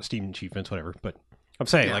 Or Steam achievements, whatever. But I'm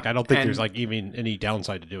saying, like, I don't think there's like even any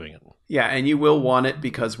downside to doing it. Yeah, and you will want it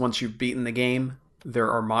because once you've beaten the game, there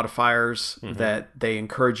are modifiers that they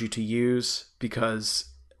encourage you to use, because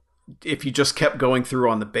if you just kept going through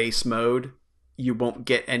on the base mode, you won't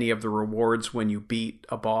get any of the rewards when you beat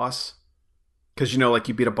a boss. Because, like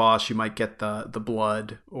you beat a boss, you might get the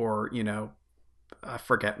blood, or, I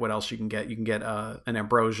forget what else you can get. You can get an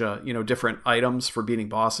ambrosia, different items for beating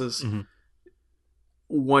bosses. Mm-hmm.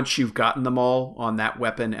 Once you've gotten them all on that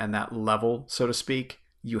weapon and that level, so to speak,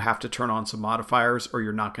 you have to turn on some modifiers or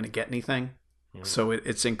you're not going to get anything. Mm-hmm. So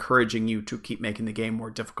it's encouraging you to keep making the game more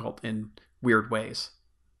difficult in weird ways.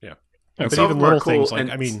 Yeah. But even little things like,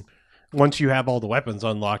 I mean, once you have all the weapons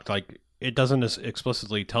unlocked, like, it doesn't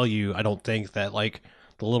explicitly tell you, I don't think, that like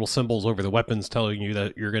the little symbols over the weapons telling you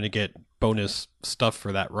that you're going to get bonus stuff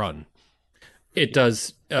for that run. It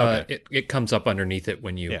does. Okay. It comes up underneath it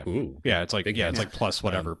when you. Yeah, ooh, it's like it's like plus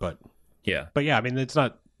whatever, but yeah, I mean, it's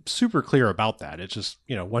not super clear about that. It's just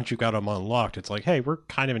once you got them unlocked, it's like, hey, we're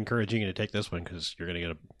kind of encouraging you to take this one because you're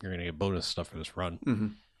gonna get bonus stuff for this run. Mm-hmm.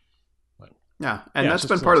 But, yeah, and that's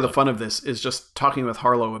been part of the fun of this, is just talking with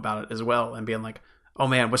Harlow about it as well and being like, oh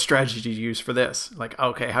man, what strategy did you use for this? Like,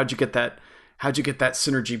 okay, how'd you get that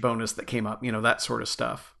synergy bonus that came up? That sort of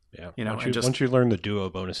stuff. Yeah. Once you learn the duo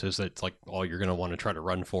bonuses, that's like all you're going to want to try to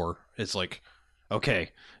run for. It's like,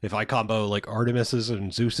 okay, if I combo like Artemis's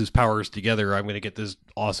and Zeus's powers together, I'm going to get this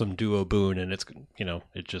awesome duo boon, and it's,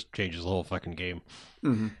 it just changes the whole fucking game.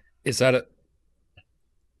 Mm-hmm. Is that a...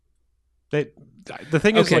 The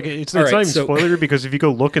thing is, like, it's not even spoiler, because if you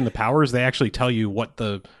go look in the powers, they actually tell you what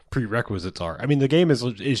the prerequisites are. I mean, the game is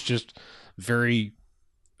just very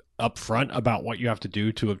upfront about what you have to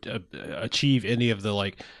do to achieve any of the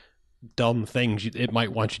like dumb things it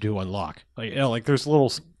might want you to unlock. Like there's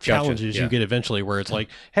little challenges you get eventually where it's like,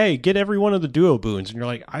 hey, get every one of the duo boons, and you're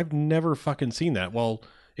like, I've never fucking seen that. Well,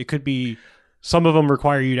 it could be. Some of them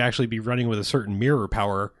require you to actually be running with a certain mirror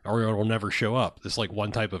power, or it'll never show up. This like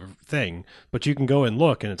one type of thing, but you can go and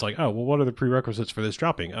look, and it's like, oh, well, what are the prerequisites for this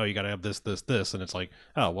dropping? Oh, you got to have this, and it's like,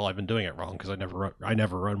 oh, well, I've been doing it wrong because I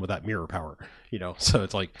never run with that mirror power, So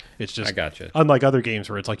it's like, it's just, I gotcha. Unlike other games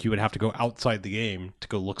where it's like you would have to go outside the game to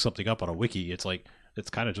go look something up on a wiki. It's like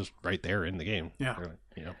it's kind of just right there in the game. Yeah,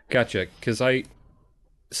 Gotcha. Because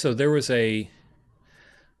there was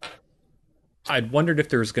I'd wondered if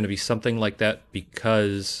there was going to be something like that,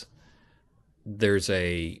 because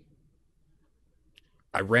I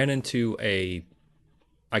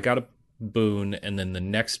got a boon, and then the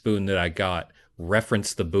next boon that I got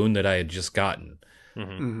referenced the boon that I had just gotten.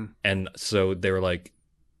 Mm-hmm. Mm-hmm. And so they were like,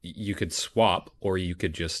 you could swap, or you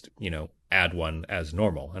could just, add one as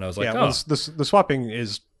normal. And I was like, the swapping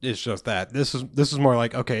is just that. This is more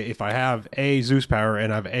like, okay, if I have a Zeus power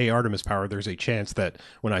and I have a Artemis power, there's a chance that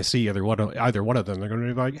when I see either one of them, they're going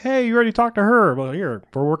to be like, hey, you already talked to her. Well, here,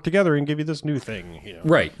 we'll work together and give you this new thing.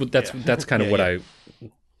 Right. But that's kind of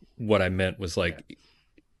what I meant was like,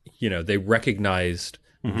 they recognized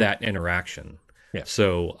that interaction. Yeah.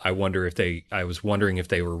 So I was wondering if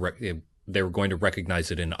they were going to recognize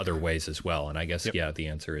it in other ways as well. And I guess, the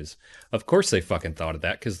answer is, of course they fucking thought of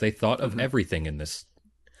that, because they thought of everything in this.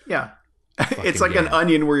 Yeah. It's like an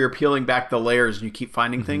onion where you're peeling back the layers and you keep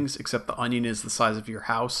finding things, except the onion is the size of your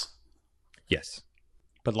house. Yes.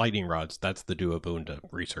 But lightning rods, that's the duo boon to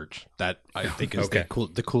research. That, I think, is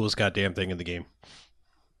the coolest goddamn thing in the game.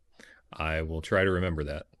 I will try to remember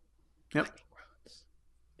that. Yep.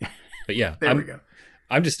 But yeah, we go.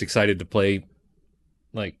 I'm just excited to play.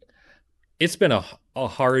 Like, it's been a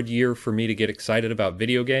hard year for me to get excited about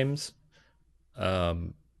video games.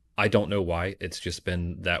 I don't know why. It's just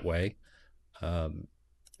been that way.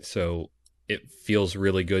 So it feels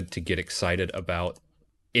really good to get excited about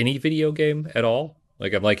any video game at all.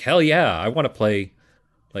 Like, I'm like, hell yeah, I want to play.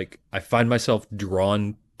 Like, I find myself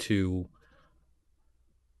drawn to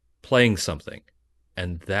playing something.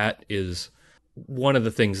 And that is one of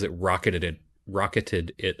the things that rocketed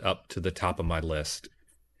it up to the top of my list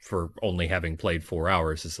for only having played 4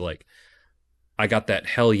 hours. Is like, I got that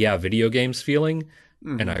hell yeah video games feeling.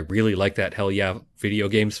 And I really like that hell yeah video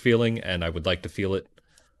games feeling, and I would like to feel it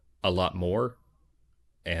a lot more.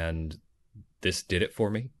 And this did it for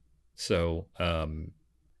me. So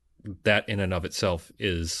that in and of itself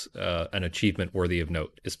is an achievement worthy of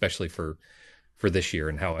note, especially for this year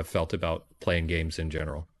and how I've felt about playing games in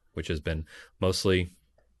general, which has been mostly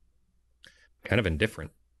kind of indifferent,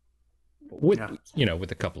 with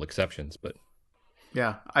a couple exceptions. But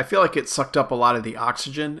yeah, I feel like it sucked up a lot of the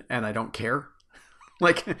oxygen, and I don't care.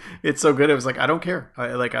 Like, it's so good. It was like, I don't care.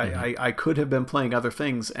 I could have been playing other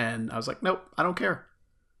things, and I was like, nope, I don't care.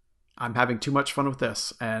 I'm having too much fun with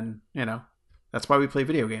this. And, that's why we play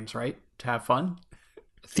video games, right? To have fun.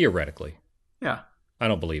 Theoretically. Yeah. I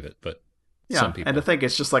don't believe it, but some people. And to think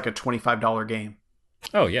it's just like a $25 game.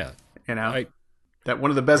 Oh, yeah. That one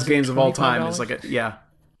of the best games of all time is like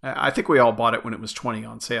I think we all bought it when it was $20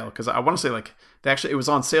 on sale. Because I want to say, like, it was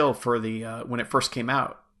on sale for the when it first came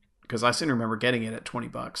out. Because I seem to remember getting it at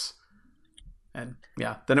 $20, and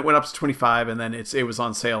then it went up to $25, and then it was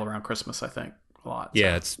on sale around Christmas, I think, a lot.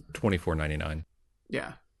 Yeah, it's $24.99.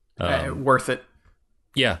 Yeah, worth it.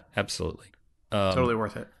 Yeah, absolutely, totally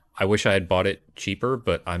worth it. I wish I had bought it cheaper,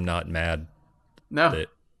 but I'm not mad. No, that,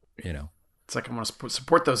 it's like I want to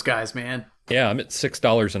support those guys, man. Yeah, I'm at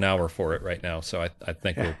 $6 an hour for it right now, so I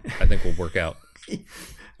think we'll work out.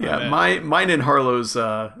 Yeah, mine and Harlow's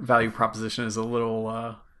value proposition is a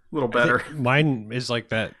little better. Mine is like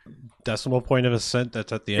that decimal point of a cent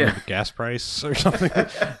that's at the end of the gas price or something.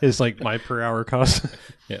 Is like my per hour cost.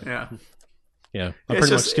 Yeah. I'm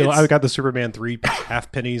pretty much still. I've got the Superman 3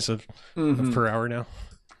 half pennies of per hour now.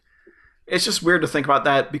 It's just weird to think about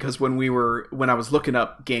that, because when I was looking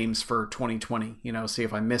up games for 2020, see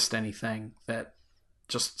if I missed anything that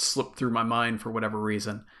just slipped through my mind for whatever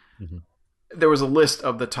reason. Mm-hmm. There was a list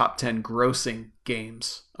of the top 10 grossing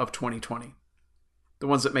games of 2020. The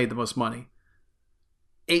ones that made the most money.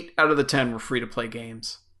 8 out of the 10 were free-to-play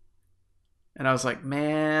games. And I was like,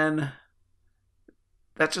 man,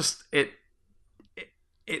 that just it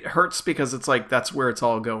hurts because it's like that's where it's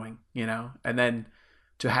all going, you know. And then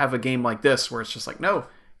to have a game like this where it's just like, no,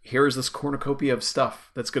 here's this cornucopia of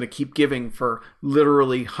stuff that's going to keep giving for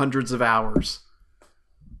literally hundreds of hours,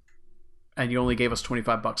 and you only gave us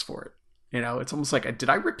 $25 for it. You know, it's almost like, did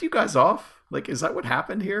I rip you guys off? Like, is that what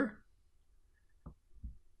happened here?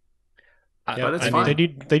 Yeah, but it's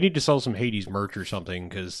fine. They need to sell some Hades merch or something,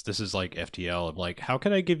 because this is like FTL. I'm like, how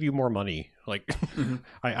can I give you more money? Like,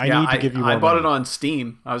 I need to give you more money. I bought it on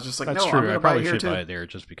Steam. I was just like, that's no, true. I'm I probably should buy it there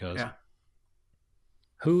just because. Yeah.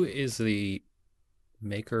 Who is the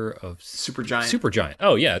maker of Supergiant? Supergiant.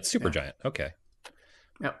 Oh yeah, it's Supergiant. Okay.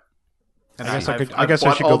 Yep. And I guess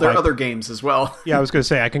I should all go their buy other games as well. Yeah, I was going to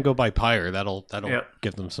say I can go buy Pyre. That'll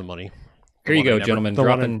give them some money. Here you go, gentlemen.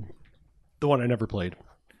 The one I never played.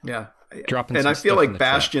 Yeah. Dropping and I feel like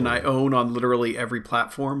Bastion I own on literally every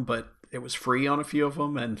platform, but it was free on a few of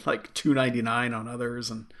them and like $2.99 on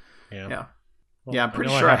others. And yeah, I'm pretty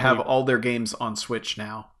sure I have all their games on Switch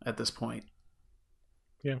now at this point.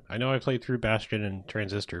 Yeah, I know I played through Bastion and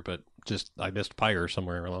Transistor, but just I missed Pyre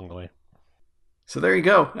somewhere along the way. So there you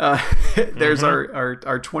go. There's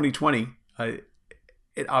our 2020. It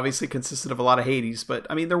obviously consisted of a lot of Hades, but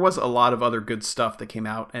I mean there was a lot of other good stuff that came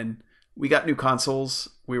out, and we got new consoles.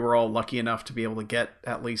 We were all lucky enough to be able to get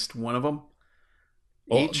at least one of them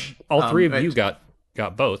each. All three of you got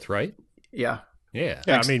both, right? Yeah. Yeah.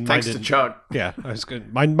 Thanks, I mean, thanks to Chuck. Yeah, I was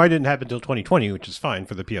good. Mine didn't happen until 2020, which is fine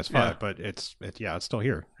for the PS5, but it's still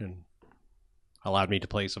here and allowed me to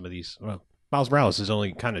play some of these. Well, Miles Morales is the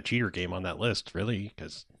only kind of cheater game on that list, really,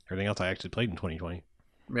 because everything else I actually played in 2020.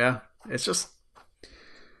 Yeah, it's just.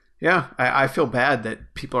 Yeah, I feel bad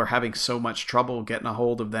that people are having so much trouble getting a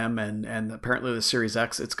hold of them, and apparently the Series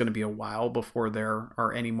X, it's going to be a while before there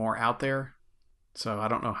are any more out there. So I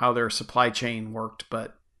don't know how their supply chain worked,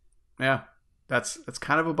 but yeah, that's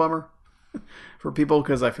kind of a bummer for people,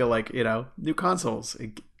 because I feel like, you know, new consoles,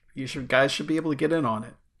 guys should be able to get in on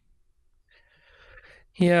it.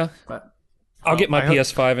 Yeah, but I'll get my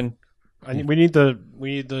PS5 and we need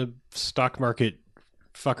the stock market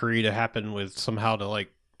fuckery to happen with somehow to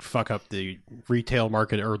like fuck up the retail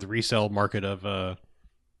market or the resale market of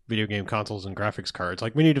video game consoles and graphics cards.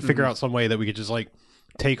 Like we need to figure out some way that we could just like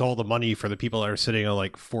take all the money for the people that are sitting on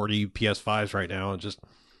like 40 PS5s right now and just,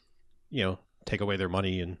 you know, take away their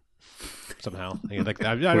money and somehow like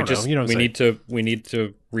I don't know. You know, we need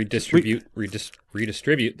to redistribute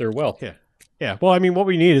their wealth. Yeah. Well, I mean, what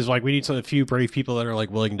we need is like we need a few brave people that are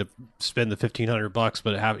like willing to spend the $1,500,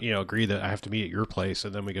 but have agree that I have to meet at your place,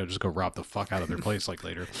 and then we just go rob the fuck out of their place like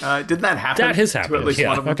later. Didn't that happen? That has happened. To at least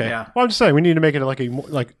one of them? Okay. Yeah. Well, I'm just saying we need to make it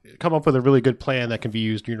like come up with a really good plan that can be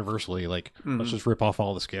used universally. Like let's just rip off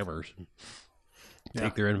all the scammers and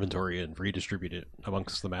take their inventory and redistribute it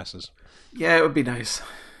amongst the masses. Yeah, it would be nice.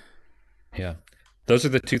 Yeah, those are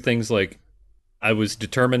the two things. Like I was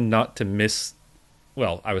determined not to miss.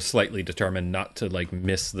 Well, I was slightly determined not to like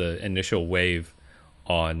miss the initial wave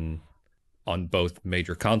on both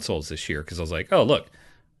major consoles this year, because I was like, oh look,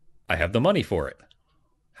 I have the money for it.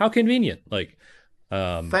 How convenient! Like,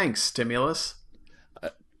 thanks stimulus.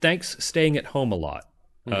 Thanks staying at home a lot.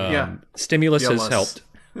 Stimulus has helped.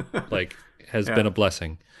 Like, has been a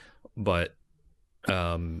blessing, but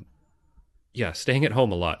staying at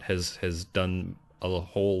home a lot has done a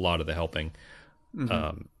whole lot of the helping.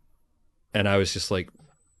 And I was just like,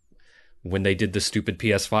 when they did the stupid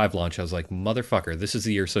PS5 launch, I was like, motherfucker, this is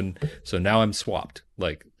the year. So now I'm swapped.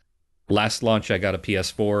 Like last launch, I got a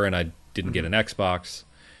PS4 and I didn't get an Xbox.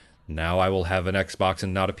 Now I will have an Xbox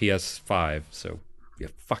and not a PS5. So yeah,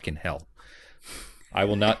 fucking hell. I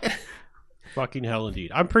will not. Fucking hell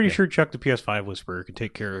indeed. I'm pretty sure Chuck the PS5 Whisperer can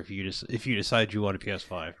take care of you if you decide you want a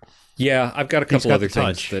PS5. Yeah, I've got a couple other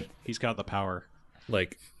things that he's got the power.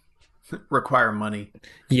 Like require money.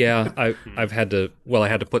 Yeah, I had to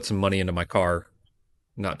put some money into my car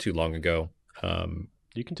not too long ago.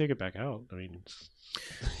 You can take it back out. I mean,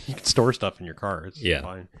 you can store stuff in your car. It's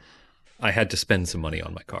fine. I had to spend some money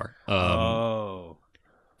on my car.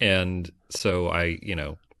 And so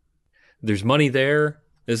there's money there.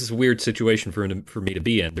 This is a weird situation for me to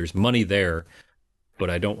be in. There's money there, but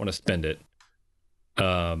I don't want to spend it.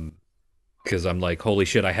 Because I'm like, holy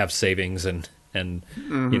shit, I have savings and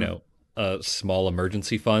a small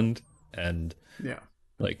emergency fund, and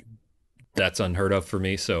like that's unheard of for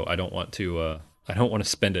me. So I don't want to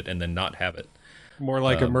spend it and then not have it. More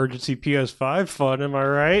like emergency PS5 fund, am I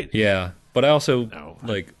right? Yeah, but I also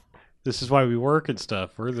this is why we work and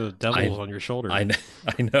stuff. We're the devils on your shoulder. I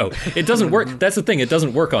know. It doesn't work. That's the thing. It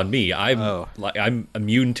doesn't work on me. I'm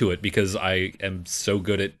immune to it because I am so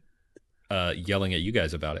good at yelling at you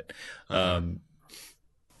guys about it.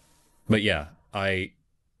 But yeah, I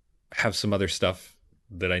have some other stuff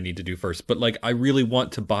that I need to do first. But like, I really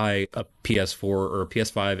want to buy a PS4 or a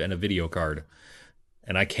PS5 and a video card,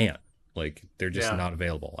 and I can't. Like, they're just not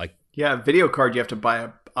available. Video card, you have to buy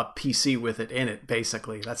a PC with it in it,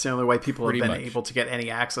 basically. That's the only way people have been able to get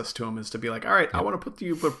any access to them, is to be like, all right, I want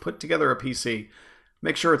to put together a PC.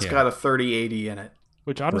 Make sure it's got a 3080 in it.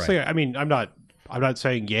 Which honestly, I mean, I'm not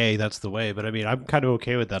saying yay, that's the way, but I mean, I'm kind of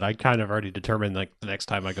okay with that. I kind of already determined, like, the next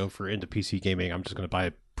time I go into PC gaming, I'm just going to buy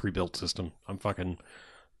a pre-built system. I'm fucking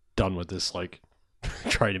done with this, like,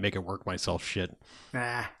 trying to make it work myself shit.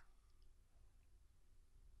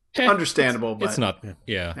 Understandable, but it's not.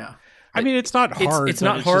 Yeah. I mean, it's not hard. It's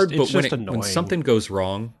not hard, but when something goes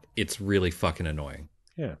wrong, it's really fucking annoying.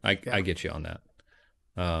 Yeah. I get you on that.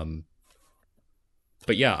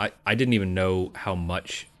 But yeah, I didn't even know how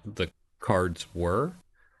much the cards were.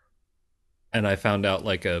 And I found out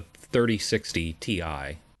like a 3060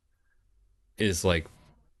 Ti is like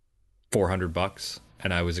 $400,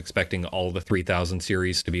 and I was expecting all the 3000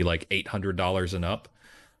 series to be like $800 and up.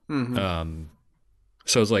 Mm-hmm.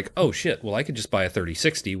 So I was like, oh shit, well I could just buy a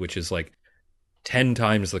 3060, which is like 10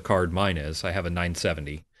 times the card mine is. I have a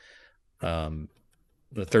 970. The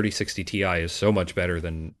 3060 Ti is so much better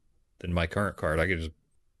than my current card. I could just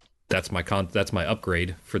that's my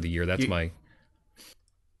upgrade for the year.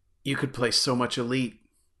 You could play so much Elite.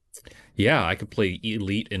 Yeah, I could play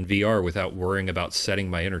Elite in VR without worrying about setting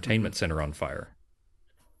my entertainment center on fire.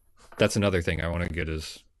 That's another thing I want to get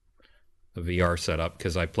is a VR setup,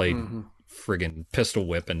 because I played friggin' Pistol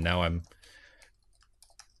Whip, and now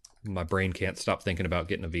my brain can't stop thinking about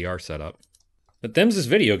getting a VR setup. But them's his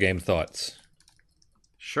video game thoughts.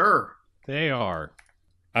 Sure. They are.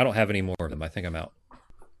 I don't have any more of them. I think I'm out.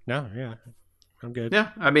 No, yeah. I'm good. Yeah,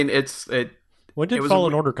 I mean, when did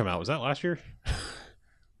Fallen Order come out? Was that last year?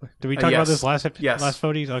 Did we talk about this last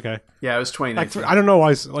Fodies? Okay. Yeah, it was 2019. I don't know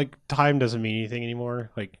why time doesn't mean anything anymore.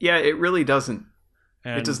 Like, yeah, it really doesn't.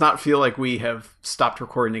 It does not feel like we have stopped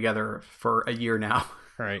recording together for a year now.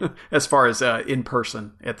 Right. As far as in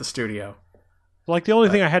person at the studio. Like, the only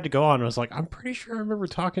thing I had to go on was like, I'm pretty sure I remember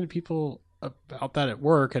talking to people about that at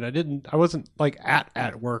work, and I wasn't like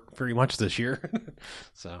at work very much this year.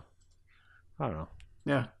 So I don't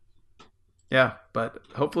know. Yeah, but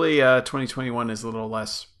hopefully 2021 is a little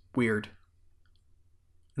less weird.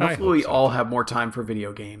 And hopefully we all have more time for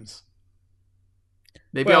video games.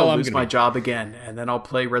 Maybe I'll lose my job again, and then I'll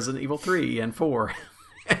play Resident Evil 3 and 4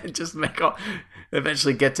 and just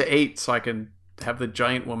eventually get to 8 so I can have the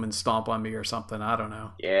giant woman stomp on me or something. I don't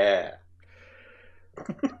know. Yeah.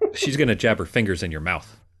 She's going to jab her fingers in your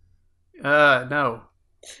mouth. No.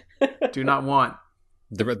 Do not want.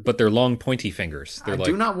 But they're long, pointy fingers. They're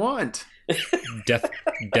do not want.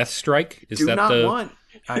 Death Strike? Do not want.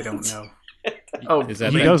 I don't know. Oh, is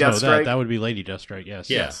that he does know that. That would be Lady Deathstrike, yes.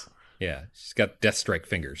 Yes. Yeah. She's got Death Strike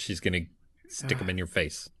fingers. She's going to stick them in your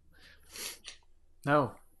face.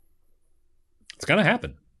 No. It's going to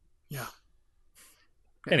happen. Yeah.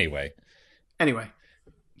 Anyway.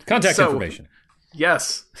 Contact information.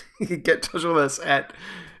 Yes. You can get in touch with us at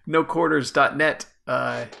noquarters.net.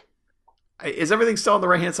 Is everything still on the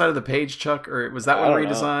right-hand side of the page, Chuck? Or was that one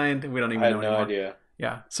redesigned? We don't even know anymore. I have no idea.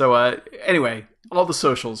 Yeah. So anyway, all the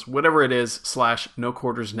socials, whatever it is,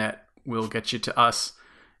 /noquartersnet will get you to us.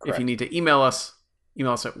 Correct. If you need to email us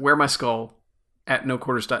at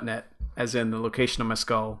wearmyskull@noquarters.net, as in the location of my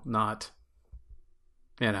skull, not,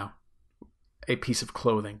 a piece of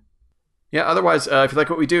clothing. Yeah, otherwise, if you like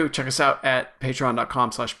what we do, check us out at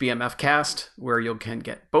patreon.com/bmfcast, where you can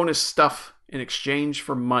get bonus stuff in exchange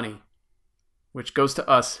for money, which goes to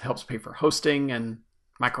us, helps pay for hosting and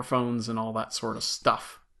microphones and all that sort of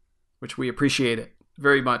stuff, which we appreciate it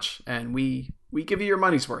very much. And we give you your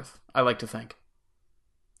money's worth, I like to think.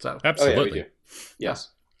 So absolutely. Oh, yeah, we do.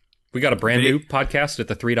 Yes. We got a brand new podcast at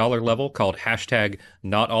the $3 level called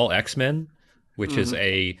 #NotAllXmen, which is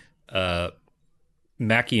a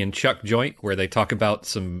Mackie and Chuck joint where they talk about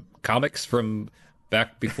some comics from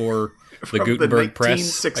back before the Gutenberg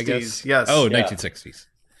press, I guess. Yes. Oh, 1960s.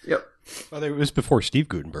 Yep. Well, it was before Steve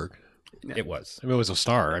Gutenberg. Yeah. It was. I mean, it was a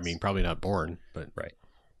star. I mean, probably not born, but right.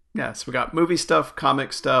 Yeah, so we got movie stuff,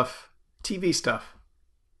 comic stuff, TV stuff.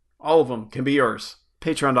 All of them can be yours.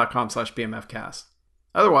 Patreon.com/bmfcast.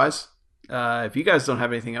 Otherwise, if you guys don't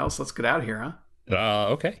have anything else, let's get out of here, huh?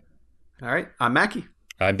 Okay. All right. I'm Mackie.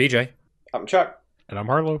 I'm BJ. I'm Chuck. And I'm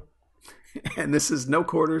Harlow. And this is No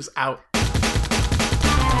Quarters out.